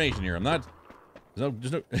telling you information here. I'm not,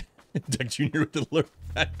 there's no Deck Junior with the lure.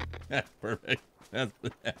 That's perfect. That's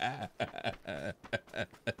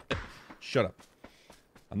Shut up.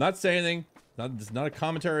 I'm not saying anything. It's not a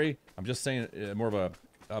commentary. I'm just saying more of a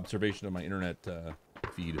observation of my internet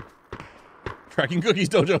feed. Tracking cookies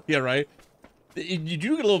dojo. Yeah, right. You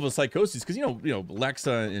do get a little bit of psychosis because you know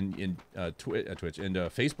Alexa and Twitch and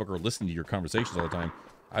Facebook are listening to your conversations all the time.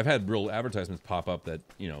 I've had real advertisements pop up that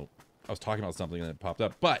I was talking about something and it popped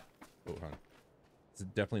up, but hold on. It's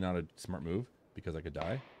definitely not a smart move because I could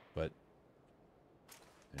die. But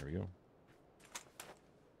there we go.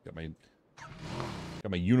 Got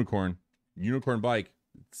my unicorn bike.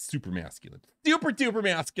 It's super masculine. Super duper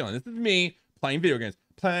masculine. This is me playing video games.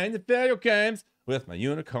 Playing the video games with my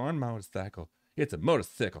unicorn motorcycle. It's a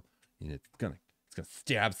motorcycle. And it's gonna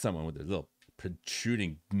stab someone with a little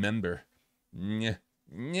protruding member. Nyeh.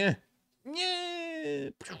 Nyeh.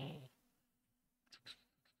 Nyeh.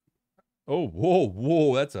 Oh,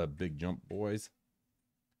 whoa. That's a big jump, boys.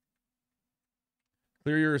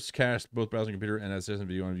 Clear your cache, both browser computer and assistant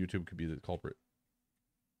video on YouTube could be the culprit.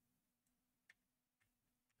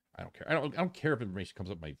 I don't care. I don't care if information comes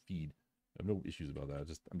up my feed. I have no issues about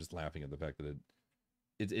that. I'm just laughing at the fact that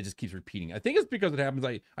it just keeps repeating. I think it's because it happens.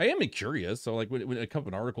 I am curious. So like when it comes up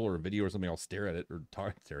an article or a video or something, I'll stare at it or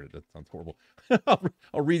stare at it. That sounds horrible.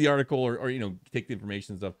 I'll read the article or take the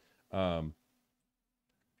information and stuff.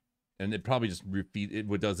 And it probably just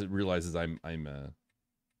what does it realizes I'm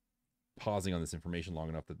pausing on this information long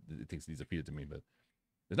enough that it thinks it needs to feed it to me, but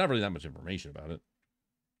there's not really that much information about it.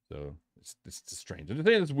 So it's just strange. And the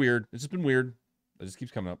thing that's weird, it's just been weird. It just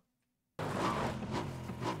keeps coming up.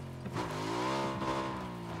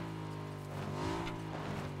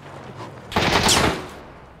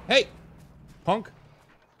 Hey, punk.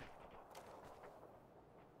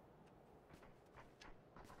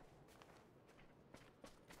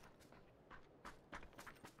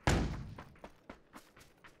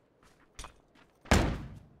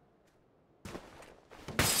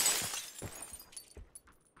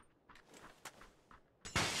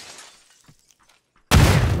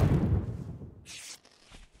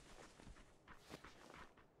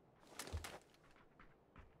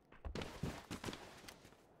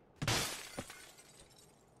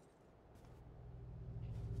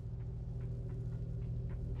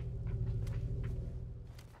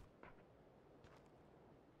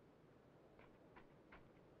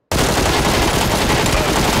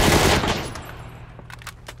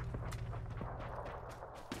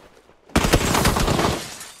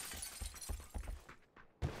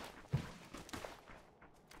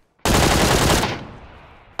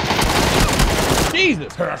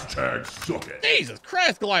 Jesus. Hashtag suck it. Jesus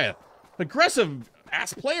Christ, Goliath. Aggressive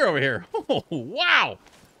ass player over here. Oh, wow.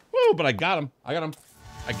 Woo, but I got him. I got him.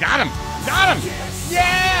 Got him.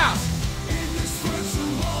 Yeah.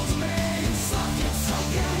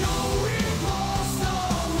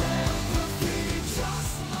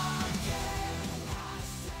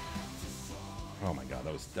 Oh my God,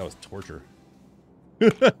 that was torture.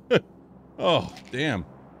 Oh, damn.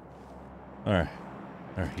 All right,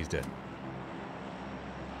 he's dead.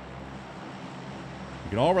 We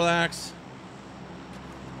can all relax.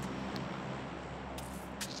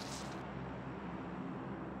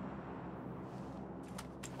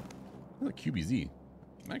 Look at QBZ.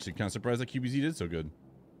 I'm actually kind of surprised that QBZ did so good.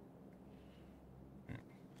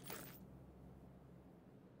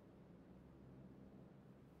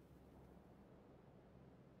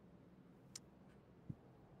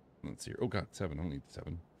 Let's see here. Oh God, 7. I don't need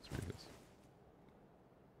 7. That's ridiculous.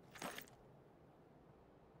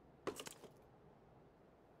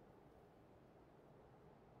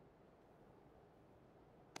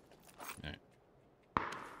 All right.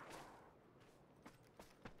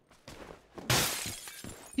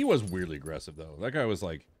 He was weirdly aggressive though. That guy was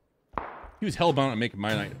like, he was hellbound on making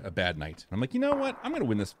my night a bad night. I'm like, you know what? I'm gonna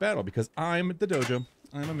win this battle because I'm the dojo.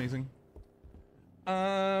 I'm amazing.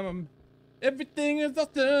 Everything is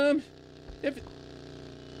awesome. Oh,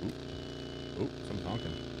 some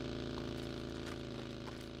honking.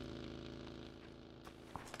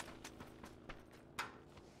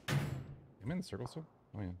 Am I in the circle still?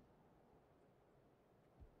 Oh yeah.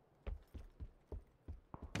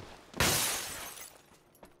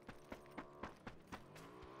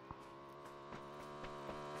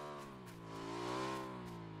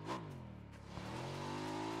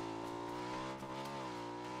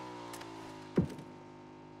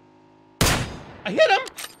 I hit him!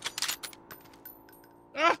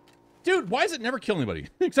 Ah! Dude, why does it never kill anybody?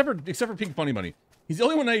 except for Pink Funny Bunny. He's the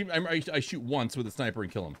only one I shoot once with a sniper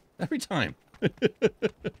and kill him. Every time. Alright.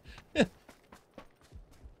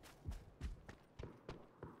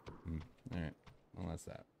 Well, that's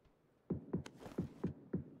that.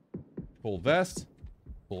 Full vest,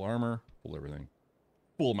 full armor, full everything.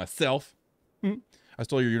 Full of myself. I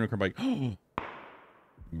stole your unicorn bike. No,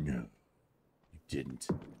 you didn't.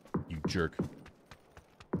 You jerk.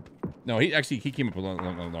 No, he came up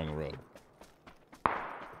along the road.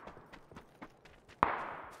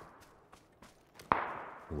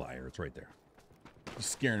 Liar, it's right there. He's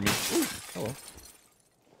scaring me. Ooh, hello.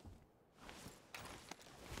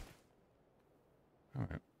 All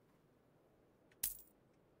right.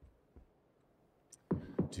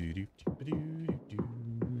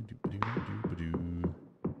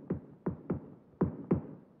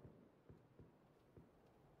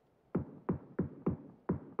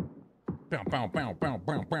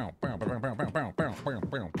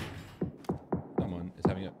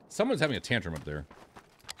 Someone's having a tantrum up there.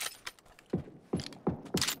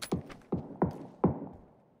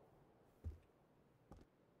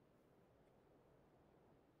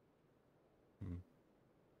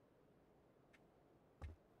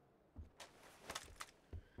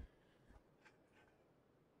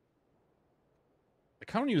 I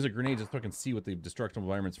kind of use a grenade just so I can see what the destructible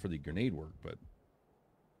environments for the grenade work, but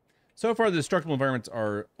so far the destructible environments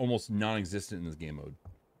are almost non-existent in this game mode.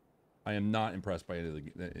 I am not impressed by any of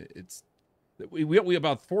we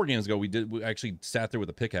about 4 games ago we actually sat there with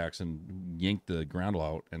a pickaxe and yanked the groundle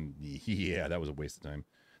out, and yeah, that was a waste of time.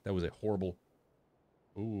 That was a horrible.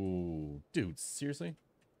 Ooh, dude, seriously?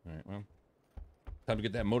 All right, well, time to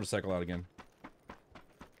get that motorcycle out again.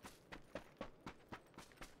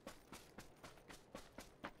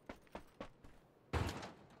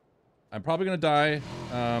 I'm probably gonna die,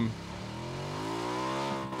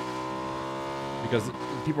 because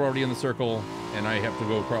people are already in the circle, and I have to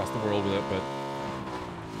go across the world with it, but...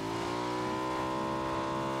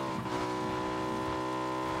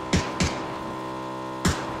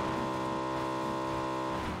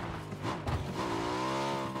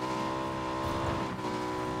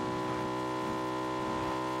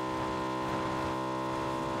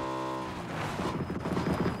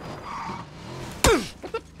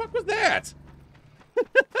 What the fuck was that?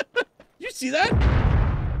 You see that?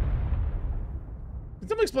 Can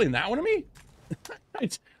someone explain that one to me?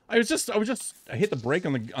 I hit the brake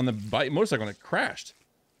on the motorcycle and it crashed.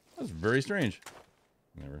 That was very strange.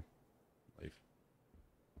 Never. Life.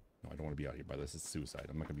 No, I don't want to be out here by this. It's suicide.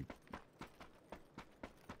 I'm not gonna be.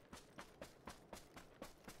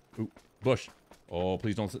 Ooh, bush. Oh,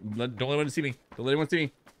 please don't let anyone see me. Don't let anyone see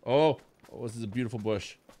me. Oh, this is a beautiful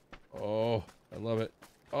bush. Oh, I love it.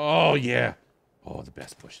 Oh yeah. Oh, the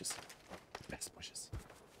best bushes. The best bushes.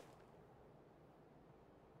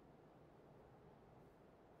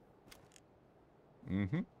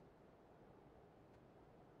 Mm-hmm. At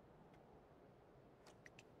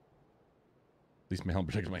least my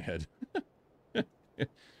helmet protects my head.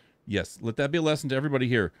 Yes, let that be a lesson to everybody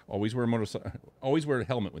here. Always wear a always wear a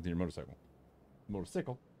helmet with your motorcycle.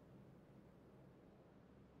 Motorcycle.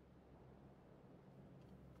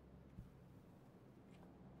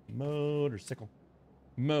 Motorcycle.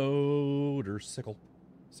 Motorcycle.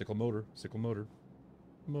 Sickle motor. Sickle motor.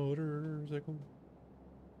 Motorcycle.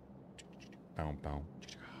 Boom, boom.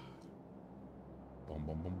 Boom,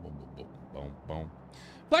 boom, boom, boom, boom, boom, boom.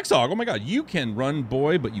 Black Sog, oh my god, you can run,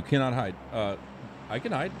 boy, but you cannot hide. I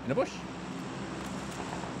can hide in a bush.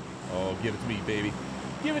 Oh, give it to me, baby.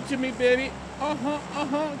 Give it to me, baby.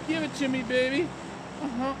 Uh-huh. Give it to me, baby.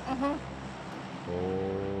 Uh-huh.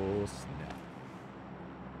 Oh, snap.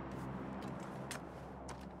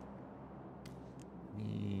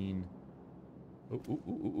 Mean.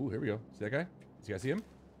 Ooh, here we go. See that guy? Does you guys see him?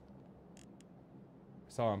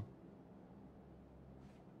 I saw him.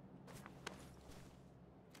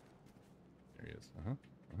 There he is. Uh-huh.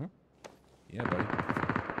 Yeah, buddy.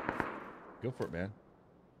 Go for it, man.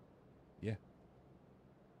 Yeah.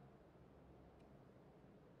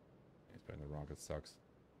 He's behind the rock. It sucks.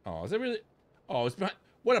 Oh, is it really? Oh, it's behind.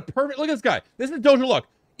 What a perfect. Look at this guy. This is the Dojo look.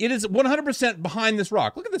 It is 100% behind this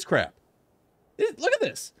rock. Look at this crap. Look at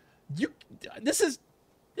this. This is.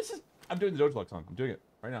 I'm doing the Dojo look song. I'm doing it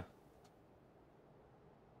right now.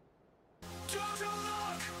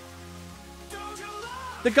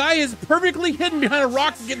 The guy is perfectly hidden behind a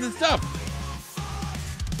rock to get this stuff.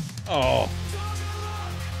 Oh.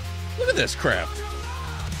 Look at this crap.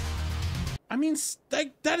 I mean,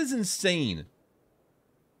 that is insane.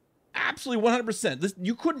 Absolutely 100%. This,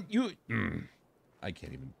 you couldn't, I don't even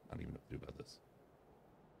know what to do about this.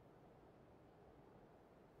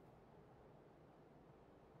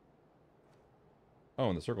 Oh,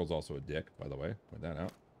 and the circle's also a dick, by the way. Point that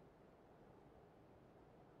out.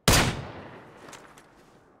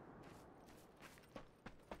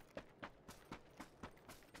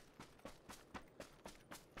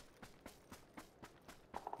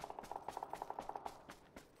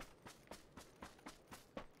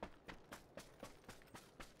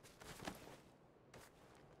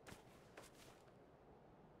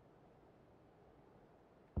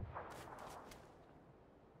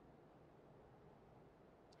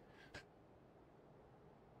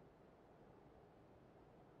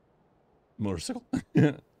 Motorcycle.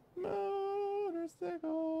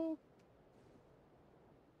 Motorcycle.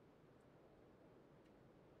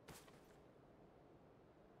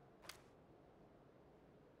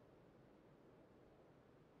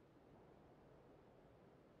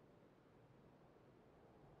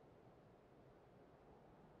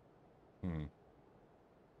 Hmm.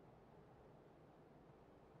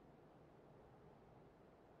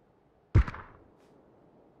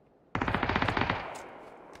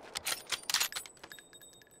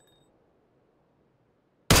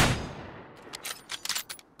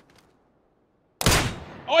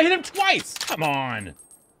 Oh, I hit him twice! Come on!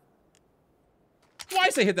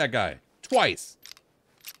 Twice I hit that guy. Twice.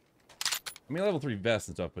 I mean, level 3 vest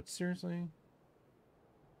and stuff, but seriously?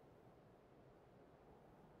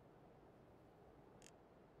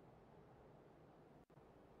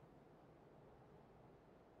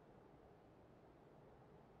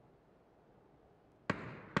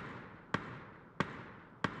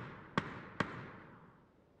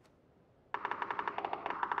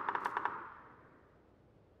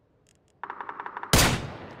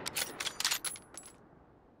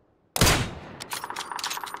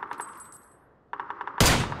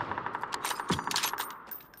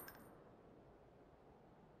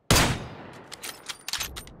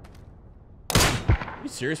 Are you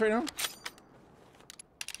serious right now?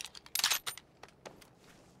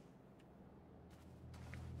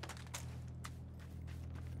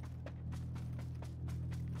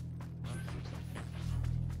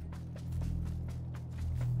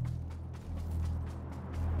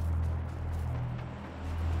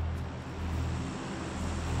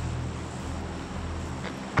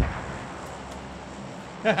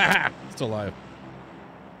 Still alive.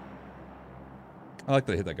 I like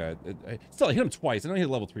that I hit that guy. Still, I hit him twice. I know he had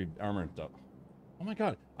level 3 armor and stuff. Oh my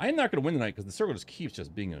god. I am not going to win tonight because the circle just keeps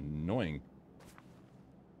just being annoying.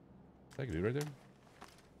 Is that a dude right there?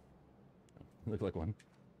 Look like one.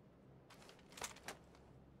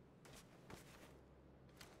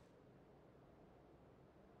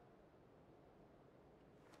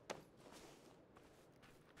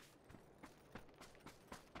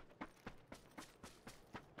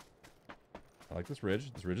 I like this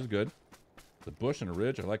ridge. This ridge is good. The bush and a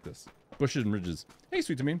ridge. I like this. Bushes and ridges. Hey,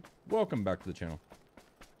 Sweet to Me. Welcome back to the channel.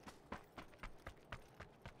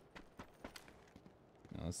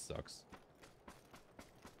 Oh, this sucks.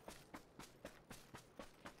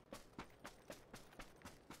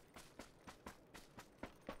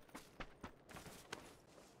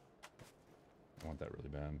 I want that really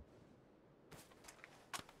bad.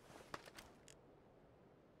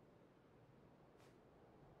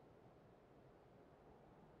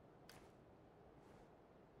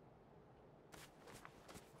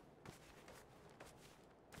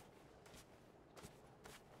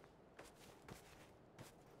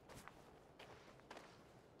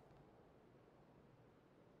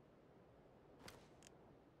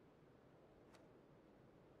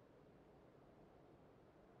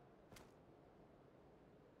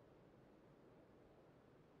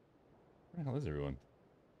 Where the hell is everyone?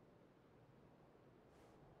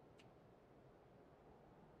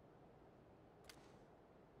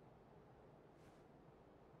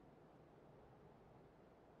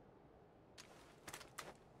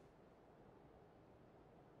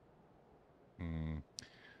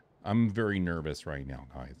 I'm very nervous right now,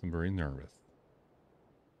 guys. I'm very nervous.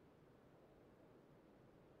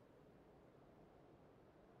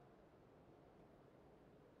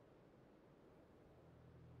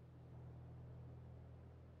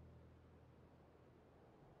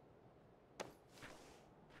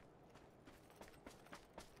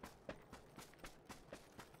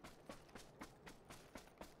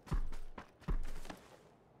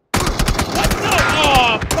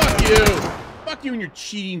 Fuck you and your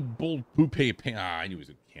cheating bull poop. Ah, I knew he was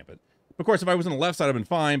gonna camp it. Of course, if I was on the left side, I'd been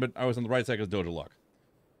fine, but I was on the right side because Dojo luck.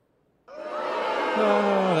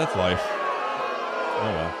 Oh, that's life. Oh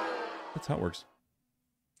well. That's how it works.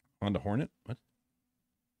 On to Hornet? What?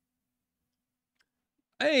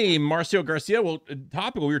 Hey, Marcio Garcia. Well,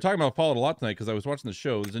 topical. We were talking about Fallout a lot tonight because I was watching the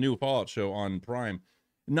show. There's a new Fallout show on Prime.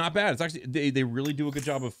 Not bad. It's actually they really do a good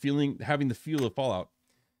job of having the feel of Fallout.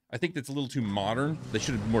 I think that's a little too modern. They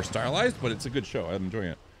should have been more stylized, but it's a good show. I'm enjoying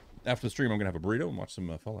it. After the stream, I'm gonna have a burrito and watch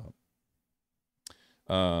some Fallout.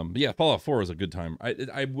 But yeah, Fallout 4 is a good time.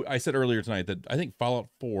 I said earlier tonight that I think Fallout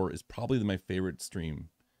 4 is probably my favorite stream,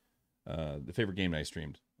 the favorite game that I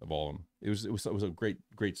streamed of all of them. It was a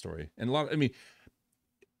great story, and a lot. I mean,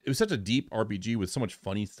 it was such a deep RPG with so much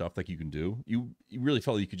funny stuff like you can do. You really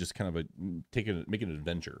felt like you could just kind of make it an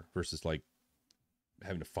adventure versus like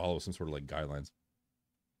having to follow some sort of like guidelines.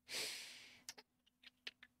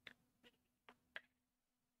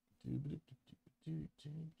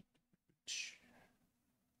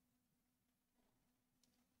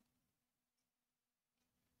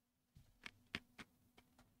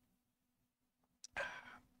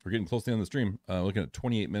 We're getting close to the end of the stream. Looking at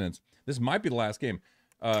 28 minutes. This might be the last game.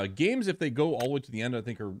 Games, if they go all the way to the end, I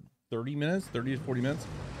think are 30 minutes, 30 to 40 minutes.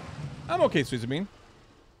 I'm okay, Sweet Sabine.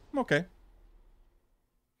 I'm okay.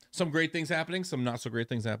 Some great things happening, some not so great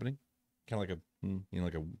things happening. Kind of like a, you know,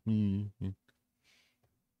 like a.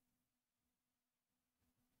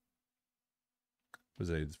 Was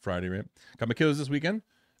it? It's Friday, right? Got my kiddos this weekend.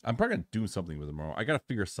 I'm probably gonna do something with them tomorrow. I gotta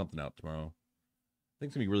figure something out tomorrow. I think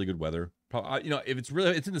it's gonna be really good weather. Probably, you know, if it's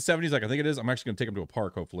in the 70s, like I think it is, I'm actually gonna take them to a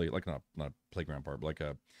park, hopefully, like not a playground park, but like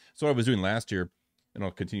a. So what I was doing last year, and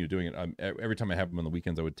I'll continue doing it. Every time I have them on the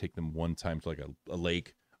weekends, I would take them one time to like a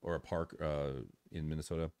lake or a park in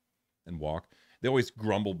Minnesota and walk. They always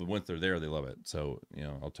grumble, but once they're there, they love it. So, you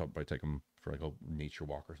know, I'll probably take them for like a nature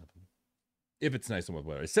walk or something. If it's nice and with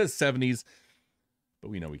weather. It says 70s, but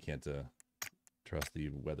we know we can't trust the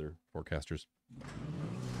weather forecasters.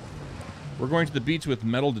 We're going to the beach with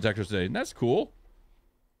metal detectors today, and that's cool.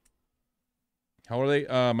 How are they?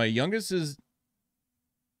 My youngest is,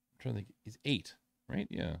 I'm trying to think, he's 8, right?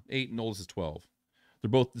 Yeah, 8, and oldest is 12. They're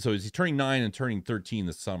both, so he's turning 9 and turning 13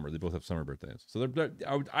 this summer. They both have summer birthdays. So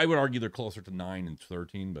I would argue they're closer to 9 and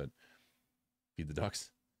 13, but feed the ducks.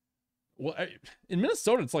 Well, in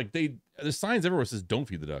Minnesota, it's like there's signs everywhere that says don't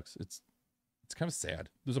feed the ducks. It's kind of sad.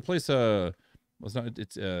 There's a place,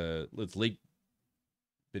 it's Lake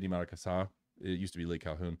Bidimara. It used to be Lake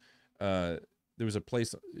Calhoun. There was a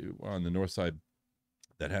place on the north side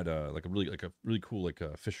that had a really cool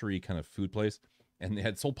fishery kind of food place, and they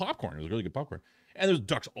had sold popcorn. It was really good popcorn. And there's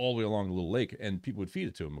ducks all the way along the little lake, and people would feed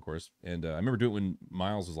it to him, of course. And I remember doing it when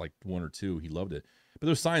Miles was like 1 or 2. He loved it. But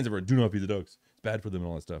there's signs everywhere, do not feed the ducks. It's bad for them and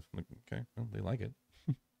all that stuff. I'm like, okay, well, they like it.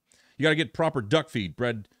 You got to get proper duck feed.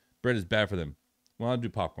 Bread is bad for them. Well, I'll do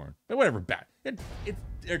popcorn. But whatever, bad.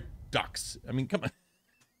 They're ducks. I mean, come on.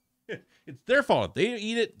 It's their fault. They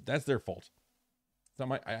eat it, that's their fault. It's not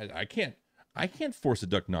my, I can't force a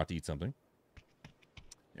duck not to eat something.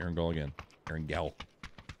 Aaron Gall again. Aaron Gall.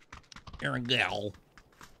 Aaron Gall.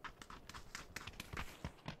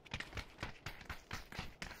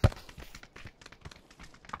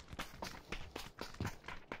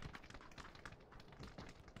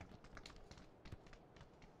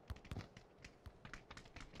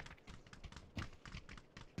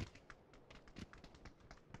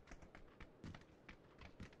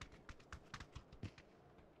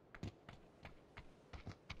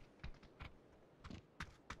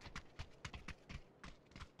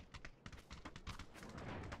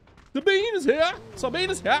 Sabine is here. Sabine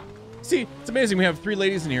is here. See, it's amazing. We have 3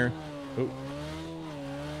 ladies in here. Oh.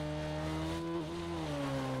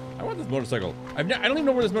 I want this motorcycle. I don't even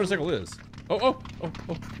know where this motorcycle is. Oh.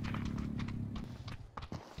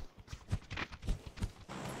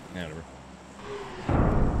 Yeah, whatever.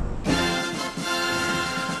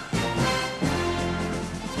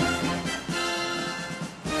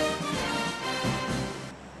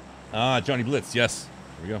 Ah, Johnny Blitz. Yes.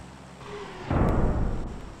 There we go.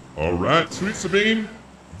 All right, Sweet Sabine,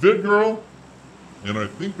 Vid Girl, and I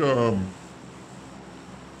think that's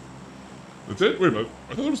it. Wait a minute,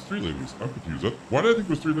 I thought it was 3 ladies. I'm confused. Why did I think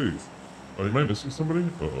it was 3 ladies? Am I missing somebody?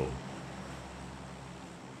 Uh-oh.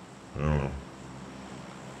 I don't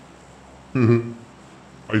know.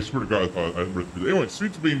 I swear to God, I thought I read 3. Anyway,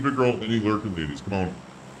 Sweet Sabine, Vid Girl, any lurking ladies, come on.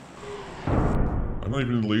 I'm not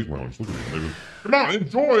even in the ladies' lounge. Look at me. Come on,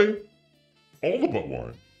 enjoy all the butt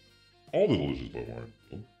wine, all the delicious butt wine.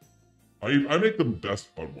 I make the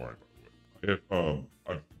best butt wine, by the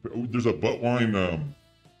way. There's a butt wine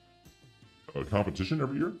competition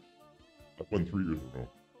every year. I've won 3 years in a row.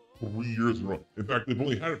 3 years in a row. In fact, they've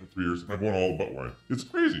only had it for 3 years, and I've won all the butt wine. It's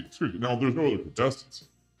crazy. It's crazy. Now, there's no other contestants.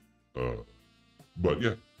 But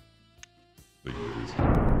yeah. Thank you, ladies.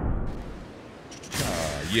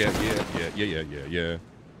 Yeah.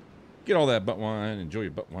 Get all that butt wine. Enjoy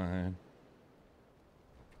your butt wine.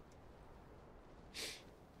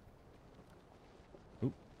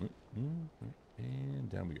 And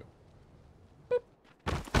down we go. Boop.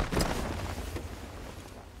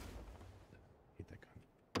 Hate that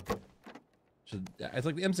gun. It's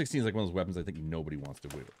like the M16 is like one of those weapons I think nobody wants to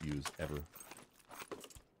use ever.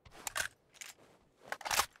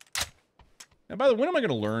 And by the way, when am I going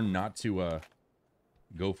to learn not to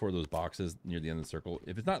go for those boxes near the end of the circle?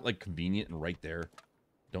 If it's not like convenient and right there,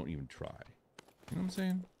 don't even try. You know what I'm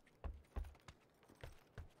saying?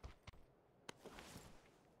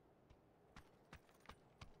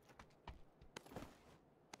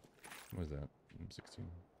 What is that? M16.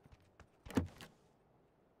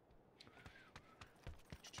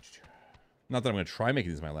 Not that I'm going to try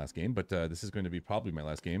making this my last game, but this is going to be probably my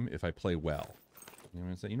last game if I play well. You know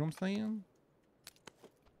what I'm saying? You know what I'm saying?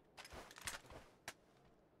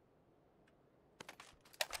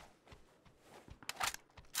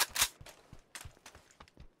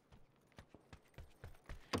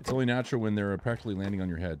 It's only natural when they're practically landing on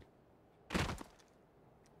your head.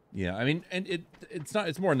 Yeah, I mean, and it's not.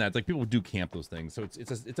 It's more than that. It's like people do camp those things, so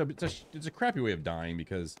it's a crappy way of dying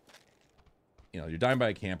because, you know, you're dying by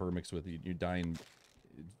a camper mixed with you're dying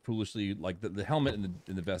foolishly. Like the helmet and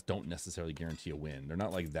the vest don't necessarily guarantee a win. They're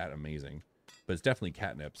not like that amazing, but it's definitely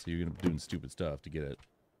catnip. So you're gonna be doing stupid stuff to get it,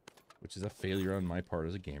 which is a failure on my part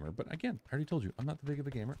as a gamer. But again, I already told you, I'm not that big of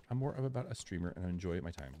a gamer. I'm more of about a streamer, and I enjoy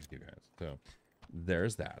my time with you guys. So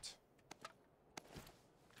there's that.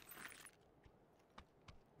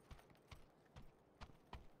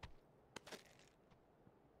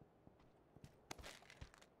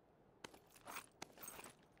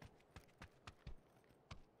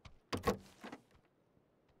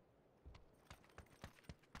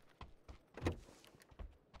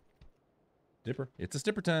 Dipper. It's a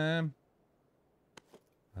stipper time.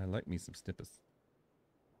 I like me some snippers.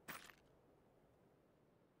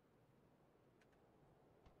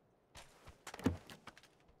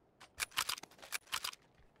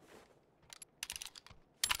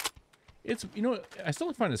 It's, you know, I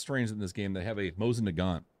still find it strange in this game they have a Mose and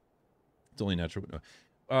Nagant. It's only natural, but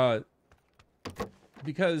no.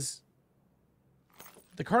 Because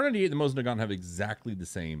the Kar 98 and the Mose and Nagant have exactly the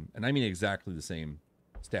same, and I mean exactly the same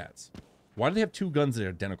stats. Why do they have two guns that are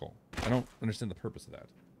identical? I don't understand the purpose of that.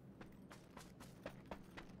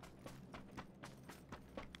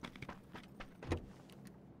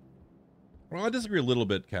 Well, I disagree a little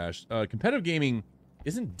bit, Cash. Competitive gaming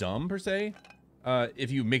isn't dumb, per se.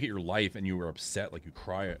 If you make it your life and you are upset, like you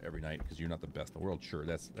cry every night because you're not the best in the world, sure,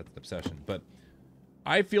 that's an obsession. But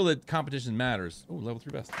I feel that competition matters. Oh, level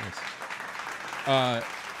 3 best. Nice.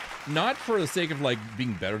 Not for the sake of, like,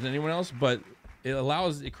 being better than anyone else, but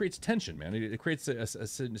it creates tension, man. It creates a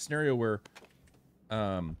scenario where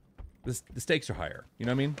the stakes are higher. You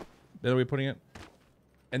know what I mean? That way of putting it.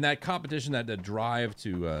 And that competition, that drive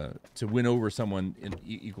to win over someone in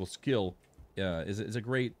equal skill, is a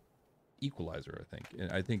great equalizer, I think.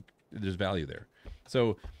 And I think there's value there.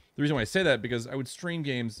 So the reason why I say that, because I would stream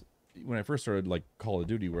games when I first started, like Call of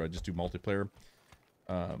Duty, where I just do multiplayer,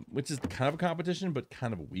 which is kind of a competition, but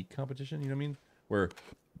kind of a weak competition. You know what I mean? Where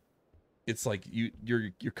it's like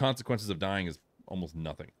your consequences of dying is almost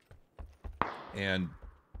nothing. And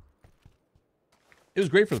it was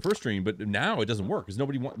great for the first stream, but now it doesn't work because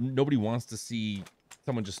nobody wants to see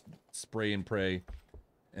someone just spray and pray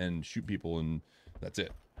and shoot people and that's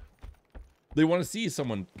it. They want to see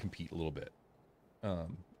someone compete a little bit,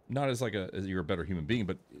 not as like as you're a better human being,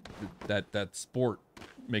 but that sport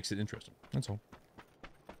makes it interesting. That's all.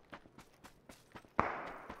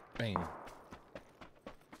 Bang.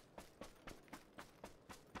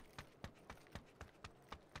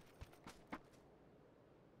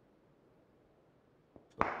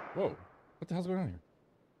 Whoa, what the hell's going on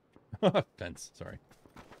here? Fence, sorry.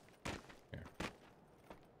 Here.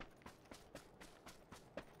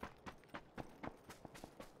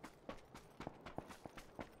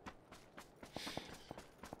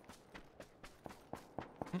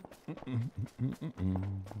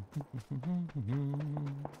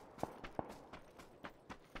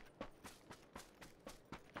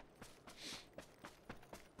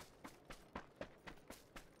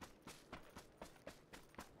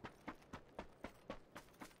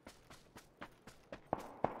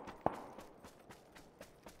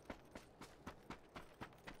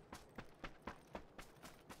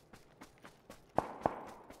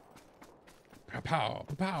 Pow,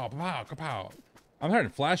 pow, pow, pow. I'm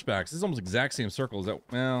having flashbacks. This is almost exact same circle. Is that,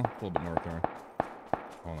 well, a little bit north there.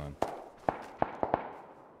 Hold on.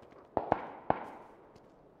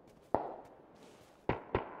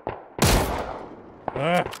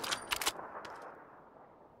 Ah.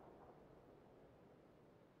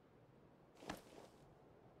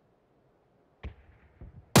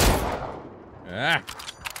 Ah.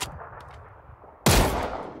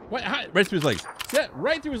 What? Right through his legs. Set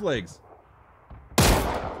right through his legs.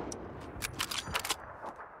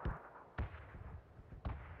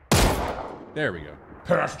 There we go.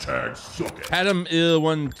 Hashtag suck it. Adam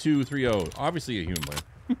 1230. Obviously a human player.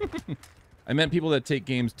 I meant people that take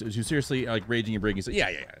games too seriously, like raging and breaking. So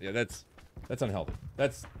yeah. That's unhealthy.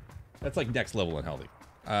 That's like next level unhealthy.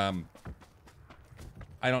 I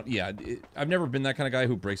don't. Yeah, I've never been that kind of guy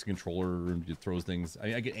who breaks a controller and throws things.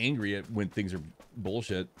 I get angry at when things are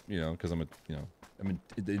bullshit. You know, because the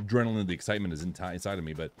adrenaline, the excitement is inside of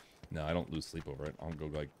me. But no, I don't lose sleep over it. I'll go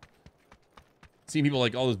like Seeing people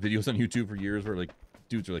like all those videos on YouTube for years where like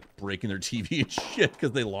dudes are like breaking their TV and shit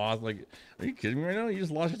because they lost. Like, are you kidding me right now? You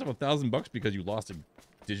just lost yourself $1,000 because you lost a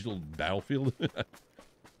digital battlefield.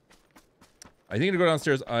 I think to go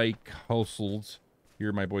downstairs. I counseled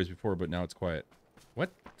hear my boys before, but now it's quiet.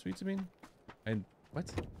 What? Sweets, I mean? And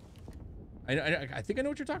what? I think I know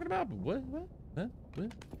what you're talking about, but what? What? Huh?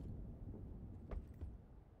 What?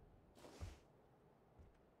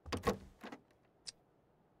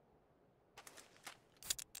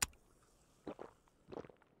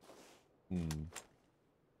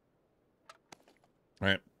 All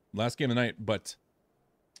right, last game of the night. But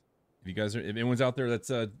if you guys are, if anyone's out there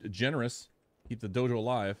that's generous, keep the dojo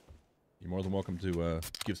alive, you're more than welcome to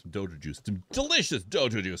give some dojo juice, some delicious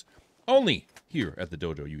dojo juice. Only here at the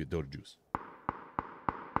dojo you get dojo juice.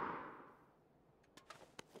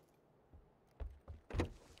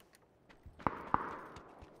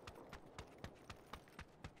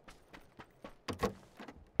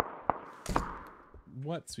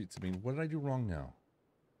 What, Sweets? I mean, what did I do wrong now?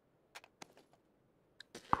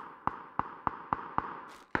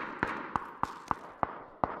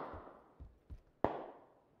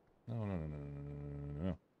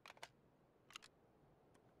 No.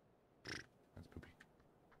 That's poopy.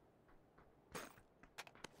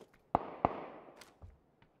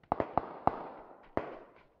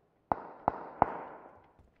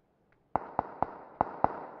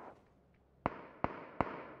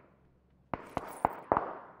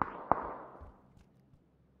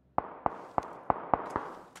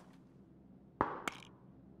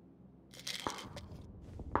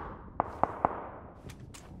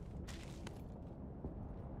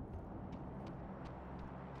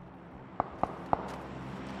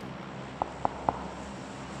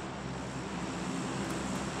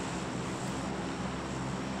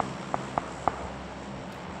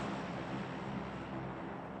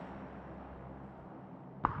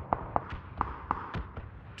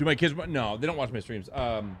 Do my kids? No, they don't watch my streams.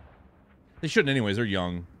 They shouldn't, anyways. They're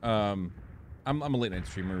young. I'm a late night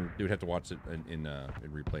streamer. They would have to watch it in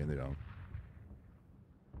replay, and they don't.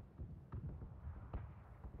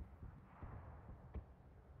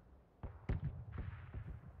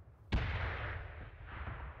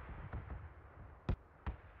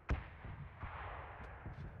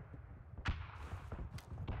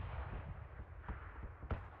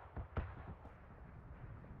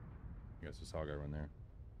 I guess I saw a guy run there.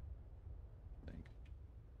 I think.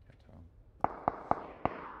 Can't tell.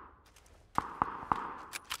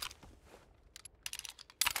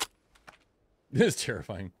 This is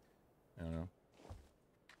terrifying. I don't know.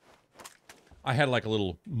 I had like a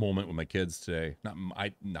little moment with my kids today.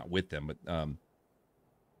 Not with them, but I'm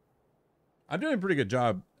doing a pretty good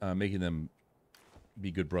job making them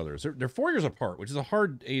be good brothers. They're 4 years apart, which is a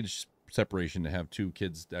hard age separation to have two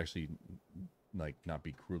kids to actually like not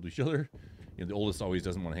be cruel to each other. You know, the oldest always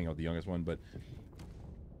doesn't want to hang out with the youngest one, but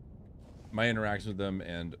my interaction with them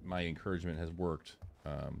and my encouragement has worked.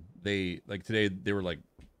 They like today they were like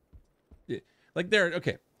they're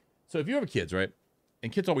okay. So if you have kids, right,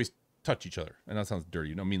 and kids always touch each other, and that sounds dirty,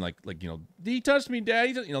 you know what I mean? Like you know, he touched me,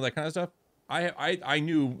 Daddy, you know, that kind of stuff. I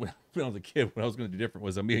knew when I was a kid what I was going to do different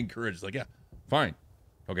was I'm being encouraged. Like, yeah, fine,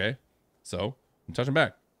 okay, so I'm touching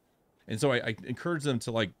back. And so I encouraged them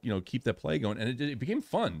to, like, you know, keep that play going, and it became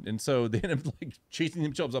fun. And so they ended up like chasing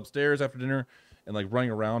themselves upstairs after dinner and like running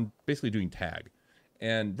around, basically doing tag,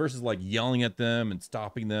 and versus like yelling at them and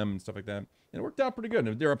stopping them and stuff like that. And it worked out pretty good.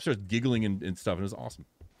 And they're upstairs giggling and stuff, and it was awesome.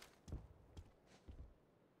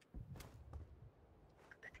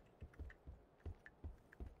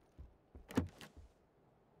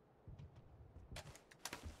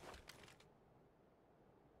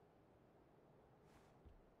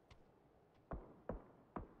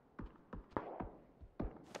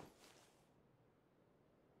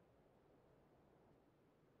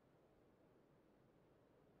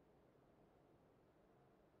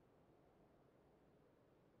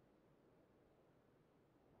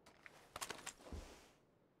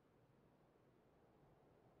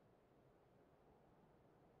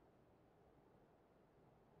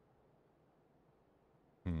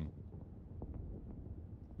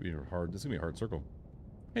 Hard. This is gonna be a hard circle.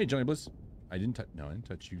 Hey, Johnny Bliss. I didn't touch. No, I didn't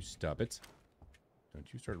touch you. Stop it.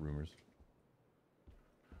 Don't you start rumors.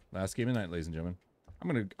 Last game of the night, ladies and gentlemen.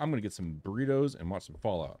 I'm gonna get some burritos and watch some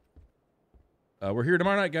Fallout. We're here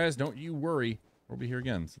tomorrow night, guys. Don't you worry. We'll be here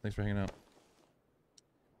again. So thanks for hanging out.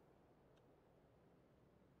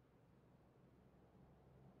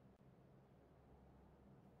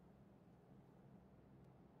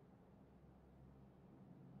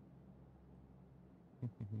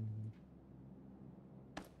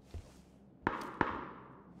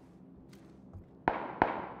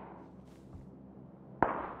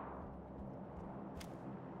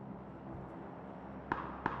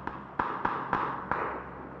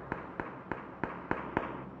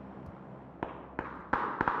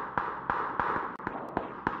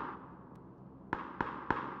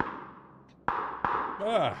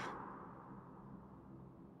 Ah.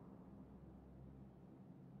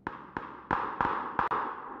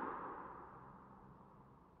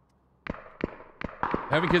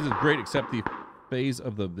 Having kids is great, except the phase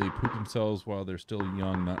of they poop themselves while they're still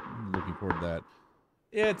young. Not looking forward to that.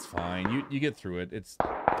 It's fine. You get through it. It's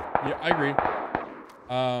yeah, I agree.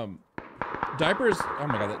 Diapers. Oh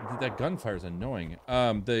my god, that gunfire is annoying.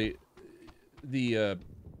 The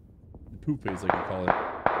poop phase, like you call it,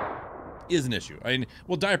 is an issue. I mean,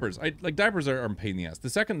 well, diapers. Diapers are a pain in the ass. The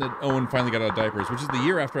second that Owen finally got out of diapers, which is the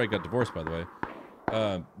year after I got divorced, by the way,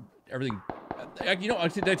 everything. You know, I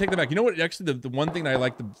take that back. You know what? Actually, the one thing that I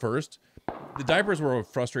liked the first, the diapers were a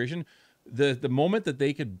frustration. The moment that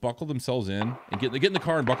they could buckle themselves in and get in the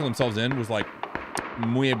car and buckle themselves in was like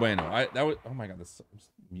muy bueno. That was, oh my god, this, I'm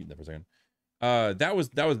just muting that for a second. That was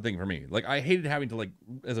the thing for me. Like, I hated having to, like,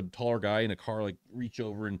 as a taller guy in a car, like, reach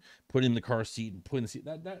over and put in the car seat and put in the seat.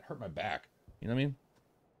 That hurt my back. You know what I mean?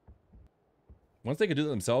 Once they could do it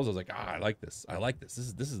themselves, I was like, I like this. I like this.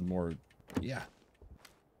 This is more, yeah.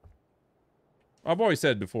 I've always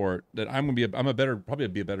said before that I'm probably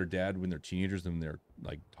be a better dad when they're teenagers than they're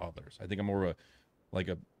like toddlers. I think I'm more of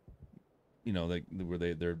you know, like where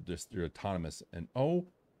they're autonomous. And oh,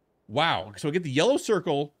 wow! So I get the yellow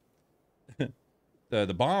circle,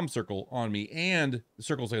 the bomb circle on me, and the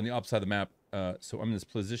circle's like on the opposite side of the map. So I'm in this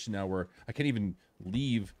position now where I can't even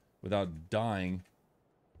leave without dying.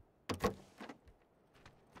 Okay,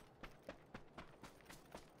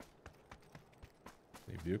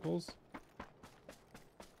 vehicles.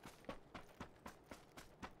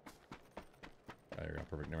 There you go,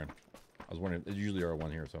 perfect. Never mind. I was wondering, there's usually are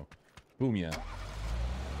one here, so. Boom, yeah.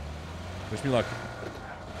 Wish me luck.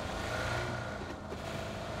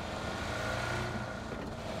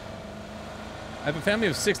 I have a family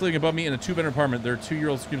of 6 living above me in a 2-bedroom apartment. Their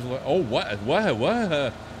 2-year-old screams. Oh, what?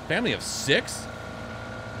 What? Family of 6?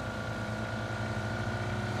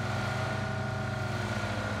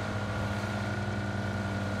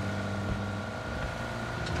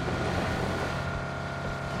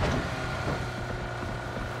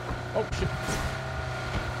 Oh, shit.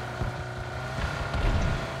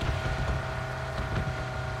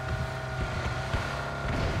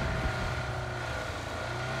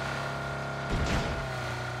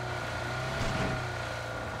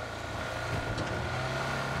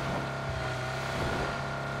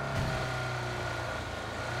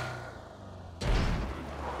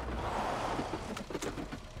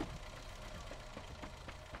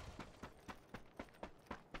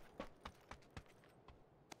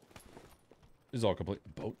 This is all complete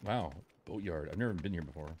boat. Wow, boatyard. I've never been here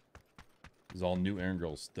before. This is all new Aaron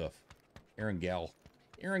Girl stuff. Aaron Gal.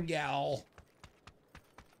 Aaron Gal.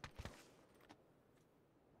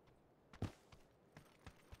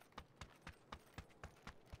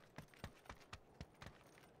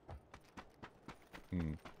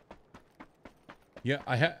 Yeah,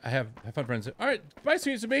 I have fun, friends. All right, bye,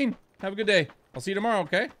 sweet Sabine. Have a good day. I'll see you tomorrow,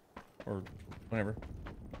 okay? Or whenever.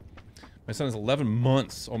 My son is 11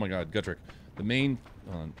 months. Oh my God, Gutrick. The main,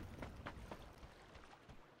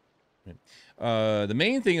 the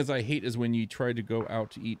main thing is I hate is when you try to go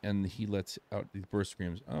out to eat and he lets out these burst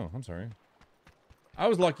screams. Oh, I'm sorry. I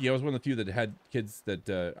was lucky. I was one of the few that had kids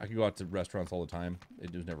that I could go out to restaurants all the time.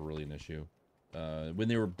 It was never really an issue. When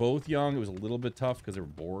they were both young, it was a little bit tough because they were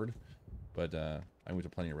bored. But I went to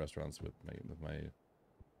plenty of restaurants with my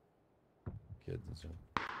kids and stuff.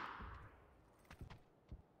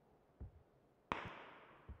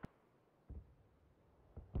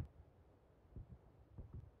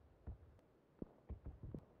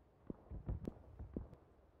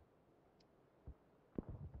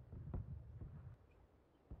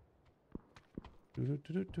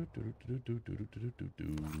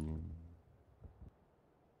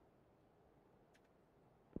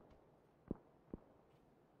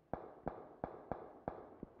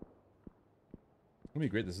 It'll be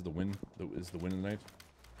great. This is the win. This is the win of the night.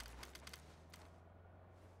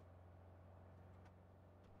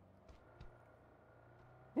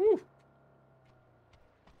 Woo!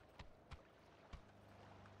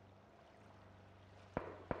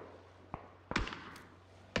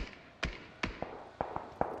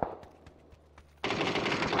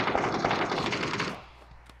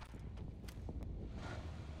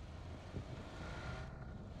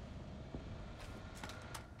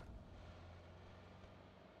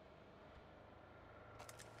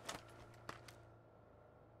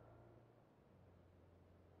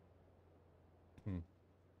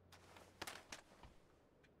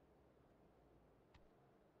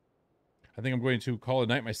 I think I'm going to call it a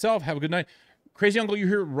night myself. Have a good night. Crazy Uncle, you're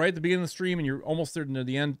here right at the beginning of the stream and you're almost there near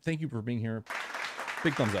the end. Thank you for being here.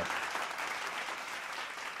 Big thumbs up.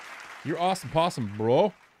 You're awesome possum,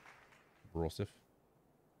 bro. Brosif.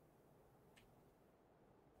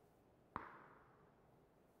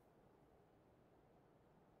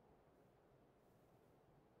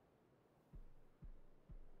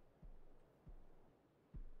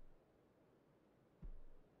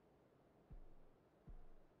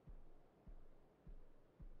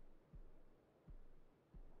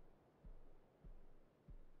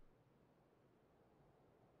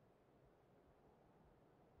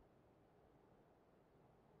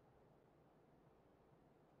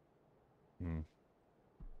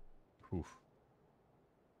 Oof.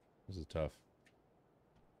 This is tough.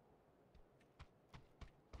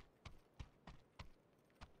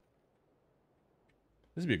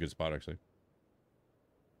 This would be a good spot, actually.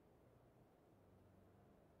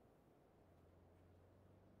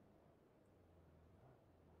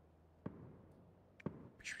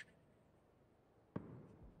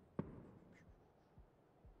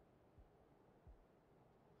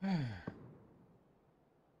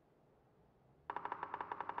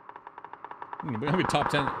 We're gonna be top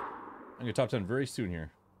 10. I'm gonna be top 10 very soon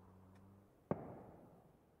here.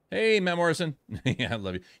 Hey, Matt Morrison. Yeah, I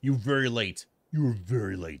love you. You were very late. You were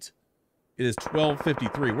very late. It is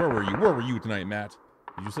 12:53. Where were you? Where were you tonight, Matt?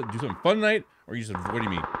 Did you do something fun tonight, or you just avoiding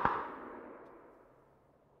me?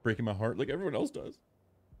 Breaking my heart like everyone else does.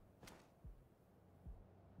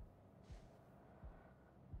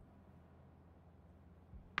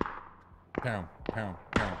 Pound, pound,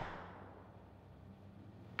 pound.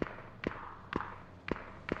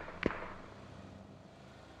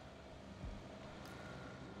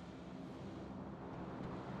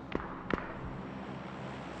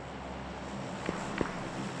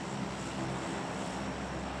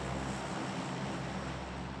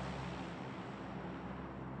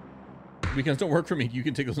 Weekends don't work for me. You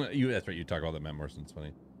can take those. That's right. You talk about that, Matt Morrison. It's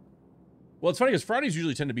funny. Well, it's funny because Fridays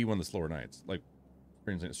usually tend to be one of the slower nights. Like,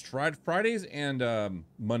 for instance, Fridays and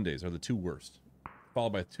Mondays are the two worst,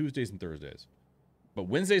 followed by Tuesdays and Thursdays. But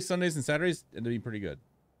Wednesdays, Sundays, and Saturdays end up being pretty good.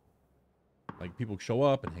 Like, people show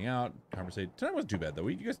up and hang out, conversate. Tonight wasn't too bad, though.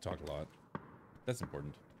 You guys talked a lot. That's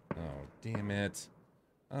important. Oh, damn it.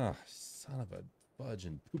 Oh, son of a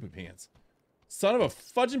fudging pooping pants. Son of a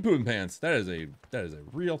fudging pooping pants. That is a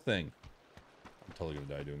real thing. I'm totally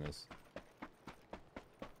gonna die doing this.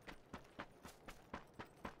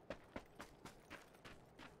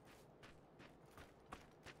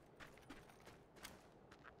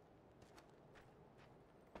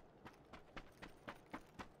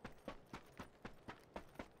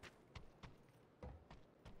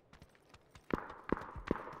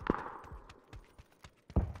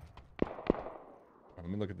 Let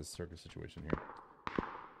me look at this circus situation here.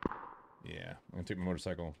 Yeah, I'm gonna take my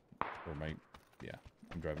motorcycle or my. Yeah,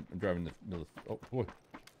 I'm driving the middle of, oh boy.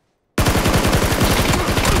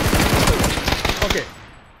 Okay.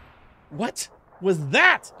 What was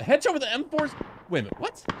that? A headshot with the M4s? Wait a minute,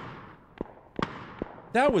 what?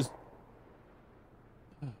 That was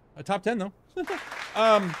a top 10 though.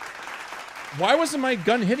 Why wasn't my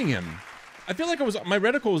gun hitting him? I feel like my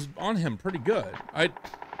reticle was on him pretty good. I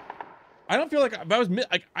don't feel like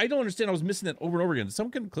I don't understand. I was missing that over and over again. Did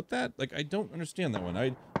someone clip that? Like, I don't understand that one.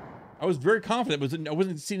 I was very confident. I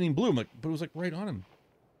wasn't seeing any blue. But it was like right on him.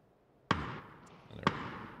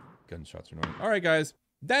 Gunshots are annoying. All right, guys,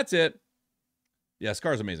 that's it. Yeah,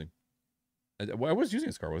 Scar's amazing. I was using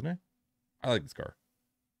a Scar, wasn't I? I like the Scar.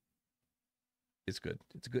 It's good.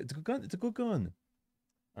 It's a good gun. It's a good gun.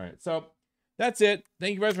 All right, so that's it.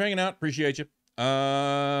 Thank you guys for hanging out. Appreciate you.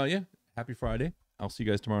 Yeah. Happy Friday. I'll see you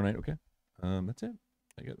guys tomorrow night. Okay. That's it.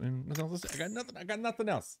 I got nothing else. I got nothing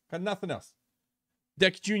else. Got nothing else.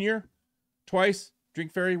 Deck Jr. twice.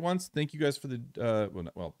 Drink Fairy once. Thank you guys for the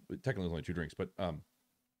well, technically only 2 drinks, but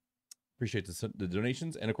appreciate the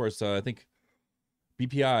donations, and of course I think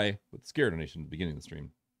BPI with the scare donation at the beginning of the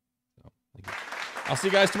stream. So thank you. I'll see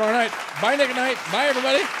you guys tomorrow night. Bye, Nick, night. Bye,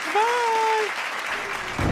 everybody. Bye.